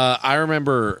 I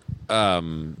remember.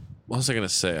 What was I gonna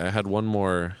say? I had one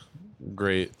more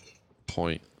great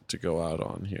point to go out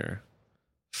on here.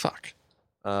 Fuck.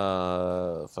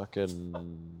 Fucking.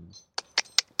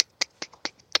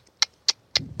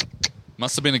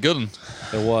 Must have been a good one.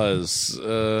 It was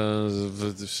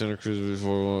Santa Cruz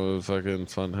before fucking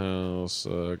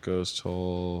Funhouse, Ghost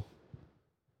Hole.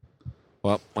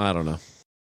 Well, I don't know.